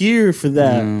 weren't dude. here for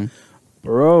that. Mm.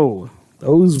 Bro.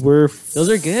 Those were Those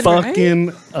are good,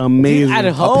 fucking amazing. At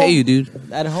home, I'll pay you,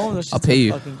 dude. At home, those I'll shits pay are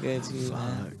you. fucking good too,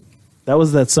 man. That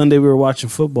was that Sunday we were watching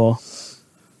football.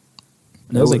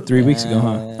 That was like 3 weeks ago,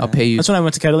 huh? Yeah. I'll pay you. That's when I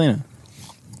went to Catalina.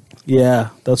 Yeah,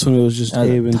 that's when it was just That was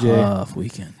Abe a and Jay. tough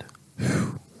weekend.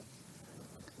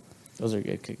 Those are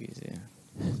good cookies, yeah.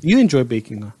 You enjoy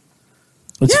baking, though.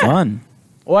 It's Yeah. fun.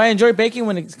 Well, I enjoy baking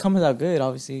when it comes out good,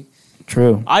 obviously.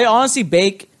 True. I honestly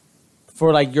bake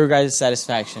for like your guys'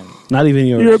 satisfaction. Not even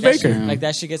yours. You're a That shit- baker. like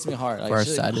that shit gets me hard. Like, For our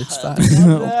shit-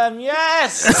 satisfaction.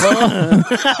 Yes.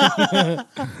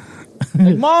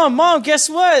 Like, mom, guess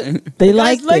what? They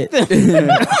Guys like them.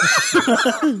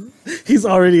 He's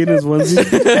already in his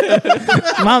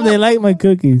onesie. Mom, they like my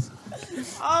cookies.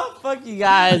 Oh, fuck you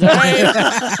guys. All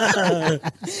right?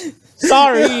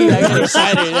 Sorry, I get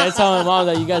excited. I tell my mom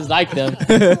that you guys like them.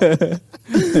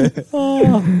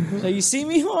 So you see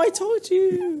me? Oh, I told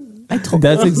you.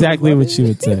 That's exactly what she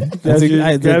would say. Grabs your,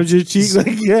 I, grabs your cheek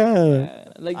like, yeah.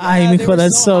 Like, Ay, yeah, they mijo, were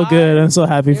that's so high. good. I'm so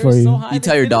happy They for were you. so high, You they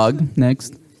tell your couldn't- dog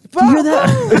next. You hear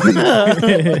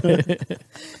that?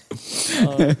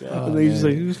 And then he's just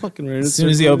like, who's fucking running? As soon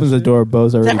as he opens the door,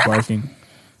 Bo's already barking.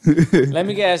 Let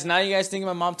me guess. Now you guys thinking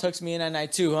my mom tucks me in at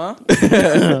night too, huh?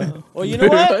 Well, you know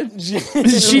what?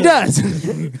 She does.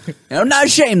 And I'm not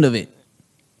ashamed of it.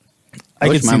 I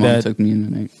wish can my see mom that. took me in the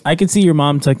night. I can see your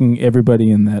mom tucking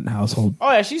everybody in that household.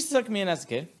 Oh yeah, she used to tuck me in as a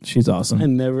kid. She's awesome. I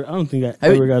don't think I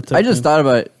ever got to. I just thought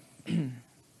about it.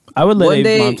 I would let One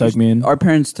day, mom tuck me in. our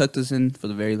parents tucked us in for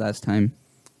the very last time.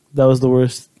 That was the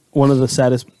worst. One of the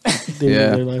saddest days Yeah.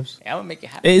 of their lives. Yeah, I'm gonna make it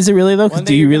happen. Is it really though? 'Cause One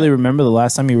do day you you're really gonna- remember the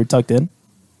last time you were tucked in?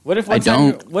 What if I one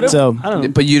time? don't. What if? So I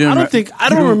don't. But you didn't. I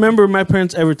don't remember my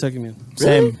parents ever tucking me in.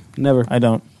 same. Never. I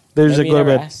don't. They just maybe like you go to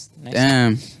never bed. asked. Nice.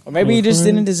 Damn. Or maybe you just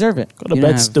didn't deserve it. Go to You bed,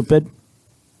 don't have- stupid.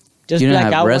 Just You didn't black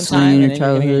have out one wrestling time in your and then you're gonna get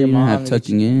childhood, your you didn't mom have to get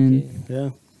tucking you- in. Yeah.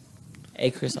 Hey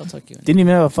Chris, I'll tuck you in. Didn't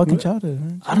even have a fucking childhood.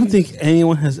 Man. I don't think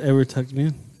anyone has ever tucked me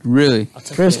in. Really? I'll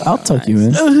tuck Chris, you in. I'll tuck you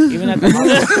in. Even at the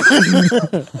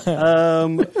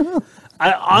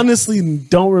I honestly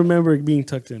don't remember being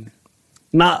tucked in.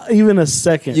 Not even a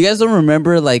second. You guys don't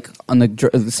remember like on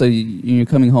the so you're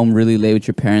coming home really late with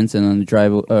your parents, and on the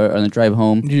drive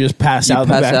home You just pass you out.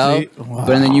 pass in the out, backseat. Wow.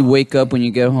 but then you wake up when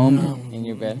you get home. in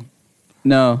your bed.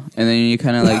 No, and then you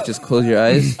kind of like just close your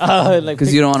eyes Oh, like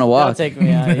because you don't want to Don't walk. take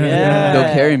me out. Yeah.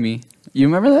 They'll carry me. You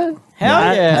remember that? Hell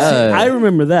I, yeah. I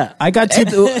remember that. I got two.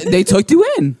 They tucked you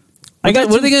in. I got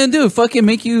What are they gonna do? Fucking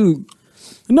make you?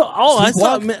 No, I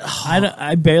thought.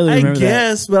 I barely I remember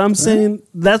guess, but I'm saying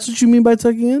that's what you mean by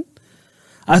tucking in.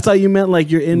 I thought you meant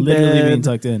like you're that. in Literally bed. being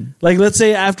tucked in. Like, let's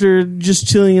say after just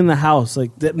chilling in the house,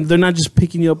 like they're not just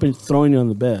picking you up and throwing you on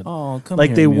the bed. Oh, come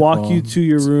Like here, they mijo. walk you to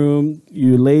your room,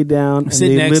 you lay down, and sit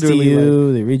they next to literally you.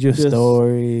 like, They read you a just-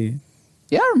 story.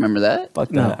 Yeah, I remember that.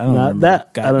 Fuck No, that. I don't not remember that.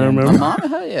 I don't goddamn- remember. My mom,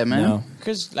 hell yeah, man. No.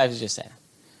 Chris' life is just sad.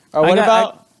 Or I what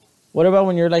got- about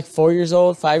when you're like 4 years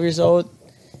old, 5 years old,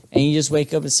 and you just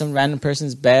wake up in some random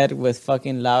person's bed with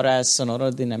fucking loud ass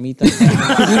Sonora Dinamita,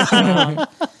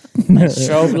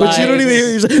 strobe But you don't even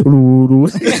hear.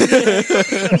 lights, You're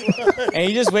just like, and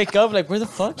you just wake up like, where the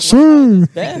fuck? Where's this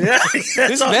bed?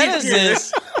 Whose bed is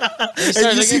this?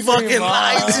 And you see fucking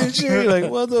lights and shit. You're like,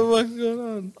 what the fuck's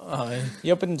going on?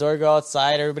 You open the door, go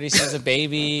outside, everybody sees a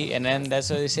baby, and then that's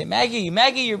what they say, Maggie,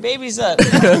 your baby's up.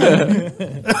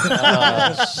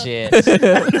 Oh, shit.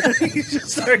 You just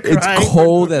start It's crying.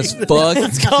 cold as fuck. You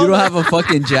don't have a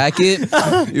fucking jacket.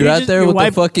 You're out there with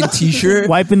a fucking t-shirt.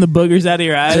 Wiping the boogers out of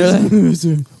your eyes.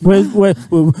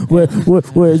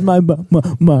 Where's my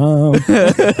mom?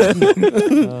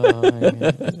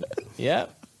 Yeah,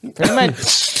 pretty much.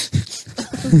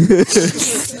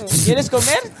 ¿Quieres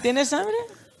comer? ¿Tienes hambre?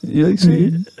 You're like,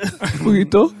 sí. Un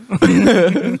poquito.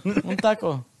 Un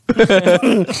taco.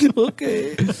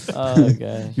 Okay. Oh,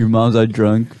 God. Your mom's are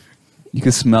drunk. You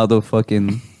can smell the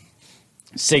fucking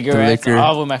Cigarettes. liquor.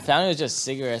 Oh, with my family, it was just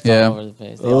cigarettes Yeah. all over the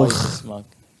place. They always just smoke.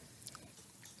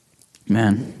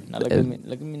 man. Now look at me.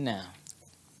 Look at me now.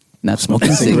 Not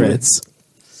smoking cigarettes.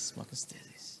 Smoking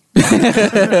stizzies.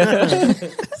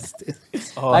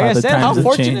 Oh, Like I the said, times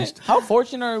have changed. how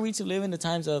fortunate are we to live in the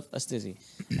times of a stizzy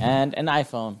and an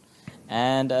iPhone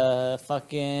and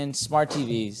fucking smart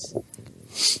TVs?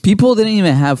 People didn't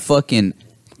even have fucking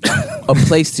a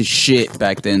place to shit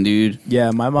back then, dude.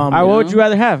 Yeah, my mom. What would you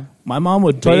rather have? My mom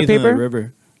would Toilet bathe in paper? the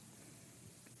river.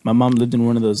 My mom lived in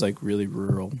one of those like really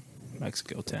rural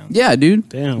Mexico towns. Yeah, dude.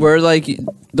 Damn. Where like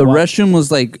the What? restroom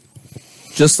was like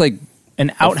just like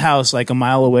An outhouse like a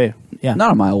mile away. Yeah,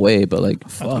 not a mile away, but like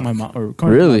fuck my mom. Or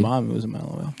according Really? to my mom, it was a mile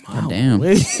away. God damn.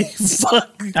 Wait, fuck.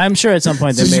 I'm sure at some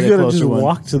point they So made you a gotta just closer one.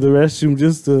 walk to the restroom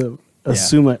just to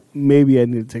assume that maybe I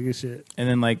need to take a shit. And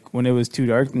then like when it was too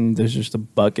dark, and there's just a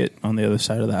bucket on the other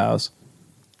side of the house.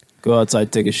 Go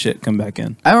outside, take a shit, come back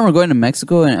in. I remember going to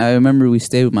Mexico, and I remember we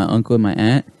stayed with my uncle and my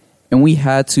aunt, and we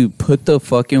had to put the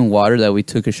fucking water that we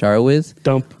took a shower with.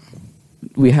 Dump.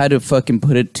 We had to fucking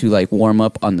put it to like warm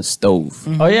up on the stove.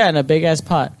 Oh yeah, in a big ass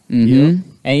pot. Mm-hmm.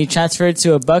 And you transfer it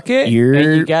to a bucket, and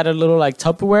you got a little like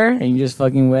Tupperware, and you just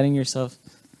fucking wetting yourself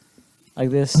like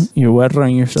this. You're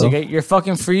wettering So yourself. you're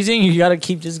fucking freezing. You gotta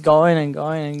keep just going and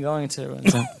going and going until it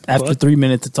runs out. After 3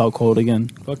 minutes, it's all cold again.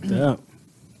 Fuck that.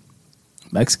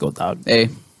 Mexico, dog. Hey,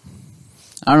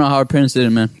 I don't know how our parents did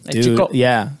it, man. Like, Dude, Chico.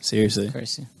 yeah, seriously.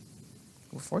 Crazy.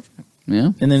 We're fortunate.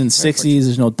 Yeah. And then in the 60s,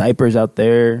 there's no diapers out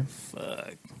there.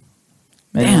 Fuck.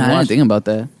 Man, Damn, I watch- didn't think about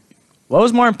that. What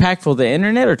was more impactful, the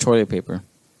internet or toilet paper?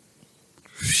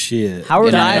 Shit. How are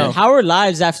Yeah, I know. how are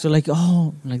lives after like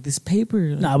this paper?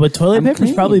 Nah, but toilet I'm paper's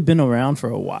clean. probably been around for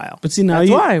a while. But see, now That's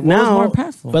you why. What now was more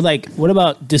impactful? But like, what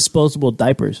about disposable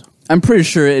diapers? I'm pretty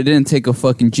sure it didn't take a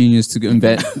fucking genius to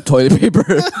invent toilet paper.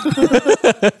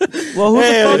 well,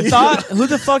 Hey, who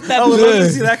the fuck that? I would love to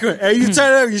see that. Are you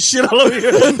tired of having your shit all over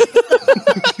your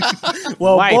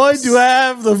Well, Wipes. boy, do I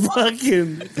have the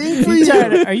fucking thing for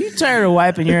you. Are you tired of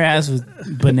wiping your ass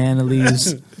with banana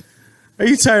leaves? Are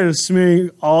you tired of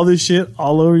smearing all this shit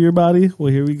all over your body?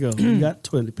 Well, here we go. We got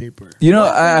toilet paper. You know,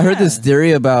 I heard this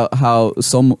theory about how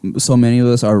so many of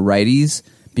us are righties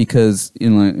because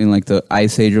in like the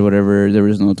Ice Age or whatever, there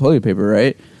was no toilet paper,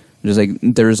 right?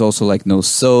 There's also like no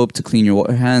soap to clean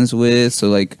your hands with, so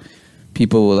like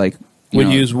people will like Would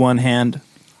use one hand.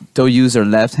 they'll use their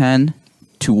left hand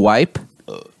to wipe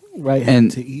Right hand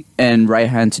and to eat. and right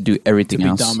hand to do To everything be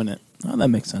else. dominant. Oh, that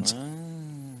makes sense.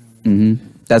 Hmm.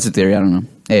 That's a theory. I don't know.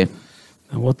 Hey,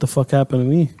 And what the fuck happened to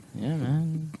me? Yeah,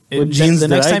 man. What genes the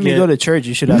did next I time you get? go to church,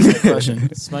 you should ask that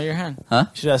question. Smell your hand. You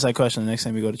should ask that question the next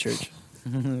time you go to church.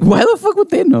 why the fuck would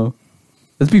they know?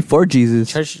 That's before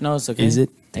Jesus. Church knows. Okay. Is it?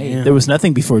 Damn. There was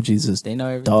nothing before Jesus. They know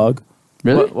everything. Dog,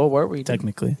 Really? What were we?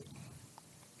 technically.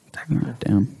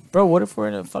 Damn. Bro, what if we're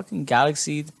in a fucking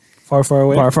galaxy Far, far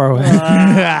away. Far, far away.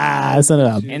 Son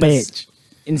of a in bitch.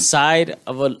 inside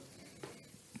of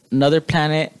another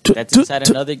planet that's inside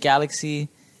another galaxy?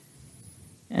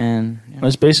 And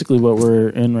That's basically what we're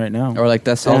in right now. Or like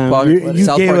that South Damn, Park. you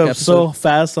South gave Park up episode. so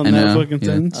fast on I that know, fucking yeah.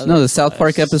 sentence. No, the South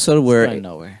Park episode going where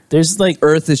nowhere. There's like,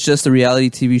 Earth is just a reality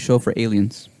TV show for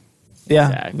aliens. yeah,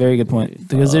 Exactly. very good point.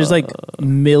 Because there's like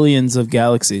millions of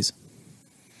galaxies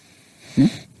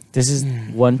This is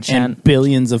one channel. and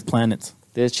billions of planets.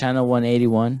 There's channel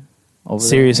 181 over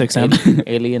Sirius there. XM.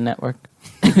 Alien Network.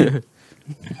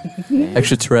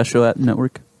 Extraterrestrial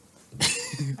network.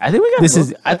 I think we got. This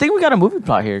is- I think we got a movie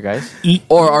plot here, guys.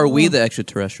 Or are we the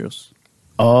extraterrestrials?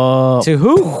 Oh, To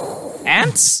who?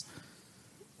 Ants?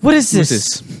 What is this?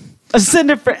 What's this? A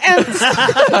center for ants.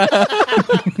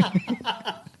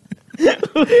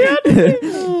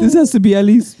 This has to be at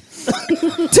least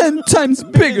 10 times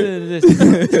bigger.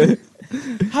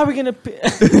 How are we gonna?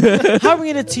 How are we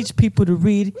gonna teach people to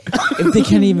read if they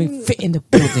can't even fit in the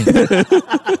building?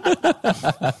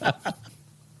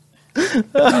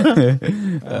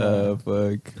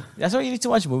 Fuck. That's why you need to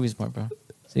watch movies more, bro.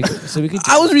 So we could.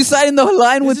 I was reciting the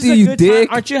line with This you, is a you good dick.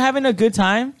 time. Aren't you having a good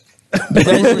time? You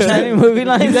guys were reciting movie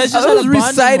lines. That's just I was a bonding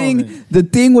reciting moment. the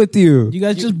thing with you, You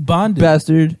guys just bonded.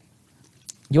 bastard.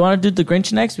 You want to do the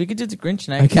Grinch next? We could do the Grinch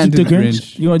next. I can't do the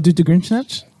Grinch. You want to do the Grinch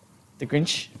next? The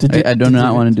Grinch. I do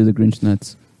not want to do the Grinch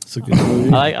nuts. It's a good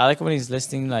movie. I like when he's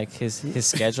listing like his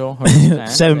schedule. Or his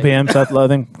plans. 7 Like, p.m.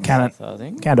 self-loathing. Can't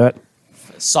Self-loathing. do it.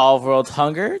 Solve world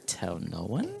hunger. Tell no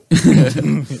one.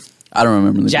 I don't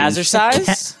remember the Grinch.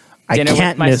 Jazzercise. I Dinner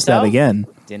can't with miss that myself. again.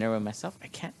 Dinner with myself. I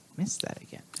can't miss that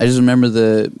again. I just remember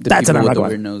the That's people an with the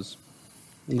unlucky weird nose.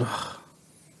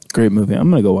 Great movie. I'm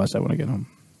gonna go watch that when I get home.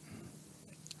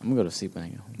 I'm gonna go to sleep when I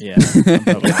get home. Yeah, I'm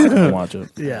probably gonna watch it.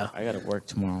 Yeah. I gotta work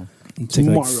tomorrow. Take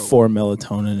like Tomorrow. 4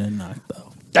 melatonin and knock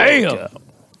though. Damn.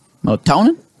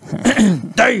 Melatonin?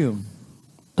 Damn.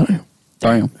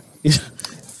 Damn.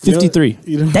 53.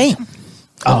 You know, Damn.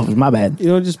 Oh, my bad. you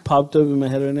know what just popped up in my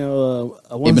head right now?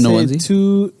 I want Even to a say onesie?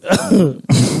 two.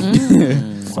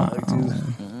 Fuck, dude.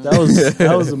 That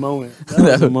was the moment. That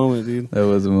was the moment, dude. That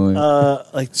was a movie.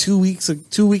 Like 2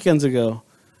 weekends ago,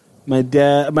 my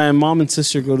mom and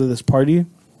sister go to this party,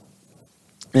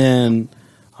 and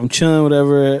I'm chilling,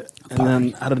 whatever, and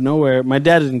then out of nowhere, my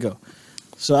dad didn't go.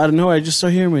 So out of nowhere, I just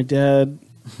start hearing my dad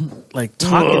like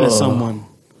talking to someone,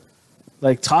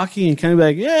 like talking and kind of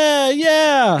like,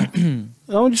 yeah,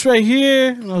 I'm just right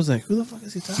here, and I was like, who the fuck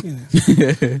is he talking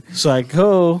to? So I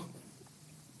go,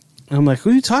 and I'm like, who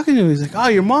are you talking to? He's like, oh,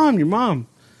 your mom.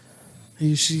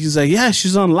 And she's like, yeah,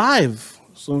 she's on live,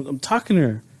 so I'm talking to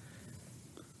her.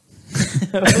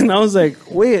 And I was like,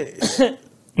 wait,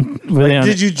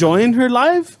 did you join her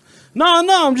live? No,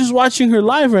 I'm just watching her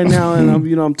live right now, and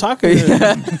I'm talking to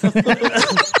her.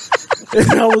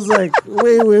 And I was like,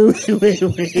 wait.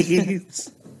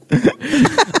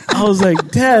 I was like,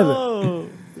 Dad,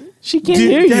 She can't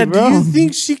hear you, Dad, bro. do you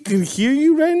think she can hear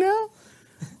you right now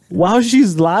while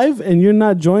she's live and you're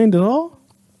not joined at all?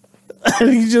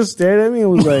 And he just stared at me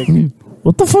and was like,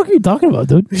 What the fuck are you talking about,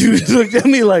 dude? he looked at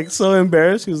me like so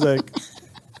embarrassed. He was like,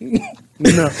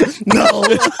 no.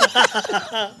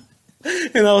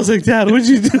 And I was like, Dad, what'd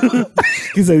you do?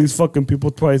 He's like, these fucking people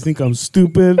probably think I'm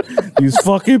stupid. These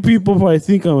fucking people probably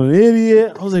think I'm an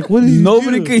idiot. I was like, what did you do?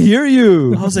 Nobody could hear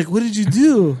you. I was like, what did you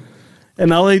do?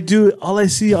 And all I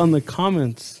see on the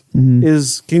comments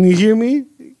is, can you hear me?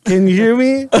 Can you hear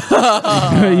me?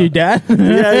 Your dad?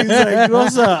 Yeah, he's like,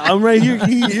 what's up? I'm right here.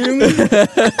 Can you hear me?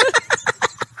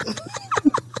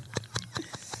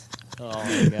 Oh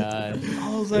my god.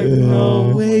 I was like,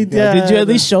 no way, Dad. Did you at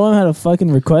least show him how to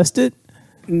fucking request it?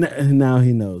 Now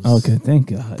he knows. Okay, thank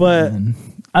God. But- man.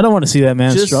 I don't want to see that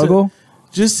man Just struggle.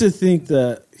 Just to think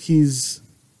that he's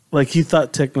like, he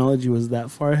thought technology was that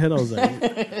far ahead. I was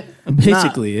like,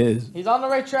 Basically, is. He's on the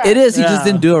right track. It is. He Yeah. just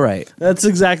didn't do it right. that's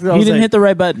exactly what I You was didn't like. hit the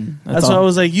right button. That's why I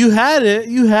was like, you had it.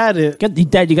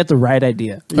 Dad, you got the right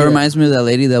idea. It reminds me of that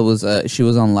lady that was she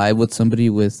was on live with somebody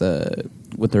with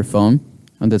her phone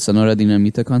on the Sonora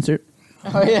Dinamita concert.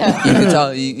 Oh yeah. You can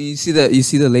tell. You see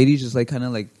the lady just like kind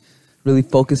of like really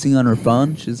focusing on her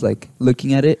phone. She's like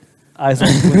looking at it. Cause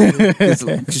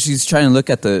she's trying to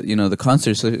look at the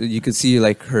concert, so you could see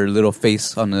like her little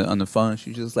face on the phone.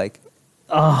 She's just like,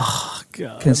 Oh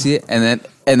God. can see it, and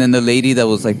then the lady that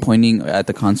was like pointing at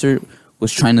the concert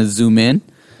was trying to zoom in,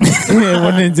 It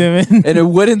wouldn't zoom in. and it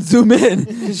wouldn't zoom in.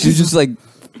 She's just like,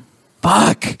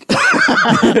 fuck.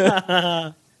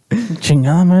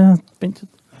 Chingada, man.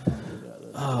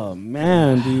 Oh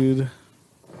man, dude.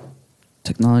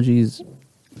 Technology is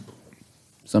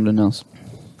something else.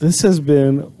 This has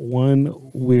been one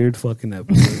weird fucking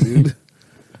episode, dude.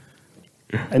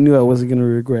 I knew I wasn't gonna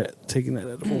regret taking that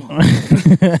edible.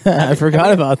 I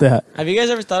forgot about that. Have you guys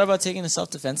ever thought about taking a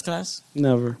self-defense class?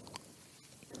 Never.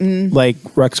 Like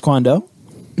Rex Kwon Do?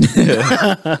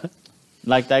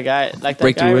 Like that guy,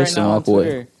 Break guy your right wrist and now on walk away.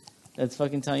 Twitter. That's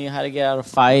fucking telling you how to get out of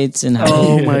fights and how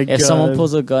Oh to, my if God. someone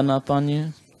pulls a gun up on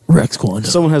you, Rex Kwon Do.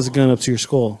 Someone has a gun up to your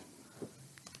skull.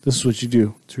 This is what you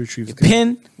do to retrieve the gun.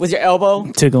 pin with your elbow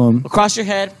Tickle him. across your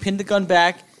head, pin the gun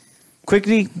back,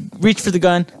 quickly reach for the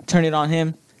gun, turn it on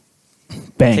him,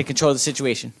 Bang. take control of the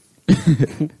situation.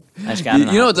 I just got You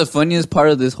know what the funniest part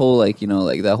of this whole like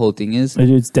that whole thing is?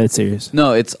 It's dead serious.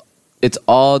 No, it's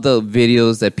all the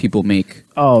videos that people make.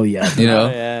 Oh, yeah. You know,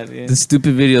 yeah, dude. the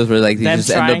stupid videos where like they Them just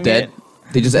end up trying dead. it.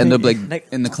 They just end up like Like,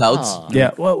 in the clouds. aw.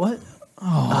 Yeah. What?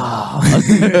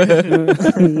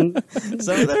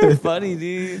 Some of them are funny,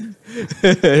 dude.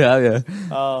 yeah.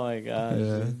 Oh my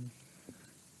gosh.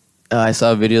 I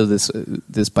saw a video of this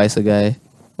Paisa guy,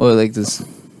 or like this,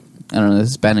 I don't know, this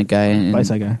Hispanic guy, and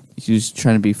Paisa guy. he was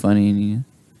trying to be funny, and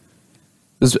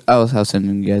I was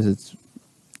sending you guys.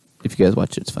 If you guys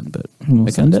watch it, it's fun. But We'll I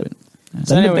send can't it. explain.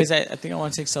 So anyways, I think I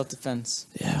want to take self-defense.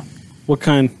 Yeah. What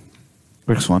kind?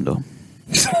 Rick Swando.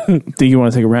 Think you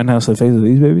want to take a roundhouse to the face of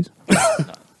these babies?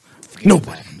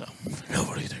 Nobody.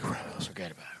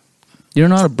 Forget about it. You don't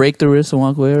know how to break the wrist and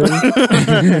walk away already?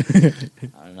 I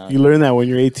don't know. You learn that when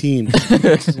you're 18.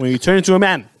 When you turn into a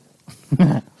man.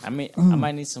 I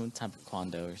might need some type of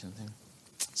kwando or something.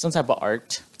 Some type of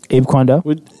art. Abe Kwando.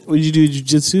 Would you do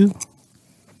jiu-jitsu?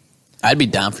 I'd be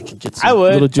down for jiu-jitsu. I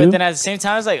would, Little but Jew? then at the same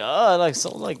time, it's like, oh, like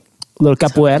so, like Little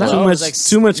capoeira. Too oh, much- it's like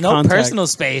too much no contact. personal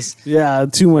space. Yeah,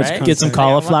 too much. Right? contact. Get some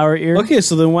cauliflower ear. Okay,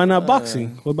 so then why not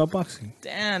boxing? What about boxing?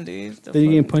 Damn, dude. The Then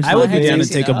you fuck? get punched I in would the be head. down to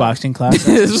Tasty take a enough. boxing class.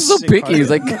 This is so picky. He's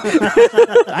like,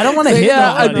 I don't want to hit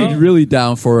yeah, I'd nobody. be really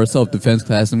down for a self-defense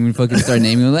class. And we fucking start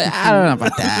naming. I'm like, I don't know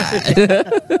about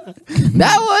that.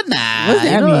 That one, nah. What's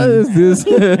that you know, mean?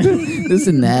 This, this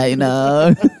and that, you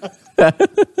know.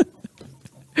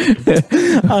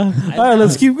 All right,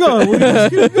 let's keep going.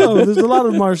 Let's keep going. There's a lot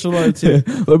of martial arts here.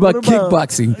 What about What about-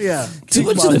 kickboxing? Yeah. Too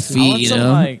much to the I feet, want you some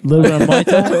know. like Little bit of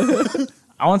Muay Thai.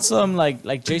 I want some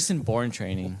like Jason Bourne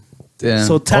training. Yeah.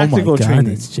 So tactical oh my God,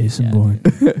 training. it's Jason Yeah.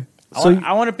 Bourne.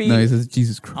 I want to be. no, he says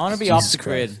Jesus Christ. I want to be Jesus off the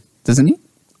Christ. grid Doesn't he?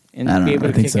 and I don't be know. able I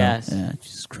to think kick so. ass. Yeah,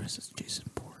 Jesus Christ, it's Jason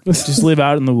Bourne. Just live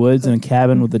out in the woods in a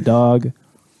cabin with a dog.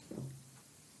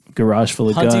 Garage full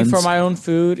of Hunting guns. for my own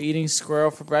food, eating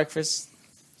squirrel for breakfast.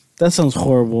 That sounds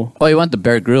horrible. Oh, you want the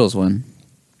Bear Grylls one?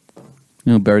 You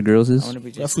know what Bear Grylls I is? want to be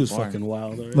That Jason food's Bourne. fucking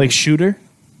wild. Already. like Shooter.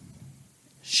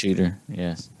 Shooter.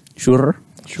 Yes. Shooter.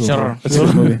 Sure. That's a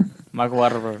good movie. Mark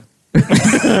Wahlberg.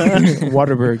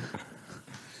 Waterberg.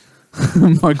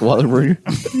 Mark Wahlberg.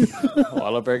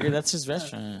 Wahlberg. That's his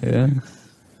restaurant. Yeah.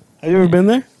 Have you ever been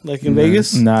there? Like in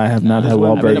Vegas? No, I have not had I've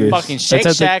been to Wahlburgers. fucking Shake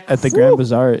That's Shack. at the Grand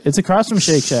Bazaar. It's across from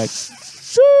Shake Shack.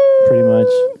 Pretty much.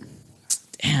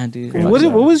 Damn, dude. What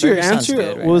was your Burger sounds answer?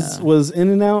 good right was now. was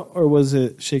In-N-Out or was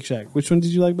it Shake Shack? Which one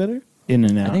did you like better? In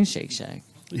and I out. think Shake Shack.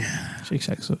 Shake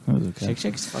Shack. So that was okay. Shake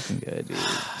Shack's fucking good, dude.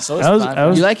 So is I was- Five I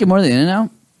was- You like it more than In-N-Out?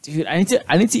 Dude, I need to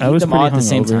I eat was them all pretty at the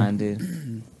same hungover. time,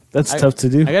 dude. That's I- tough to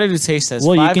do. I gotta do taste tests.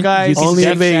 Well, you Five can- Guys, you can- Only in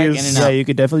Shake Shack, Vegas. In-N-Out. Yeah, you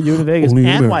could definitely do it in Vegas. Only in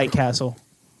And America. White Castle.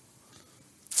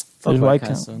 Fuck There's White White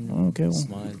Castle. Castle. Okay, well.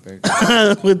 Small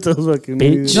burger. With those fucking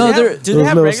Bitch. No, Do they're do they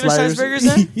have little regular sized burgers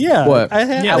there? yeah. What? I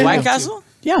had, Yeah, At they White have to. Castle?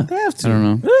 Yeah. They have to. I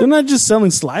don't know. They're not just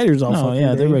selling sliders all No, fucking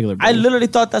yeah, they're day. regular. I burgers. literally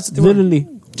thought that's what they were. Literally.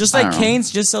 Just I like don't know.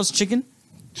 Cane's just sells chicken.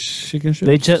 Chicken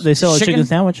shit. They sell a Chicken? chicken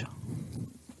sandwich.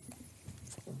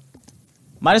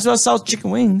 Might as well sell chicken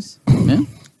wings. Yeah.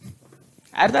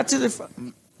 Add that to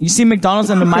the. You see McDonald's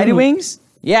and the Mighty Wings?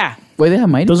 Yeah. Wait, they have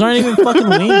Mighty? Those aren't even fucking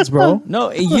wings, bro. No,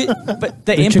 but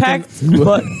the chicken- impact,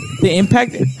 but the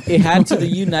impact it had to the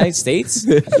United States,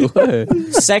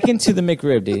 second to the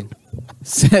McRib, dude.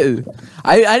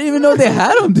 I didn't even know they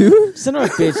had them, dude. Son of a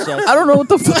bitch, Justin. I don't know what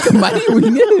the fuck a Mighty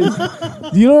Wing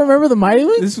is. You don't remember the Mighty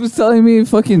Wings This was telling me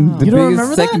fucking the You don't biggest,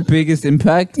 remember that? second biggest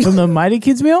impact. from the Mighty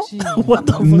Kids meal? What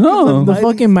the fuck? No. The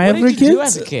fucking What Mighty did you do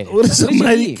as Kids? a kid? What is What the did you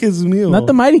Mighty eat? Kids meal? Not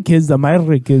the Mighty Kids, the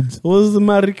Mighty Kids. What was the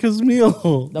Mighty Kids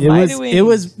meal? The Mighty Wings. It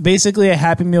was basically a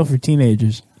Happy Meal for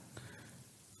teenagers.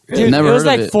 Dude, Never it was heard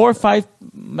like of it. 4 or 5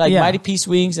 like Yeah. Mighty Piece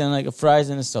wings and like a fries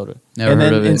and a soda. Never and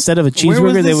heard then of it. instead of a Where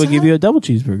was cheeseburger, they this would give at? you a double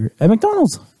cheeseburger at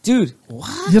McDonald's. Dude,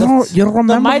 You don't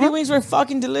remember? the Mighty that? Wings were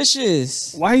fucking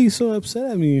delicious. Why are you so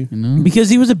upset at me? You know? Because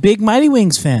he was a big Mighty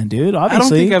Wings fan, dude. I don't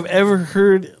Obviously, think I've ever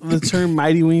heard the term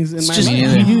Mighty Wings in my just Me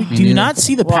life. neither. do Me you neither. not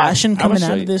see the Well, passion I'm coming gonna out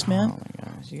show of you- this, man? Oh my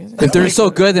gosh, you guys If they're so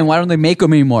good, then why don't they make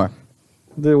them anymore?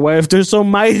 Why if they're so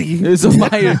mighty? It's so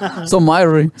mighty. So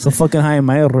mighty. So fucking high and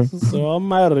mighty. So I'm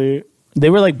mighty. They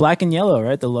were like black and yellow,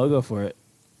 right? The logo for it.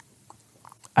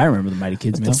 I remember the Mighty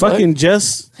Kids meal. Fucking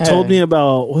Jess Hey. told me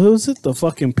about what was it? The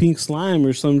fucking pink slime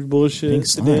or some bullshit. Pink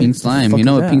slime. today. Pink slime. fuck You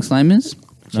know is what that? pink slime is?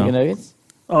 chicken nuggets?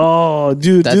 Oh, dude,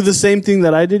 do That's- the same thing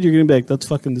that I did. You're gonna be like, that's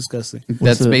fucking disgusting.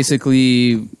 That's it?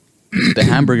 basically the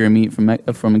hamburger meat from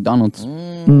McDonald's.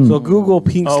 So Google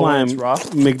pink Oh, slime when it's raw?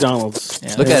 McDonald's.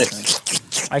 Yeah, Look at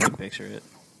it. I can picture it.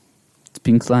 It's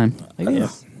pink slime. Yeah.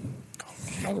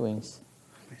 Mighty Wings.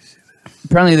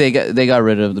 Apparently they got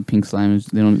rid of the pink slime.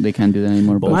 They can't do that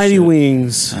anymore. But Mighty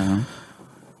Wings, uh,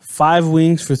 5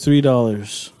 wings for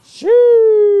 $3.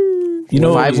 You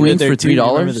know, Five what we did wings there for too? You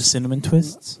remember $3? the cinnamon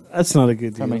twists? That's not a good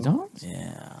deal. From McDonald's?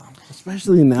 Yeah.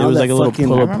 Especially now There was that like a little fucking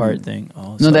pull apart thing.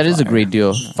 Oh, no, so that is a fire. great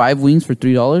deal. 5 wings for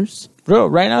 $3. Bro,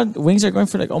 right now wings are going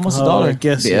for like almost Oh, $1. I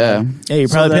guess Yeah, Yeah, you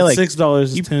So probably pay that's like $6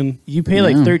 is you- 10. you pay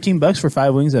like Yeah. $13 for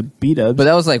 5 wings at B-Dubs. but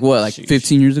that was like what, like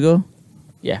 15 years ago?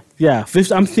 Yeah. Yeah,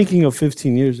 I'm thinking of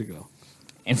 15 years ago.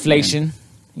 Inflation,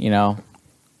 you know,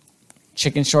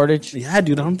 chicken shortage. Yeah,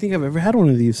 dude, I don't think I've ever had one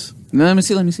of these. No, let me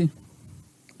see.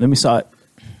 Let me saw it.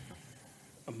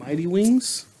 Mighty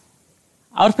Wings.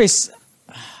 I would pay.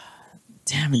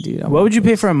 Damn it, dude. What would you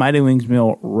pay for a Mighty Wings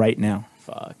meal right now?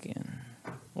 Fucking.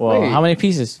 Well, Wait. how many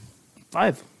pieces?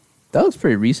 5. That looks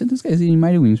pretty recent. This guy's eating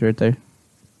Mighty Wings right there.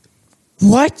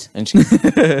 What? And she-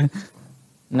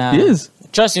 nah. He is.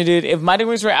 Trust me, dude. If Mighty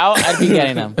Wings were out, I'd be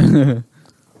getting them.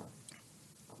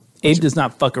 Abe does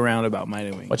not fuck around about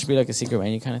Mighty Wings. What should be like a secret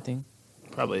menu kind of thing?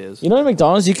 Probably is. You know, at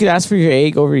McDonald's, you could ask for your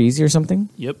egg over easy or something.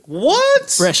 Yep. What?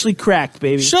 Freshly cracked,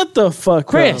 baby. Shut the fuck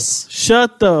Chris. up.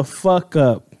 Shut the fuck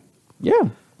up. Yeah.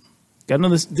 Gotta know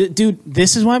this. Dude,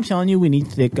 this is why I'm telling you we need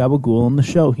Thick Gabagool on the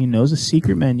show. He knows a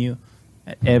secret menu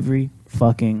at every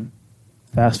fucking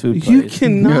fast food place. You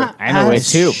cannot I know it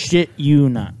ask, too. Shit you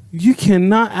not. You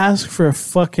cannot ask for a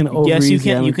fucking over Yes, you easy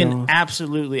can. at You can McDonald's.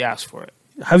 absolutely ask for it.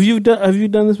 Have you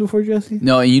done this before, Jesse?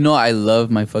 No, you know I love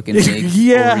my fucking eggs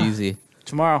Yeah. over easy.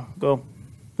 Tomorrow, go.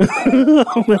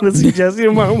 I'm gonna see Jesse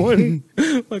tomorrow morning.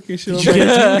 Fucking shit on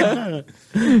my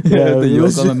yeah, The yolk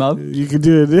listen, on my mouth. You can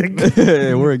do it, Nick.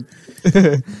 It worked.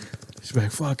 She's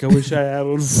like, fuck, I wish I had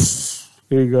one.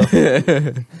 Here you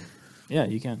go. Yeah,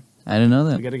 you can. I didn't know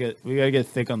We that. gotta get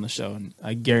Thick on the show, and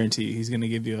I guarantee you he's gonna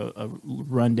give you a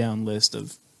rundown list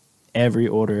of every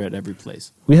order at every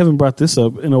place. We haven't brought this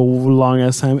up in a long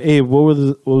ass time. Abe,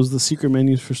 what was the secret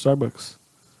menus for Starbucks?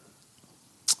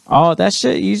 Oh, that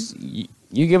shit.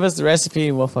 You give us the recipe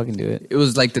and we'll fucking do it. It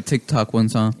was like the TikTok one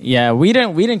song. Yeah, we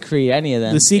didn't create any of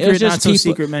them. The secret, It was just not so people,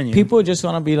 secret menu. People just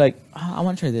want to be like, oh, I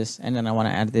want to try this, and then I want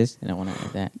to add this, and I want to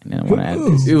add that, and then I want to add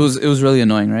this. It was really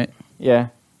annoying, right? Yeah,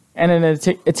 and then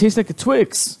it tastes like a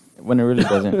Twix when it really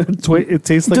doesn't. It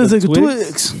tastes like a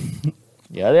Twix.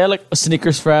 Yeah, they had like a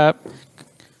Snickers frap,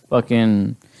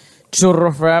 fucking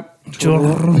churro frap,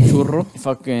 Churro.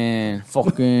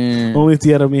 fucking Only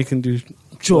Tierra Mia can do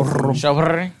churro.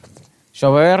 strawberry,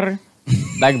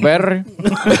 blackberry,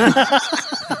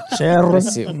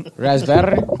 let's see,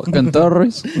 raspberry, Fucking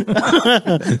Torres.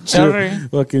 cherry,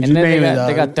 Fucking and then name it,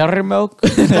 they got dog. dairy milk,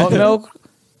 oat milk,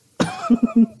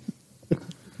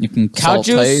 You can cow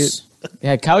saute juice. They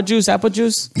had cow juice, apple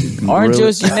juice, orange grill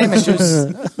it. juice, you name it, juice.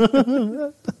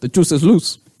 The juice is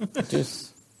loose.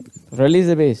 Juice. Release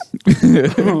the base.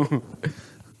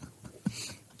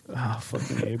 Oh,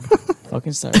 fucking Abe.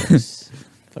 Fucking Starbucks.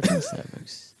 Fucking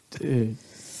Starbucks. Dude.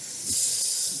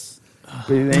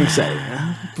 Pretty dang exciting,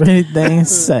 huh? Pretty dang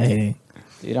exciting.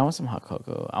 Dude, I want some hot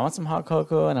cocoa. I want some hot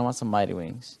cocoa and I want some Mighty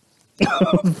Wings.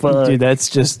 Fuck. Dude, that's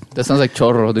just That sounds like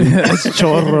chorro, dude.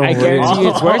 churro. I guarantee you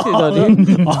it's worth it though,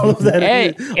 dude. All of that. Hey,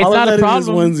 all it's of not that a in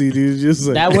problem. his onesie, dude. Just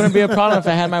like, That wouldn't be a problem if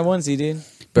I had my onesie, dude.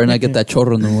 Better not get that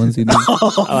chorro in the onesie, dude.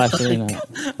 Oh, absolutely not.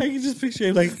 I can just picture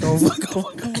him like, oh fuck,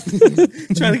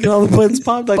 trying to get all the buttons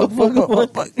popped, like, oh fuck.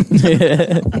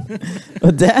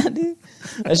 But that, dude.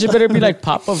 That shit better be like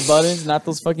pop-up buttons, not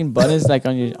those fucking buttons like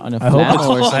on a I hope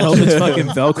flannel or it's, I something. hope it's fucking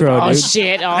Velcro, Oh dude.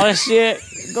 shit, oh shit.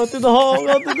 Go through the hole,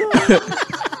 go through the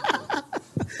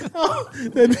hole.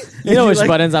 You know which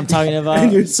buttons I'm talking about.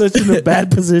 And you're such in a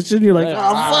bad position. You're like,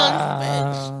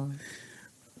 oh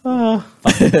Ah,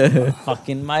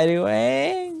 fucking Mighty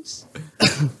Wings.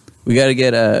 We gotta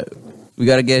get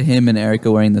him and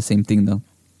Erica wearing the same thing though.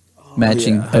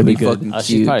 Matching. yeah. That'd be That'd be good. fucking Oh, cute.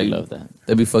 she'd probably dude. love that.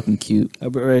 That'd be fucking cute.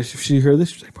 fuck. Right, if she heard this,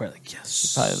 she's like, probably like,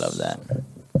 yes. Probably love that.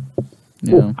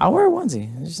 Yeah. I'll wear a onesie.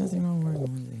 There's nothing wrong with wearing a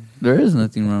onesie. There is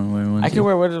nothing wrong with wearing one. I can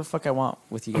wear whatever the fuck I want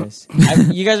with you guys.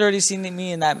 You guys already seen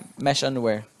me in that mesh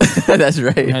underwear. That's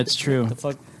right. That's true. The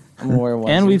fuck? I'm gonna wear a onesie.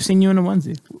 And we've seen you in a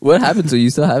onesie. What happened to it? You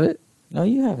still have it? No,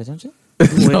 you have it, don't you?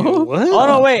 Wait, what? Oh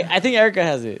no, wait. I think Erica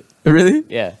has it. Really?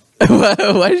 Yeah.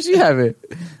 Why did she have it?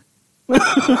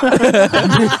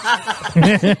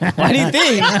 Why do you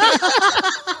think?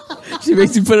 She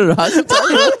makes you put it on.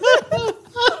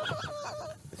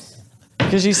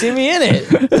 Because you see me in it.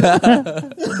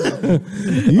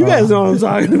 You guys know what I'm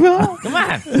talking about. Come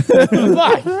on.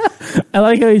 Fuck. I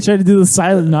like how you tried to do the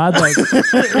silent nod, like,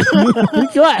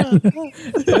 come on.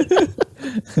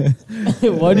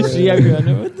 Why did she have your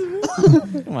underwear?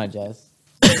 Come on, Jess.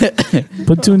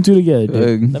 Put 2 and 2 together,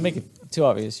 dude. Don't make it too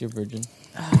obvious. You're a virgin.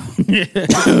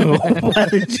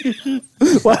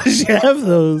 Why did she have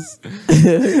those?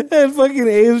 And fucking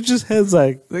Abe just has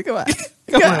like, Come on.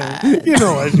 come on. You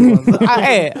know what she wants.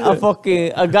 Hey, a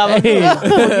fucking a gabba.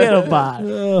 Forget about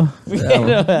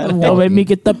it. Don't make me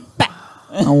get the back.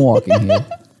 I'm walking here.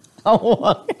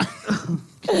 Ah,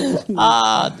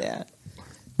 damn.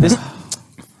 This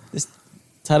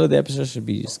title of the episode should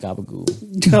be just Gabagoo.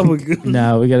 Gabagool.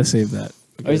 No, we gotta save that.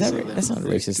 Oh, is that that's not a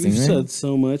racist We've thing, right? said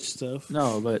so much stuff.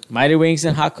 No, but Mighty Wings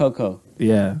and hot cocoa.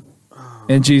 yeah.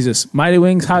 And Jesus. Mighty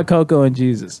Wings, Hot Cocoa, and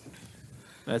Jesus.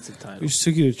 That's the title. We just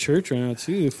took you to church right now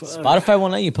too. Fuck. Spotify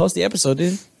won't let you post the episode,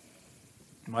 dude.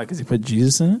 Why? Because he put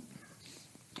Jesus in it?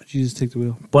 Jesus, take the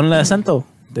wheel. Ponle acento.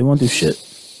 They won't do shit.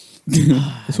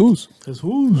 Jesus.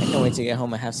 I can't wait to get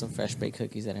home and have some fresh baked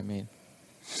cookies that I made.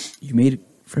 You made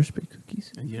fresh baked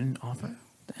cookies? And you didn't offer?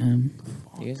 Damn.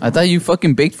 You guys I thought you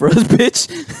fucking baked for us, bitch.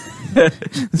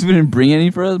 This didn't bring any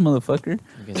for us, motherfucker.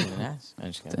 you guys didn't ask. I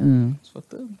just got Damn. It's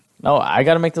fucked up. No, I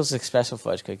gotta make those espresso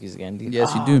fudge cookies again, dude.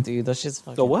 Yes, you do. Dude, those shit's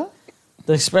fucking... The what?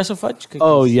 The espresso fudge cookies.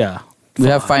 Oh, yeah. We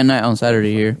have fight night on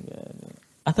Saturday here.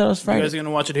 I thought it was You Friday. guys are going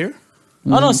to watch it here?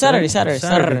 Oh, no, Saturday. Saturday.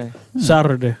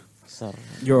 Saturday.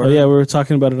 Your Oh, yeah, we were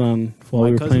talking about it on while My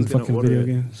we were playing cousin's gonna fucking order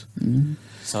video it.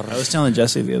 games. I was telling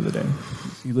Jesse the other day.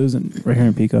 He lives right here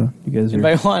in Pico. You guys are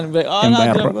Invite Juan. Be like, oh, In no,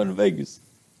 Barra. I'm going to Vegas.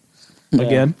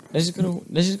 again. Yeah. Let's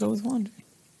just go with Juan.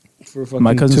 For fucking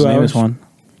My cousin's 2 name hours. is Juan.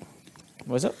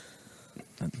 What's up?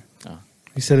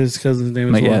 He said his cousin's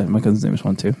name is Juan. My cousin's name is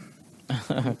Juan too.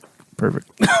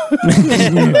 Perfect.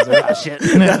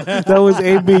 That was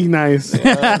Abe being nice. He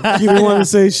didn't want to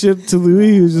say shit to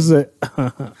Louis. He was just like,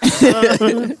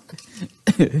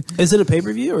 Is it a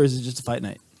pay-per-view or is it just a fight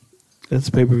night? that's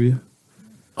pay-per-view.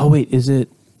 Oh wait, is it?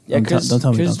 Yeah, Don't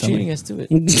tell me. Chris Don't tell treating me. us to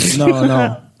it.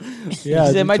 No. Yeah,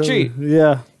 He said, "My totally. treat."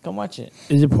 Yeah. Come watch it.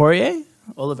 Is it Poirier?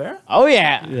 Oliveira? Oh,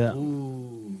 yeah. Yeah.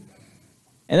 And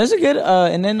there's a good...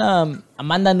 and then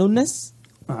Amanda Nunes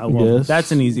Yes.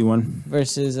 That's an easy one.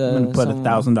 versus... I'm gonna put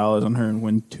 $1,000 on her and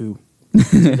win $2.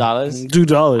 $2.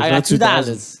 $2. I got not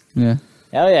 $2. Yeah.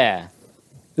 Hell yeah.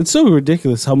 It's so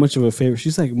ridiculous how much of a favor.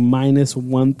 She's like minus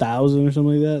 1,000 or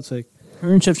something like that. It's like,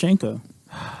 Her and Shevchenko.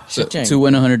 So, Shit, to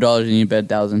win $100, you need to bet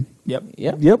 1,000. Yep.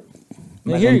 Yep. yep.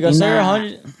 Here you go, sir.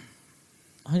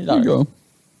 $100. go.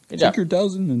 Good job. Take your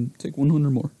 1,000 and take 100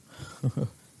 more.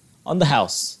 On the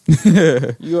house.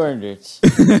 You earned it.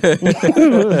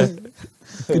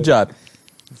 Good job.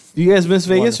 Do you guys miss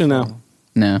Vegas or no?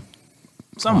 No.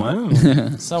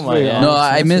 Somewhat. Somewhat, yeah. No,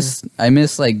 I miss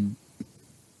like.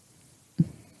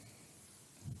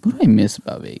 What do I miss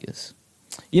about Vegas?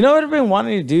 You know what I've been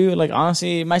wanting to do? Like,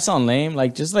 honestly, it might sound lame.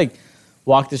 Like, just, like,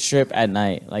 walk the strip at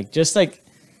night. Like, just, like,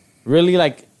 really,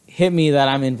 like, hit me that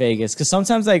I'm in Vegas. Because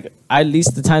sometimes, like, at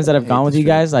least the times that I've gone with you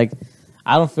guys, like,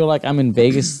 I don't feel like I'm in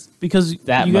Vegas. Because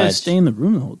That you guys much. stay in the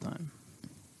room the whole time.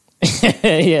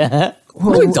 Yeah. No,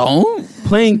 we don't.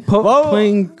 Playing Whoa.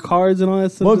 playing cards and all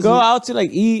that stuff. We'll doesn't- go out to, like,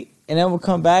 eat, and then we'll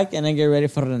come back and then get ready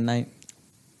for the night.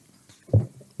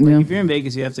 Yeah. If you're in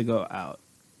Vegas, you have to go out.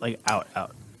 Like, out.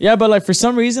 Yeah, but, like, for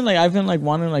some reason, like, I've been, like,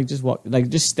 wanting to, like, just walk, like,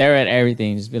 just stare at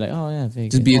everything. Just be like, oh, yeah,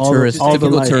 Vegas. Just be a All the- tourist. all the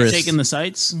Typical lights. tourist. Taking the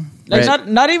sights. Like, Right.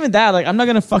 not even that. Like, I'm not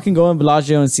gonna fucking go in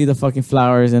Bellagio and see the fucking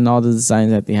flowers and all the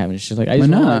designs that they have and shit. Like, I just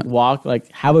Why want to not? like, walk,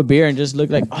 like, have a beer and just look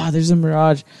like, oh, there's a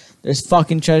Mirage, there's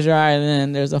fucking Treasure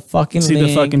Island, there's a fucking See the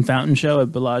link. fucking fountain show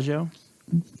at Bellagio.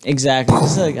 Exactly.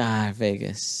 Just like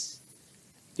Vegas.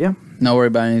 Yeah. Not worry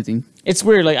about anything. It's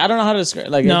weird. Like, I don't know how to describe.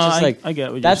 Like, No, it's just like I get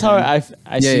what you're that's how saying.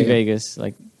 I see yeah. Vegas.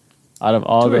 Like, out of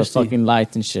all the Touristy. fucking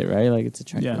lights and shit, right? Like, it's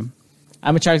attractive. Yeah.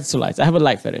 I'm attracted to lights. I have a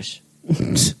light fetish.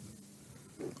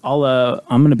 I'm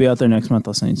gonna be out there next month.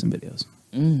 I'll send you some videos.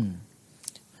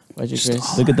 Why'd you,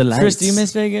 Chris? Look at the lights. Chris, do you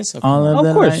miss Vegas? Okay. All of Of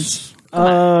the course. lights.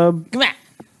 Come on.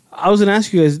 I was gonna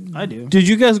ask you guys. I do. Did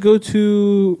you guys go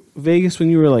to Vegas when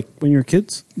you were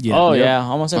kids? Yeah. Oh Yep. yeah,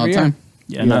 almost All every the year. time.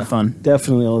 Yeah, not fun.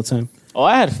 Definitely all the time. Oh,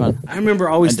 I had fun. I remember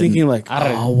always I didn't. thinking like, I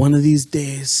don't- oh, one of these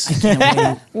days.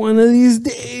 One of these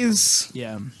days.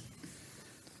 Yeah.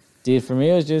 Dude, for me,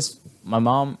 it was just my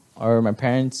mom or my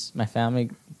parents, my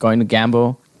family going to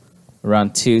gamble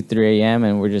around 2, 3 a.m.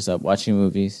 and we're just up watching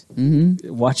movies.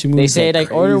 Watching They movies. say,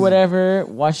 like, order crazy. whatever,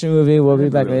 watch the movie, we'll be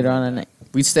back later on at night.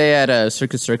 We'd stay at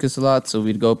Circus a lot, so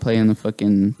we'd go play in the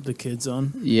fucking The kids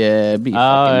zone. it'd be Oh,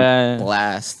 fucking yeah.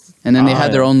 blast. And then they Oh,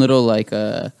 had their yeah. own little like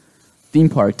theme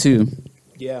park too.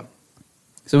 Yeah.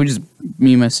 So we just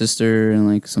me and my sister and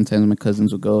like sometimes my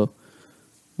cousins would go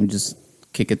and just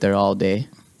kick it there all day.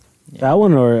 That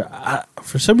one, or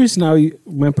for some reason,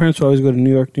 my parents would always go to New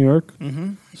York,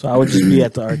 Mm-hmm. so I would just be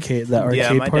at the arcade,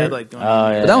 Yeah, my part. dad liked going. Oh,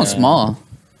 in there. yeah. But that one's small.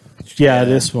 yeah,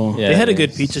 this one. Yeah. They had a it good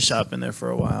is. pizza shop in there for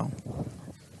a while.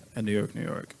 At New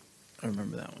York. I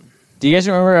remember that one. Do you guys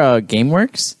remember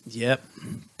GameWorks? Yep.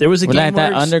 There was a Was that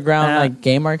that GameWorks underground at- like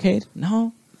game arcade?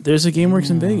 No. There's a GameWorks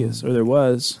in Vegas, or there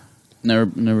was. Never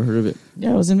heard of it.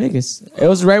 Yeah, it was in Vegas. It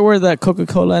was right where the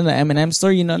Coca-Cola and the M&M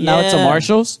store, you know, now it's a Yeah.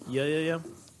 Marshalls. Yeah.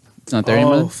 It's not there Oh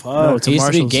anymore. fuck! No, it's It a used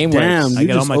to be Marshalls. GameWorks. Damn, I you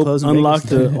got all just my clothes in Vegas. unlocked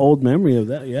the old memory of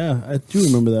that. Yeah, I do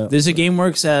remember that. There's a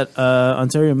GameWorks at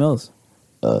Ontario Mills,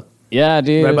 Yeah,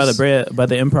 dude. right it by was- by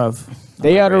the Improv.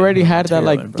 They had already had that,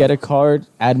 Ontario like, Improv. get a card,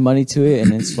 add money to it,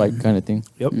 and it's like kind of thing.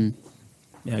 Yep.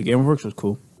 Yeah, GameWorks was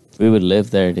cool. We would live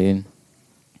there, dude.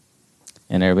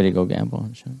 And everybody go gamble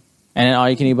and shit. And then all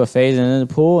you can eat buffets and then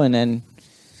the pool, and then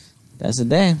that's the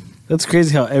day. That's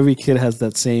crazy how every kid has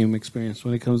that same experience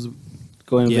when it comes to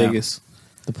going to Vegas.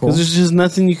 The pool. Because there's just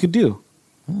nothing you could do.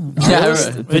 Yeah, Unless I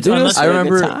you had a good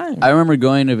remember. time. I remember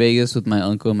going to Vegas with my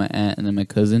uncle, my aunt, and then my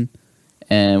cousin,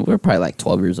 and we were probably like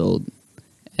 12 years old.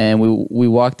 And we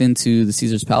walked into the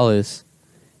Caesar's Palace,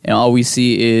 and all we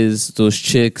see is those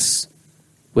chicks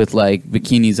with like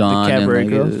bikinis on, cabaret and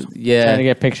girls? yeah. Trying to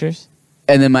get pictures.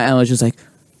 And then my aunt was just like,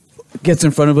 gets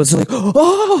in front of us, like,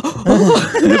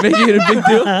 making it a big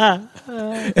deal.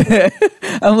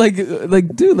 I'm like,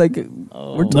 dude, like,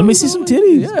 Let me see some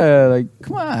titties. yeah, like,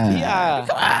 come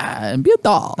on, be a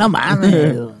doll. Come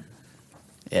on.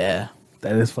 Yeah.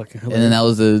 That is fucking And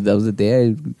hilarious. then that was the day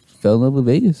I fell in love with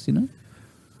Vegas, you know?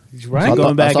 Right?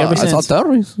 Going back ever I saw since.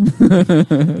 terrorists.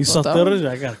 You saw Terror?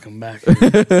 I gotta come back.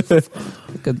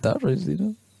 Fucking terrorists, you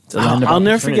know? It's a land of I'll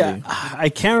never opportunity. forget. I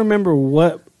can't remember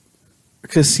what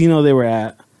casino they were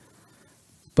at,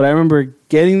 but I remember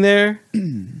getting there,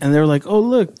 and they were like, "Oh,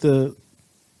 look,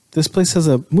 this place has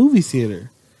a movie theater."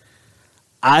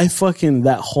 I fucking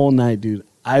that whole night, dude.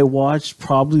 I watched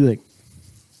probably like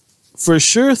for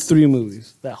sure 3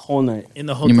 movies that whole night. In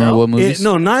the You remember hotel. what movies?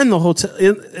 No, not in the hotel.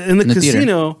 In the In the theater.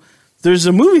 casino, there's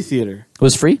a movie theater. It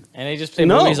was free? And they just play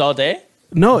No. movies all day?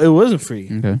 No, it wasn't free.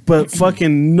 Okay. But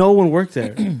fucking no one worked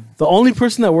there. The only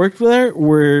person that worked there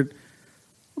were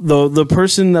the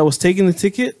person that was taking the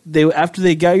ticket. They after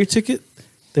they got your ticket,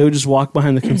 they would just walk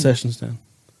behind the concession stand.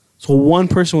 So one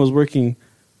person was working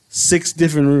 6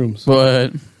 different rooms.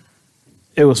 But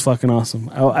It was fucking awesome.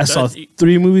 I saw That-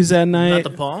 3 movies that Not night. the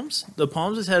Palms. The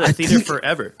Palms has had a I theater think-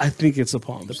 forever. I think it's the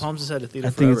Palms. The Palms has had a theater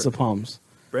I forever. think it's the Palms.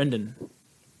 Brendan.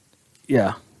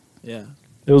 Yeah, Yeah.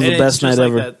 it was And the it's best just night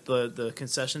like ever. That, the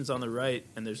concession's on the right,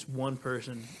 and there's one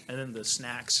person, and then the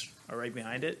snacks are right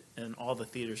behind it, and all the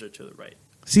theaters are to the right.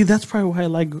 See, that's probably why I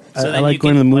like I then like you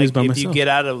going can, to the movies like, by if myself. you get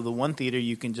out of the one theater,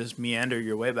 you can just meander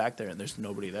your way back there, and there's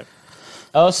nobody there.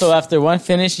 Oh, so after one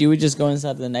finished, you would just go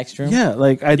inside the next room? Yeah,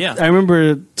 like Yeah. I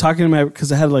remember talking to my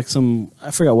because I had like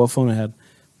I forgot what phone I had,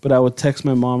 but I would text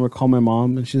my mom or call my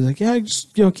mom, and she's like, "Yeah,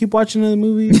 just keep watching another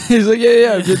movie, he's like,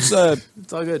 yeah, it's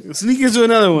It's all good. sneak into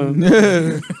another one."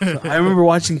 So I remember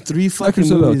watching 3 fucking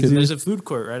yourself out, movies. kid. dude. There's a food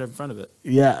court right in front of it.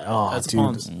 Yeah, oh, That's dude.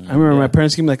 Palms. I remember my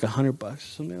parents gave me like $100 or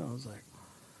something. I was like,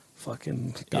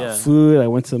 "Fucking got Yeah. food." I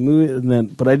went to the movie, and then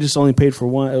but I just only paid for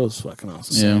one. It was fucking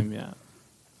awesome. Yeah. Same, yeah.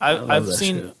 love I've that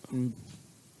seen shit.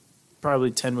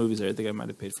 probably 10 movies there. I think I might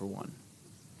have paid for one.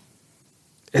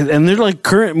 And they're like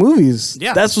current movies.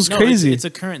 Yeah, that's what's No, crazy. It's a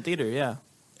current theater. Yeah,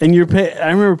 And you're paying.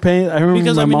 I remember paying. I remember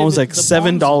Because, my I mean, mom was the- like the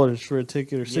 $7 for a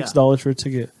ticket or $6 for a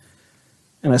ticket,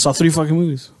 and I saw 3 fucking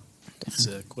movies.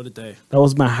 sick. What a day. That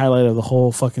was my highlight of the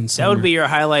whole fucking summer. That would be your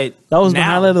highlight. That was my now.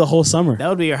 highlight of the whole summer. That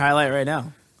would be your highlight right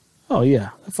now. Oh yeah,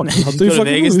 I fucking saw You 3 go to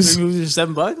fucking Vegas, movies. 3 movies for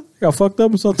 $7. Got fucked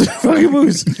up and saw 3 fucking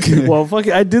movies. Well,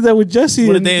 fucking, I did that with Jesse.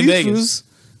 What a and day in these Vegas. fools.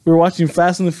 We were watching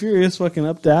Fast and the Furious, fucking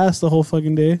up the ass the whole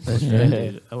fucking day.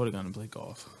 Dude, I would have gone and played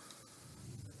golf.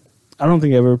 I don't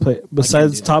think I ever played.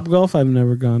 Besides do that. Top Golf, I've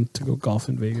never gone to go golf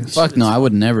in Vegas. Fuck no, I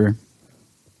would never.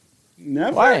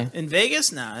 Never. Why? In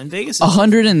Vegas, nah. In Vegas,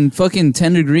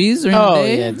 110 degrees during Oh, the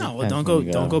day? yeah. no. Well, Depends don't where go.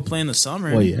 you Don't go. go play in the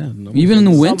summer. Well, yeah. No. Even in the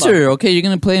winter, Summer. okay, you're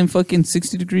gonna play in fucking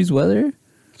 60 degrees weather?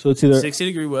 So it's either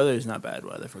 60-degree weather is not bad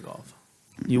weather for golf.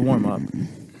 You warm up.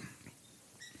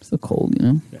 It's still cold, you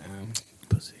know?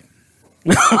 Pussy.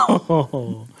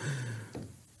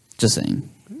 Just saying.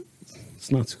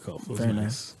 it's not too cold. It was Very nice.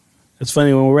 nice. It's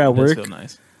funny when we're at It does work. feel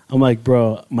nice. I'm like,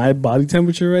 bro, my body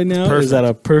temperature right now is Perfect. at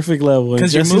a perfect level.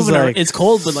 Because you're Jesse's moving. like, It's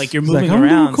cold, but like you're he's like, moving I'm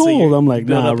doing around. so cold. you I'm like,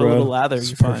 build nah, up bro. a little lather. It's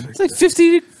You're fine. perfect. It's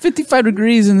like 55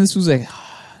 degrees, and this was like,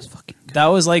 it's fucking good. That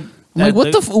was like. I'm like,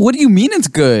 what what do you mean it's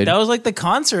good? That was like the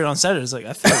concert on Saturday. It's like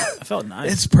I felt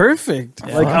nice. It's perfect.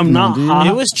 Yeah. Like I'm not dude. hot.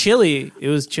 It was chilly. It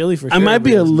was chilly for sure. I might but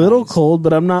be it a was little nice. cold,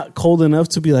 but I'm not cold enough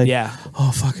to be like, Yeah.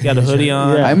 oh fuck. I Got a hate hoodie shit.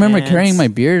 on. Yeah. I remember Hands. carrying my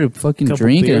beer to fucking Couple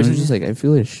drink, and I beers was in just like, I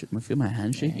feel my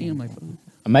hand shaking. I'm like,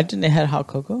 Imagine they had hot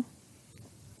cocoa.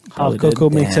 Hot Probably cocoa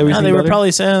did. makes Damn. everything No, they were better.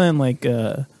 probably selling like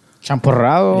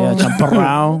Champurrado.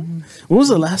 champurrado, When was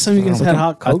the last time you guys had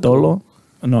hot cocoa? atolo.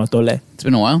 No, atole. it's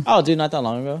been a while. Oh, dude, not that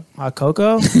long ago. Hot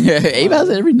cocoa. Abe has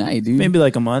it every night, dude. Maybe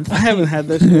like a month. I haven't had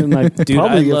that shit in like Dude,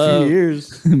 probably I a love- few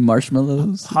years.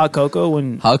 Marshmallows. Hot cocoa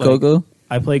when Hot like, cocoa?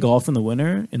 I play golf in the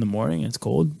winter. In the morning, it's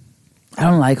cold. I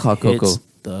don't like hot cocoa. It's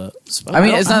the spot. I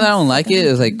mean, it's not that I don't like it.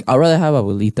 It's like, I'd rather have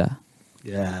abuelita.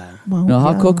 Yeah. No,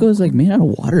 hot cocoa is like made out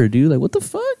of water, dude. Like, what the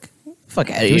fuck? Fuck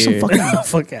out of here. There's some fucking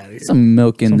Fuck out of here. Some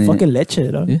milk in some there. fucking leche.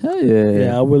 Dog. Yeah,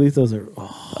 Yeah, abuelitos are.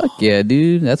 Oh. Fuck yeah,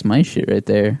 dude. That's my shit right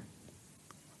there.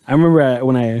 I remember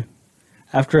when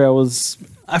after I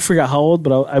I forgot how old,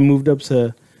 but I moved up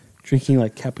to drinking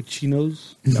like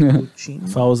cappuccinos.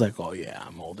 So I was like, oh yeah,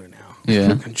 I'm older now.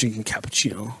 Yeah. I'm drinking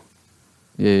cappuccino.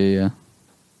 Yeah.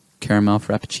 Caramel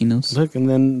frappuccinos. Look, and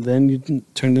then you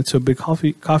turned into a big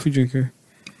coffee drinker.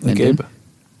 And Gabe. then-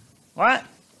 What? I'm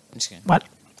just kidding. What?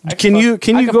 Can you I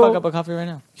can go? fuck up a coffee right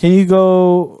now. Can you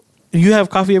go? You have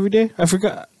coffee every day? I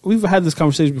forgot. We've had this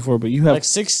conversation before, but you have Like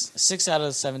six out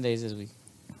of 7 days this week.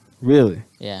 really.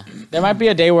 Yeah. There might be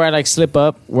a day where I like slip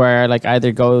up, where I like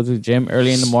either go to the gym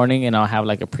early in the morning and I'll have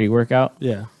like a pre-workout,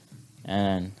 Yeah.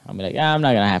 and I'll be like, I'm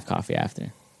not gonna have coffee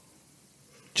after.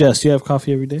 Jess, you have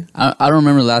coffee every day? I don't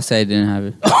remember the last day I didn't have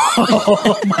it.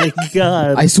 Oh my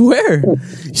god! I swear.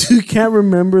 You can't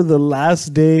remember the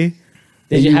last day. Did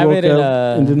that you have woke it in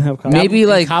up and didn't have coffee? Maybe in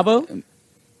like Cabo?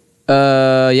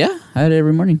 yeah, I had it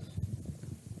every morning.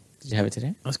 Did you have it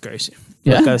today? That's crazy.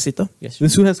 Yeah. Cabecito? Yes.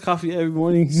 This who has coffee every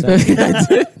morning?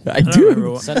 I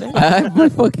do. Sunday? I have my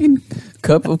fucking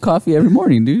cup of coffee every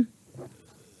morning, dude.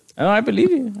 Oh, I believe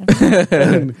you.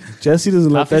 Jesse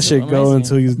doesn't let that Coffee's shit go amazing.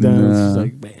 until he's done. It's just Nah.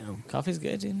 like bam. Coffee's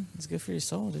good, dude. It's good for your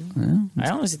soul, dude. Yeah. I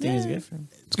honestly think it's good for him.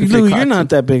 good for Lou, your you're not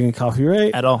coffee. that big in coffee,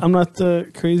 right? At all. I'm not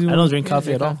the crazy one. I don't drink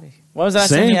coffee at all. When was the last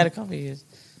time Same. you had a coffee?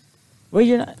 Well,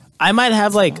 you're not. I might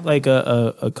have like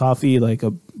a coffee, like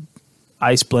a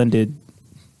ice blended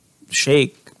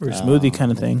shake or smoothie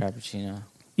kind of thing. Frappuccino.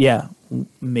 Yeah,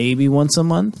 maybe once a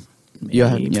month. You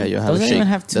have, Maybe. yeah, you have Doesn't a shake. even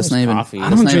have too That's much not even coffee. I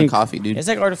That's don't not even drink- coffee, dude. It's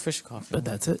like artificial coffee. But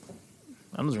that's it.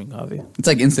 I don't drink coffee. It's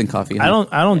like instant coffee. I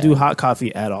don't do hot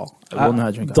coffee at all. I will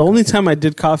not drink. The hot only coffee. time I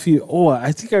did coffee,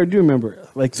 I think I do remember.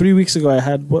 Like 3 weeks ago, I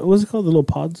had what was it called? The little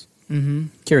pods.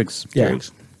 Keurig's. Yeah.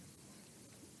 Keurig's.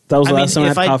 That was the I mean, last time I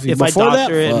if had coffee. if I Before doctor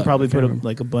that, it and fuck, probably I put can't remember.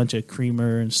 like a bunch of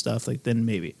creamer and stuff, like then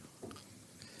maybe.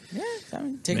 Yeah, I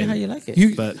mean, take it how you like it.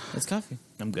 You- But It's coffee.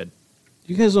 I'm good.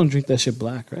 You guys don't drink that shit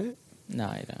black, right? No,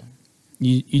 I don't.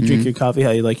 You drink your coffee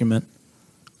how you like your mint.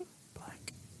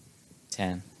 Black.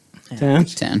 10 Tan.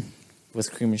 10.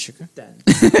 with cream and sugar.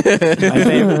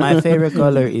 My favorite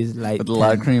color is light. With a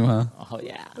lot of cream, huh? Oh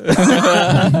yeah.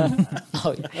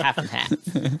 Oh yeah, half and half.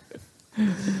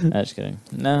 I'm just kidding.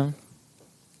 No.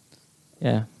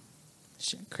 Yeah.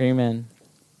 Cream and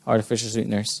artificial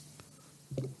sweeteners.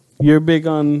 You're big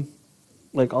on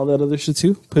like all that other shit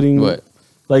too. Putting What?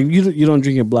 Like you don't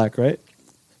drink it black, right?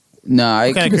 No, I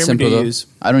What kind keep of it creamer simple do you though. use?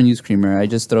 I don't use creamer. I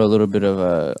just throw a little bit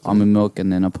of almond milk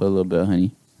and then I'll put a little bit of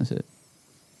honey. That's it.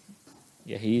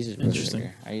 Yeah, he uses real Interesting.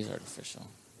 sugar. I use artificial.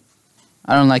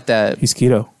 I don't like that. He's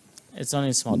keto. It's only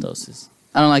in small doses.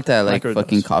 I don't like that like Microdose.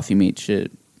 fucking coffee mate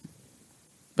shit.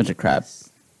 Bunch of crap.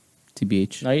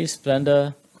 TBH. No, I use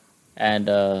Splenda and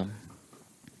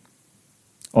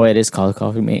it is called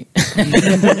Coffee Mate. Bunch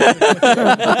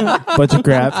of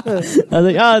crap. I was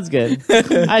like, oh, it's good.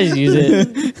 I just use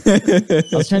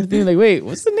it. I was trying to think, like, wait,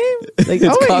 what's the name? Like,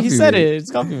 oh, wait, Coffee he said Mate. it.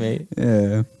 It's Coffee Mate.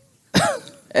 Yeah.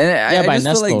 And Yeah, I by just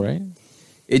feel Nestle, like right?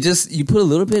 it just you put a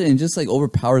little bit and it just like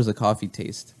overpowers the coffee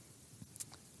taste.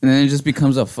 And then it just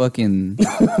becomes a fucking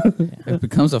it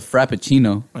becomes a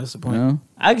frappuccino. That's the You point. know?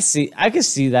 I can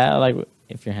see that. Like,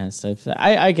 if your hands types,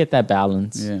 I get that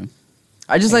balance. Yeah.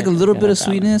 I just I like a get little that bit of balance.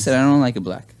 sweetness and I don't like it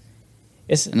black.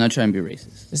 It's I'm not trying to be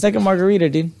racist. it's like a margarita,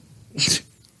 dude.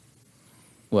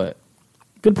 What?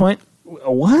 Good point.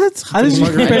 What? How did you I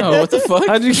compare? know, what the fuck?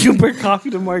 How did you compare coffee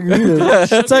to margarita?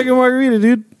 It's like a margarita,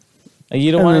 dude. Like,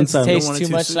 you don't And want then it to some. taste Don't want it too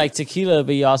too much sweet. like tequila,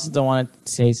 but you also don't want it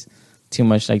to taste too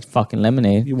much like fucking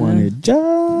lemonade. You wanted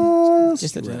just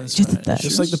Just a That's just a right. touch.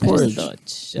 Just like the Just a porridge.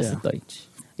 touch. Just Yeah. a touch.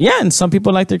 Yeah, and some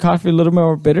people like their coffee a little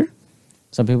more bitter.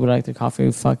 Some people like their coffee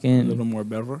A fucking little more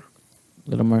better.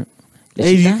 little more.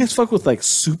 Hey, do you guys fuck with like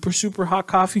super super hot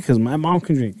coffee? Because my mom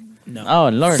can drink No. Oh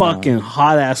Lord, fucking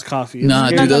hot ass coffee. It Nah,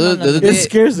 scares- dude, the other It day,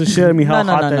 scares the shit out of me how No,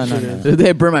 no, hot no, that no, shit no, is. the other day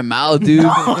it burned my mouth, dude.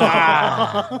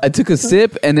 I took a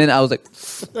sip and then I was like,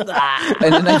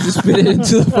 and then I just spit it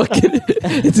into the fucking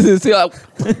into the seal.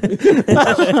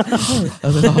 I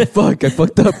was like, oh fuck, I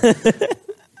fucked up.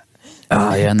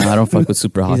 Oh yeah, no, I don't fuck with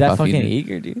super hot He's that coffee. fucking dude.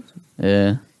 eager, dude.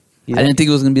 Yeah, He's I didn't think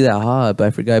it was gonna be that hot, but I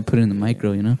forgot I put it in the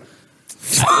micro. You know?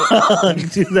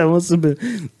 Dude, that must have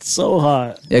been so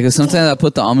hot. Yeah, because sometimes I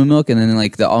put the almond milk and then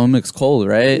like the almond milk's cold,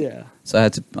 right? Yeah. So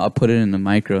I'll put it in the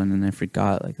micro and then I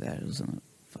forgot like that it was in the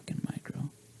fucking micro.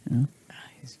 You know?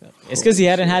 It's because he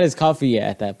hadn't had his coffee yet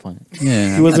at that point.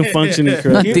 Yeah. He wasn't functioning Not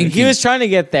correctly. He thinking. was trying to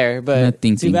get there, but Not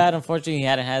thinking. too bad. Unfortunately, he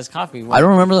hadn't had his coffee. I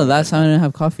don't remember the last time I didn't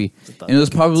have coffee. And it was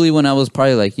probably when I was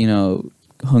probably like,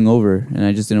 hungover and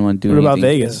I just didn't want to do What anything. about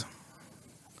Vegas?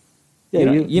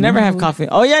 You never have coffee.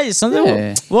 Oh yeah, something.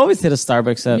 Yeah. We'll always hit a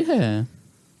Starbucks up. Yeah.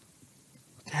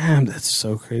 Damn, that's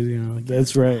so crazy.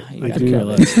 That's right. You I gotta do care know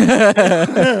less.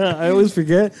 that. I always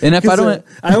forget. And if I 'Cause, don't-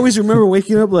 I always remember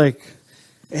waking up like,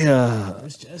 yeah.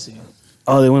 Where's Jesse?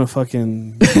 Oh, they went to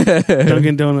fucking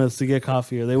Dunkin' Donuts to get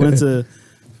coffee, or they went to.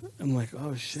 I'm like,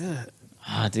 oh shit.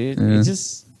 Ah, dude, Yeah. it's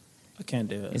just I can't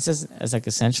do it. it's just as like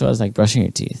essential as like brushing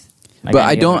your teeth. Like, But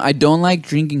I get don't. it. I don't like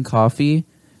drinking coffee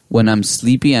when I'm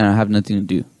sleepy and I have nothing to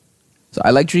do. So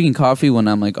I like drinking coffee when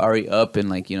I'm like already up and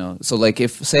like So like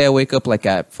if say I wake up like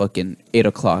at fucking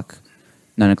 8:00,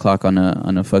 9:00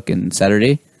 on a fucking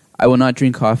Saturday, I will not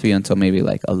drink coffee until maybe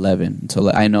like 11.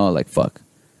 Until I know like fuck,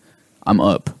 I'm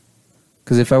up.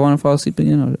 Because if I want to fall asleep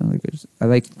again, I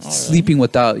like sleeping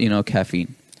without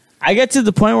caffeine. I get to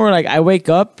the point where like I wake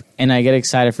up and I get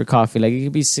excited for coffee. Like it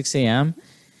could be 6 a.m.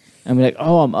 and be like,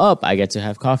 oh, I'm up. I get to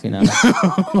have coffee now.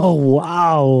 Oh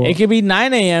wow. It could be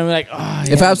 9 a.m. Like, oh, yeah,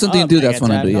 If I have I'm something up. to do, that's get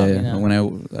when I have do. Yeah, coffee yeah. now. When I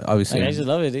obviously. Like, I just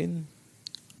love it, dude.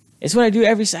 It's what I do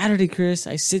every Saturday, Chris.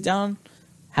 I sit down,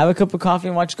 have a cup of coffee,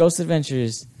 and watch Ghost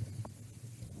Adventures.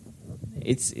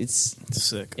 It's It's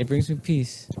sick. it brings me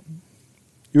peace.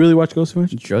 You really watch Ghost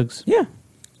Adventures? drugs. Yeah,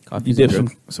 Coffee. You dip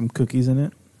some cookies in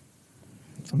it.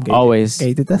 Some always.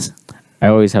 galletitas. I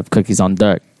always have cookies on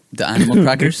deck. The animal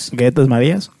crackers. Galletas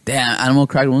Marias. Damn, animal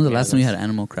crackers. When was the last time we had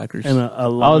animal crackers? And a Oh,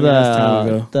 long ass time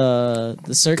ago.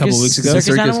 the circus. Couple weeks ago?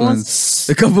 Circus animal ones.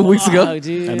 A couple weeks ago. Oh,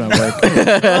 dude. At my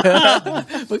work.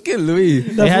 Fucking Louis.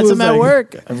 They had food some was at like-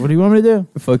 work. What do you want me to do?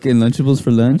 Fucking Lunchables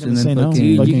for lunch, I'm and gonna then say no. fucking.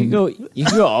 Dude, Fucking- you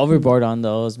can go overboard on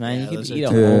those, man. Yeah, you could those eat are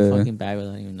a good. whole Yeah. fucking bag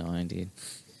without even knowing, dude.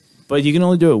 But you can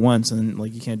only do it once, and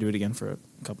like you can't do it again for a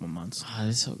couple of months. Oh,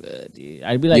 that's so good, dude.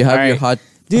 I'd be like, you have all your right. hot.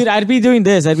 Dude, I'd be doing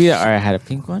this. I'd be like, all right, I had a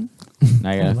pink one. Now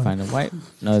I gotta find a white.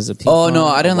 No, there's a pink Oh one. no,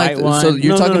 I a didn't like. white one. So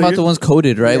you're No, talking no, about you're- the ones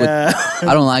coated, right? Yeah.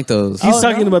 I don't like those. He's Oh,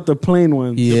 talking no. about the plain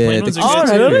ones. Yeah, Plain ones the- are Oh,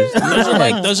 good, too.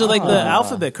 really? Those are like the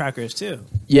alphabet crackers too.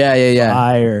 yeah.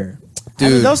 Fire. I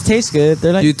mean, Dude, those taste good.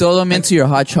 They're like, you throw them into your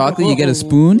hot chocolate. You get a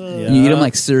spoon. And you eat them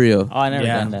like cereal. oh, I never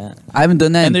Yeah. done that. I haven't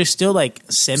done that And in they're still like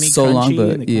semi so crunchy. long, and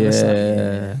but they kinda suck.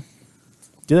 yeah.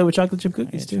 Do that with chocolate chip I'm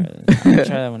cookies gonna too. try that. I'm gonna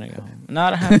try that when I go home. No, I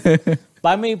don't have.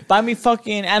 buy me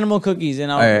fucking animal cookies,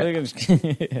 and I'll. All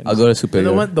I'll go to Super.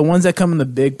 The ones that come in the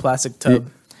big plastic tub.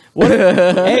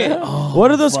 Hey,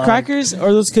 what are those crackers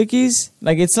or those cookies?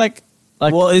 Like it's like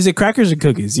Well, is it crackers or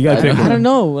cookies? You gotta pick I one. don't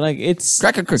know. Like it's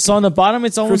Cracker cookie. So on the bottom,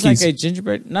 it's almost Cookies. like a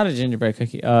gingerbread, not a gingerbread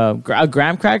cookie, a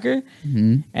graham cracker,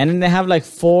 and then they have like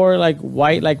 4 like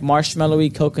white like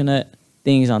marshmallowy coconut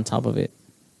things on top of it.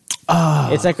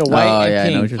 It's like a white Oh, and yeah, I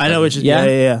know pink. what you're I know what you. Yeah?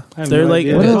 Yeah. I have They're no like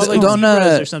idea. they're What called is- like don't,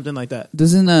 zebras uh, or something like that.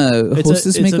 Doesn't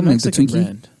Hostess make them like the Mexican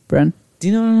Twinkie brand? Do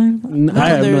you know what I'm talking about? I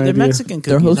have they're no idea. Mexican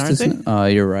They're cookies, Hostess. aren't they? Oh,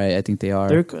 you're right. I think they are.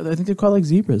 I think they're called like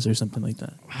zebras or something like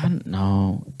that. I don't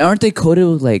know. Aren't they coated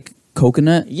with like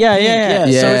coconut? Yeah. Yeah. So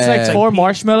it's Yeah. like 4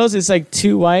 marshmallows. It's like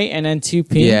 2 white and then 2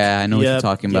 pink. Yeah, I know what you're Yep.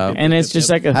 talking Yep. about. And it's just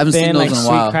like a Haven't seen thin those like in a sweet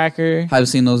while. cracker. Haven't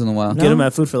seen those in a while. No? Get them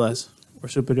at Food for Less or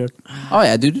Superior. Oh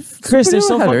yeah, dude. Chris, they're Superdome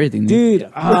so have fun. everything, Dude,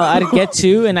 I'd get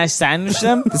 2 and I sandwich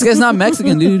them. This guy's not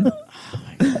Mexican, dude.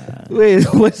 Wait,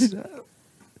 what's is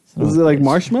it like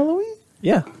marshmallowy?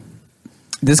 Yeah.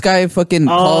 This guy fucking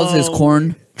calls his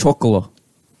corn chocolo.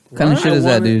 What kind of shit is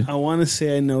that, dude? I want to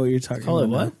say I know what you're talking Call about. it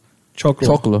what? now. Chocolate.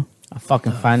 Chocolo. I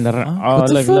fucking find the. Oh, What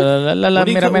the look, fuck?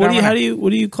 What do you what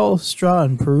do you call straw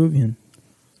in Peruvian?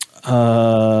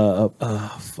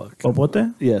 Fuck.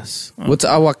 Popote? Yes. What's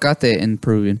aguacate in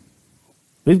Peruvian?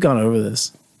 We've gone over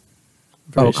this.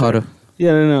 Pretty Avocado. sure.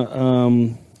 Yeah,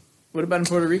 no. What about in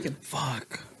Puerto Rican?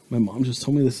 Fuck. My mom just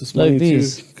told me this Look, morning too,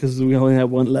 these. because we only have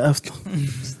one left.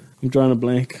 I'm drawing a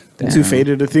blank. I'm Damn. too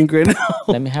faded to think right now.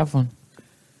 Let me have one.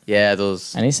 Yeah,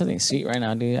 those. I need something sweet right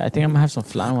now, dude. I think I'm gonna have some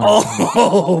flan ones.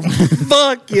 Oh,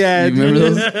 fuck yeah, You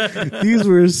remember dude. These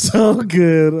were so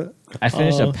good. I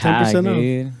finished a 10% pack, off.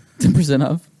 dude. 10%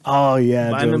 off. Oh,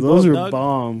 yeah, Buy dude. them Those both, are dog.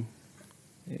 bomb.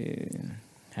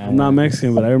 Hell I'm not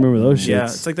Mexican, but I remember those shits. Yeah,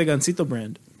 it's like the Gansito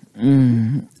brand.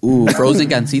 Ooh, frozen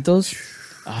gancitos.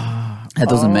 Had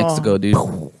those in Mexico, dude.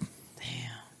 Damn.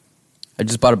 I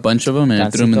just bought a bunch of them and I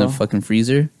threw them in the Gansito. fucking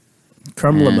freezer.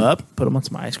 Crumble them Man. up, put them on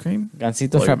some ice cream.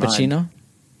 Gansito Blow your frappuccino.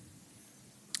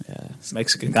 It's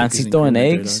Mexican cookies Gansito and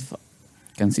cream right eggs. there,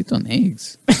 Gansito and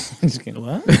eggs. Just kidding.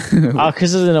 dog. What? Oh,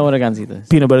 Chris doesn't know what a gansito is.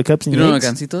 Peanut butter cups and You don't know what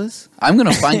eggs? gansito is? I'm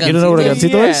gonna find gancitos. You don't know what a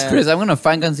gansito is? Yeah. Chris, I'm gonna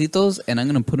find gancitos and I'm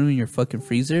gonna put them in your fucking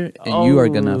freezer and you are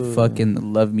gonna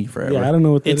fucking love me forever. Yeah, I don't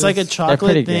know what that It's like a is. pretty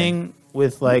chocolate good. thing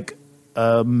with like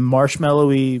a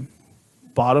marshmallowy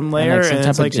bottom layer, like some and type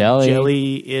it's of like jelly. a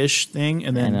jelly-ish thing,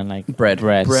 and then, And then like Bread.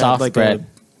 bread, soft like bread.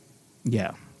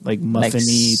 yeah, like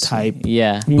muffiny type.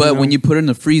 Yeah. But when you put it in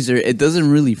the freezer, it doesn't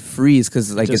really freeze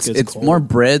because like Just gets it's cold. more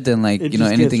bread than like It you know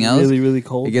just anything gets else. really, really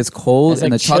cold. It gets cold, It's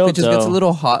and like the chocolate chilled, just gets a though.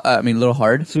 little hot. I mean, a little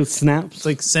hard. So it snaps.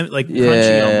 It's like like crunchy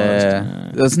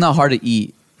Yeah, it's not hard to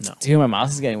eat. Dude, my mouth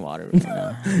is getting water right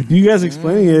now. You guys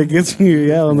explaining it gets me.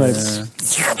 Yeah, I'm like,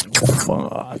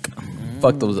 almost.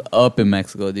 Fuck those up in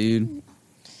Mexico, dude.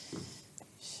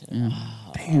 Yeah.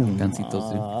 Damn, gancitos,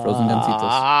 dude. Frozen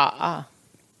gancitos.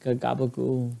 Good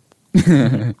gabagool.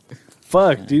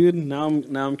 fuck, dude. Now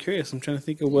I'm curious. I'm trying to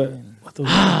think of what those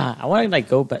I want to like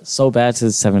go so bad to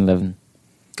the 7-Eleven.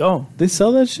 Go. they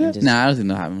sell that shit. Nah, I don't think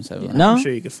they'll have them. Seven. No? I'm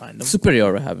sure you could find them.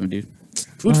 Superior will have them, dude.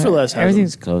 Food for Less has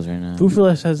Everything's closed right now. them. Food for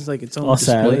Less has like its own All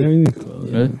sad. display. Everything's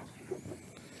closed. Really?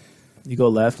 You go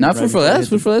left. Not right Food for before you Less. hit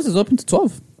Food for Less is open to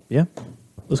 12. Yeah.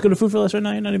 Let's go to Food for Less right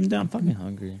now. You're not even down. Fuck me. I'm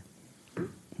hungry.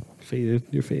 Faded.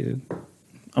 You're faded.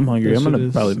 I'm hungry. That I'm gonna shit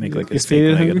is- probably make like a Is steak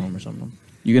when Faded I get hungry? home or something.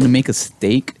 You're gonna make a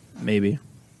steak? Maybe.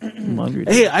 I'm hungry.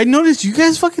 Hey, I noticed you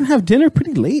guys fucking have dinner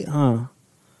pretty late, huh?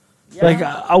 Like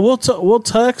I will we'll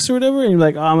text or whatever, and you're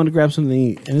like, oh, I'm gonna grab something to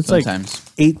eat, and it's Sometimes.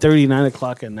 like 8:30, 9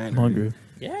 o'clock at night. I'm hungry.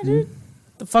 Yeah, dude.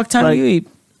 The fuck time Like- do you eat?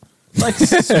 Like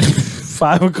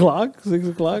 5 o'clock, 6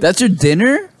 o'clock. That's your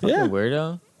dinner? yeah,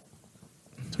 Weirdo.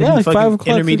 yeah, like Fucking 5 o'clock.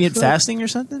 intermediate 6 o'clock. fasting or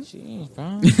something? Jeez,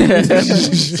 bro.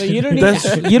 So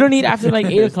you don't eat after like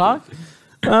 8 o'clock,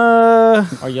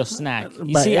 or you'll snack.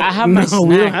 You But see, I have my no,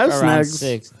 we don't snack have around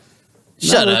snacks. 6.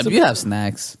 Shut that's up. You have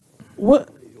snacks. What?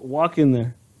 Walk in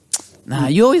there. Nah,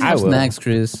 you always I have will. snacks,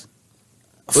 Chris.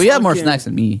 Well, you have more Fucking- snacks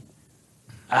than me.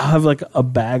 I have like a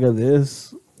bag of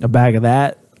this. A bag of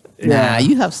that? Nah,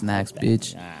 you have snacks,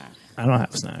 bitch. I don't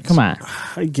have snacks. Come on.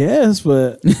 I guess,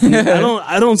 but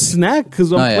I don't snack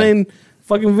because I'm Oh, yeah. playing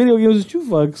fucking video games with you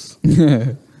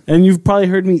fucks. And you've probably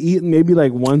heard me eat maybe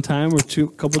like one time or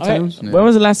couple Okay. times. When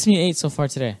was the last thing you ate so far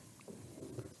today?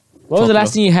 What was the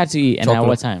last thing you had to eat, and at Chocolate.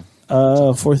 what time?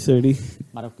 4:30.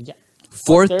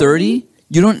 4:30?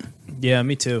 You don't. It Yeah,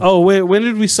 me too. Oh wait, when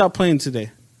did we stop playing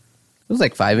today? was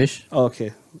like 5-ish. Oh,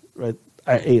 okay, right.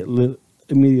 I ate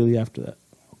immediately after that.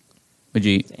 What'd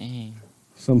you eat? Dang.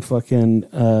 Some fucking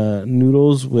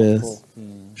noodles with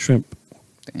shrimp.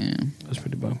 Damn. That's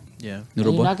pretty bomb. Yeah.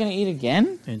 Noodle You're boy. not gonna eat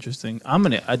again? Interesting. I'm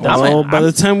gonna. Oh, by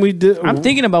the time we did, I'm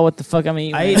thinking about what the fuck I'm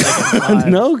eating. I ate like at 5.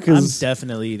 No, I'm 'cause-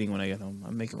 definitely eating when I get home.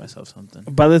 I'm making myself something.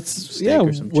 by the Steak yeah,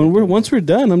 or some when chicken. once we're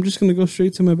done, I'm just gonna go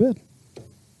straight to my bed.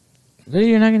 Really,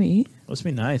 you're not gonna eat? Must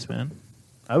be nice, man.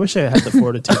 I wish I had the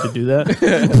fortitude to do that.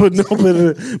 But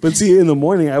no, but see, in the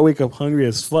morning I wake up hungry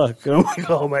as fuck. And I'm like,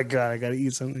 oh my god, I gotta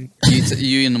eat something.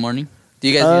 You eat in the morning? Do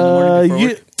you guys eat in the morning before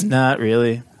work? Not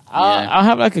really. I'll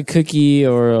have like a cookie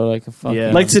or like a fucking.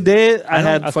 Yeah. Like today, I I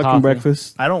had don't- fucking coffee.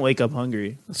 breakfast. I don't wake up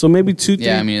hungry So maybe two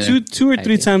Yeah, me neither. or I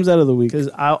three do. times out of the week. because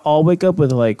I'll wake up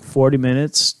with like 40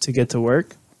 minutes to get to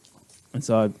work, and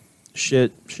so I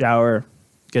shit, shower,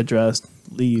 get dressed,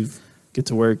 leave, get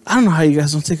to work. I don't know how you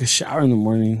guys don't take a shower in the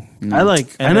morning. Mm.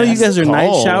 I know you guys are night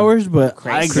cold. showers, but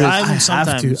I Crazy. have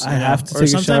to. I have to Or take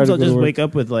a shower sometimes to I'll go just to work. wake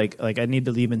up with like I need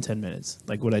to leave in 10 minutes,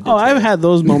 like what I did. Oh, I've today. had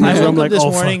those I moments where woke I'm up like, this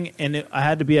oh, morning and I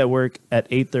had to be at work at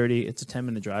 8:30. It's a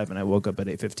 10-minute drive, and I woke up at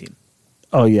 8:15.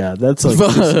 oh yeah, that's like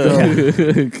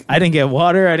I didn't get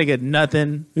water. I didn't get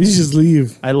nothing. you just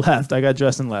leave. I left. I got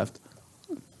dressed and left.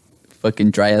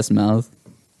 Fucking dry ass mouth.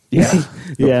 Yeah,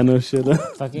 yeah, no shit.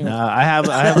 fucking I have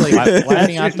like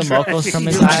wiping out the mocos from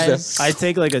his eyes. I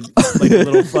take like a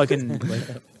little fucking like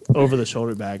over the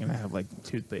shoulder bag, and I have like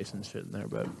toothpaste and shit in there.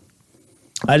 But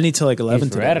I didn't eat till like 11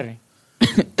 He's today, ready.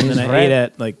 and then I ready. ate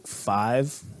at like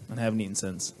 5 and I haven't eaten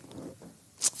since.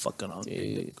 Fucking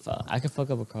hungry. Dude, fuck. I could fuck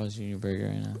up a Carl's Jr. burger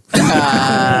right now.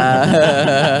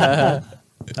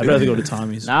 I'd rather go to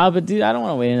Tommy's. Nah, but dude, I don't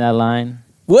want to wait in that line.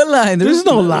 What line? There's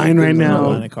no line right There's no now.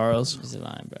 line at Carl's. There's a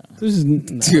line, bro.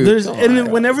 There's and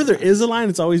then whenever there is a line,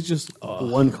 it's always just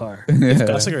one car. If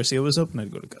Casa Garcia was open,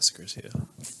 I'd go to Casa Garcia.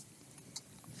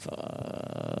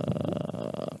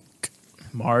 Fuck.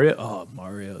 Mario? Oh,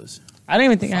 Mario's. I don't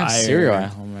even think I have Fire. cereal at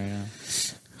home right now.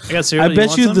 I got cereal. I bet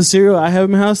want you some? the cereal I have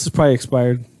in my house is probably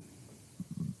expired.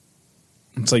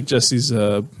 It's like Jesse's.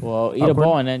 Well, eat a Upward?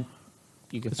 bowl and then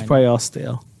you can It's find probably it. all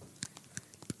stale.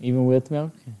 Even with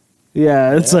milk.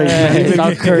 Yeah, it's like Yeah, it's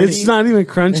all curdy. it's not even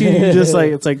crunchy. You just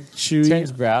like it's like chewy.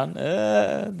 Turns brown.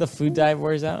 The food dye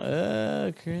wears out.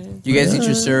 Chris. You guys eat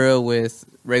your cereal with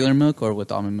regular milk or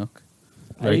with almond milk?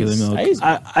 Regular milk.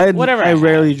 Whatever I I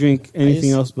rarely have. drink anything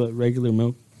just- else but regular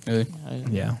milk. Really?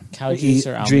 Yeah. Cow juice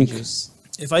or almond drink. juice.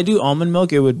 If I do almond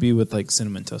milk, it would be with like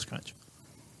cinnamon toast crunch.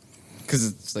 Because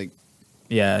it's like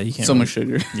Yeah, you can't. so really- much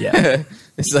sugar. Yeah,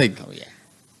 It's like Oh yeah.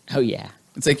 Oh yeah.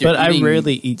 it's like you're but I eating-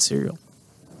 rarely eat cereal.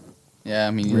 Yeah,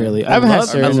 I mean, Really, I haven't had I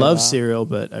cereal in a while. love cereal,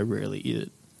 but I rarely eat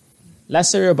it.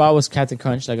 Last cereal I bought was Captain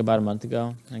Crunch like about a month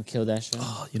ago, and killed that shit.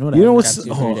 You know what? You know I what's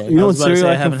Got 2-3 days. you know what was about to cereal say,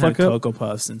 I I can haven't had fuck up? Cocoa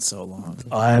Puffs in so long.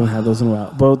 Oh, I haven't had those in a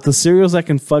while. But the cereals I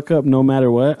can fuck up no matter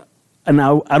what, and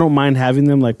I don't mind having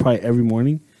them like probably every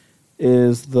morning,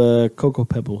 is the Cocoa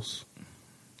Pebbles.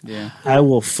 yeah. I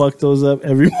will fuck those up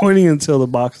every morning until the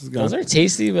box is gone. Those are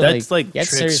tasty, but That's like like you have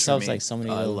to serve tricks for yourselves me. like so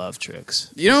many. I little- love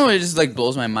tricks. You know, it just like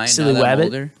blows my mind Silly now that I'm Wabbit?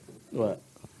 older. What?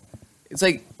 It's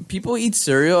like people eat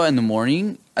cereal in the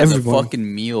morning as Every a morning.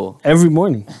 fucking meal, Every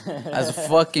morning. as a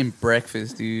fucking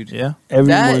breakfast, dude. Yeah, Every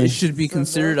That morning. should be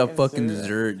considered a fucking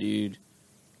dessert, dude.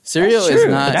 Cereal That's is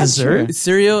true. not That's true.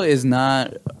 Cereal is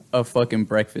not a fucking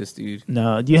breakfast, dude.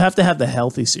 no, you have to have the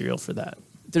healthy cereal for that.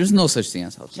 There's no such thing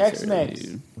as healthy Chex cereal, Mix.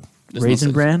 dude. There's no Raisin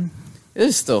such- bran,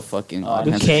 It's still fucking all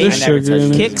the kinds of cake, There's sugar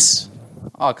in it. Kicks.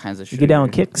 all kinds of You shit. get down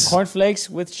with Kicks. Cornflakes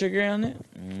with sugar on it.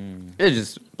 It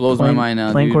just blows my mind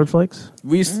now, Plain dude. cornflakes.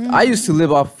 I used to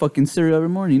live off fucking cereal every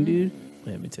morning, dude.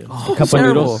 Yeah, me too. Cup of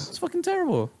Terrible. noodles It's fucking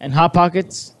terrible. and Hot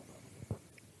Pockets.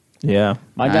 Yeah,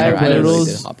 My I guy never really noodles,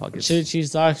 did Hot Pockets. chili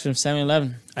cheese dogs from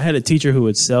 7-Eleven. I had a teacher who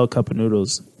would sell cup of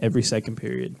noodles every second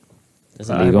period. That's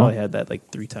I illegal. probably had that like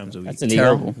 3 times a week. That's illegal.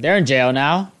 Terrible. They're in jail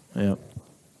now. Yeah.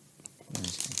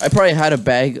 I probably had a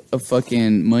bag of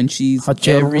fucking munchies Hot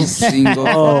every Cheetos. single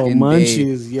Oh, fucking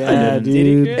munchies. Yeah, didn't.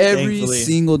 dude. Did Every Thankfully.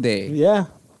 single day. Yeah.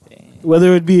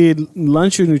 Whether it be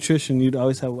lunch or nutrition, you'd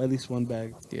always have at least one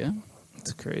bag. Yeah.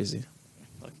 It's crazy.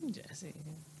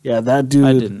 Yeah, that dude.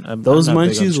 I didn't. I'm those not big on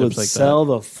munchies chips would like that. sell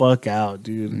the fuck out,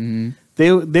 dude. Mm-hmm.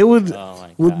 They would. Oh my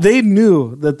Well, God. they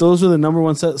knew that those were the number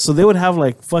one set, so they would have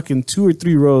like fucking 2 or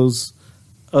 3 rows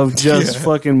of just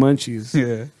fucking munchies.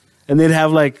 Yeah. And they'd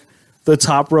have like the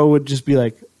top row would just be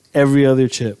like every other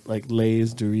chip, like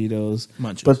Lay's, Doritos.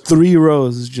 Munchies. But 3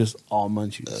 rows is just all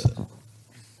munchies.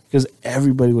 Because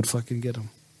everybody would fucking get them.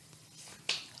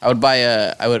 I would buy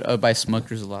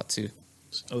Smuckers a lot too.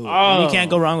 Oh. You can't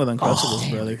go wrong with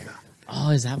Uncrustables, brother.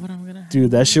 Oh, is that what I'm gonna have?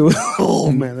 Dude, that shit was, oh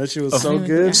man, that shit was so man.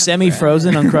 good.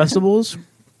 Semi-frozen Uncrustables.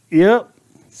 Yep.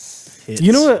 Hits.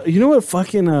 You know what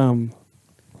fucking, you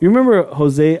remember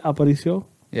Jose Aparicio?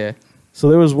 Yeah. So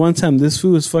there was one time this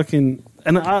food was fucking,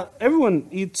 and everyone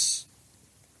eats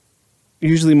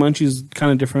usually munchies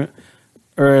kind of different,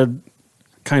 or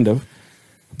kind of.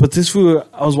 But this food,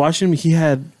 I was watching him, he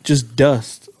had just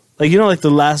dust. Like, like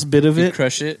the last bit of You it.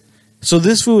 crush it. So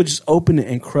this food would just open it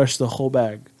and crush the whole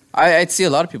bag. I'd see a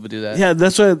lot of people do that. Yeah,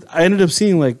 that's why I ended up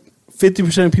seeing like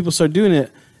 50% of people start doing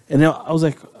it. And then I was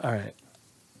like, all right,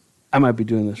 I might be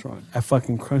doing this wrong. I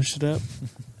fucking crunched it up.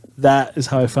 That is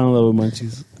how I fell in love with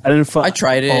munchies. I didn't fuck. I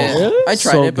tried it. Oh, really? I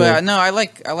tried So it, but good. no, I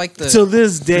like the. Till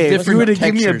this day, if you different were to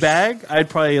give me a textures. bag, I'd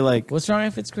probably like, What's wrong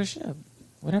if it's crushed up?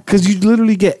 What happened? because you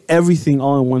literally get everything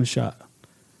all in one shot.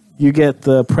 You get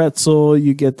the pretzel,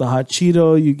 you get the hot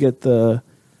Cheeto, you get the,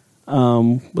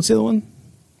 what's the other one?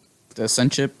 the sun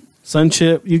chip. Sun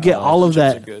chip. You get all of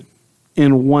that Good.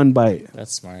 in one bite.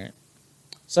 That's smart.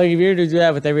 So if you were to do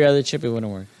that with every other chip, it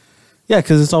wouldn't work. Yeah,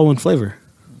 because it's all one flavor.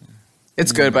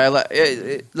 It's good, but I like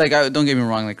it, like. Don't get me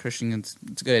wrong. Like crushing, it's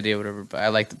a good idea, whatever. But I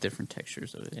like the different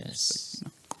textures of it. Yes.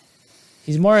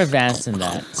 He's more advanced than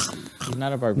that. He's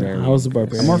not a barbarian. I was a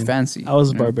barbarian. I'm more fancy. I was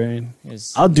a you know? barbarian.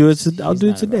 He's- I'll do it. I'll he's do it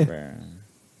not a today. barbarian.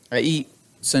 I eat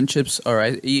sun chips, or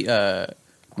I eat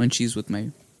munchies with my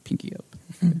pinky up.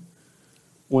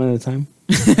 One at a time.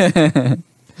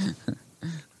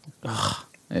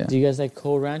 Yeah. Do you guys like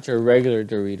Cold Ranch or regular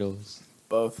Doritos?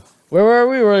 Both. Where were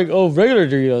we? We're like, oh, regular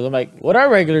Doritos. I'm like, what are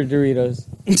regular Doritos?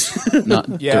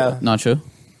 Yeah. Nacho.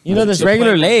 You know, there's The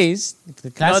regular plain Lay's. The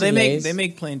No, classic Lay's. they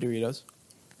make plain Doritos.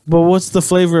 But what's the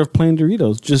flavor of plain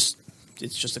Doritos? Just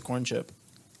It's just a corn chip.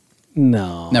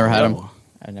 no. Never had 'em.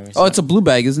 I've never seen Oh, it's a blue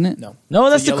bag, isn't it? No. No,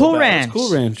 that's It's a the yellow Cool bag. Ranch.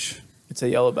 Cool Ranch. It's a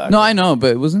yellow bag. No, I know,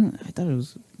 but it wasn't. I thought it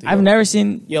was. I've never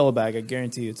seen. Yellow bag. I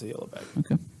guarantee you it's a yellow bag.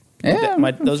 Okay.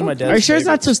 Yeah. Those are my dad's Are you sure it's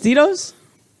not favorites. Tostitos?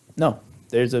 No.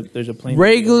 There's a plain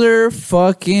Regular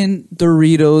fucking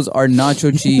Doritos are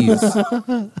nacho cheese.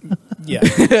 Doritos. Yeah.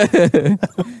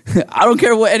 I don't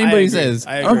care what anybody agree. says.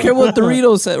 I I don't agree. care what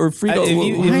Doritos say or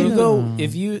Frito.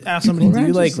 If you ask somebody, Cool do you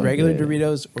Ranch like is so regular good.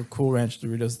 Doritos or Cool Ranch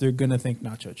Doritos? They're gonna think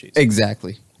nacho cheese.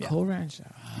 Exactly. Yeah. Cool Ranch.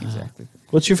 Exactly.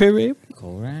 What's your favorite, Abe?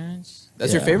 Cool Ranch.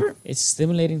 That's your favorite? It's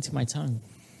stimulating to my tongue.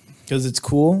 Because it's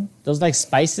cool. Those like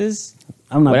spices,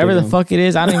 I'm not whatever big the on- fuck it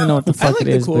is. I don't even know what the I fuck like it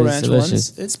the is, Cool but it's Ranch delicious.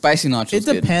 ones. It's Spicy nachos. it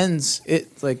depends.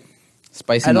 It like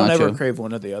Spicy I don't nacho. ever crave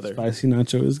one or the other. Spicy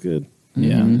nacho is good.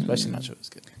 Yeah, Mhm. spicy nacho is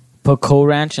good. Put Cool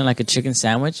Ranch in like a chicken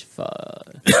sandwich.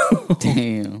 Fuck.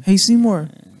 Damn. Hey Seymour,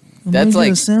 That's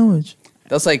like a sandwich.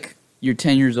 That's like you're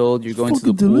 10 years old. You're going to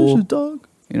the pool. dog.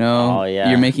 You know, Oh, yeah.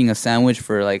 you're making a sandwich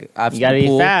for like after You gotta the eat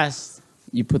pool. fast.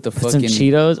 You put the Put some fucking.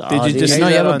 Cheetos. Did Oh, you dude. just You see know,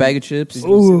 you that have a on- bag of chips. Did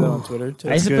you see that on Twitter? Too?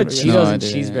 I used to put Good. Cheetos No, I and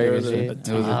didn't. cheeseburgers. It was a- dude.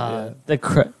 it was a- Ah, yeah.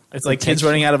 the It's like kids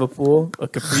running out of a pool, a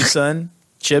Capri Sun,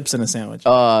 chips, and a sandwich.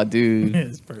 Oh, dude.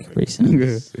 It's perfect. recent. Oh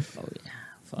yeah.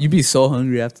 Fuck. You'd be so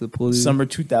hungry after the pool. Dude. Summer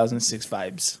 2006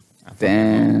 vibes. I'm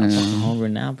Damn. fucking hungry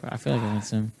now, bro. I feel like I went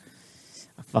swim.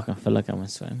 I fucking feel like I went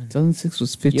swimming. 2006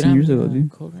 was You 15 don't years have, ago,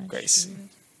 dude. Cool Ranch? Grace.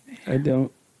 I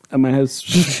don't. I might have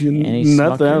Any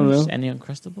nothing. I don't Smuckers? know. Any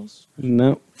Uncrustables?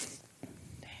 No.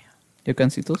 Your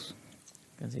gancitos?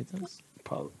 Gancitos?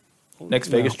 Probably. Next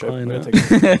No, Vegas trip. probably we're not.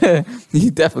 gonna take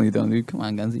You definitely don't, dude. Come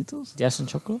on, gancitos. Do you have some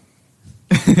chocolate?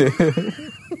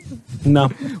 No.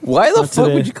 Why the Not fuck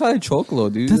today. would you call it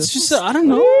chocolo, dude? That's just, I don't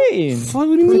know. Hey. Fuck,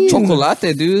 what do you mean?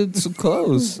 chocolate, dude. It's so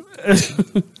close.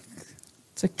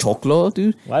 It's like chocolo,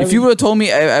 dude. Why If would you you- would have told me,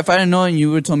 if I didn't know, and you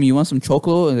would have told me you want some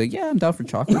chocolo, I'd be like, yeah, I'm down for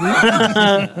chocolate.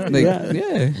 Dude. Like,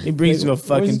 yeah. He brings you a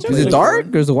fucking. Where's Is it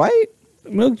dark or is it white?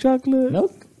 Milk chocolate.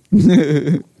 Milk?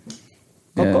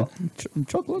 Yeah.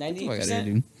 Chocolate.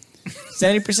 98%?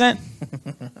 70%?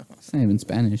 It's not even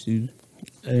Spanish, dude.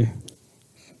 Hey.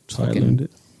 That's how I Fucking- learned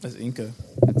it. That's Inca.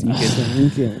 That's Inca. That's that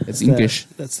Incan. It's That's that- Inkish.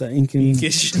 That's that Incan.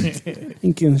 Inkish.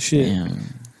 Incan shit.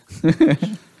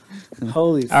 Damn.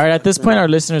 Holy. All right, at this point, our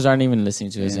listeners aren't even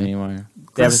listening to us Yeah. anymore.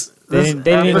 This- They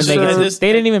didn't even make episode- it.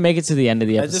 They didn't even make it to the end of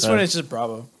the At episode. this one, it's just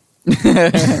Bravo.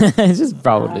 It's just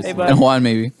probably listening. bud. And Juan,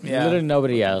 maybe. Yeah. Literally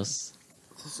nobody else.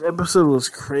 This episode was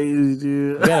crazy,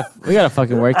 dude. We gotta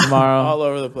fucking work tomorrow. All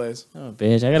over the place. Oh,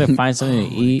 bitch, I gotta find something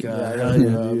to eat. God, Yeah, hell yeah,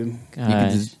 yeah. dude. You can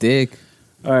God. just dick.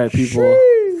 All right, people.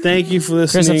 Thank you for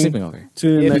Chris, I'm listening. sleeping over.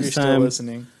 Tune in If next you're still time.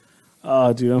 listening.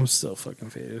 Oh, dude, I'm still fucking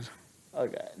faded. Oh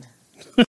god.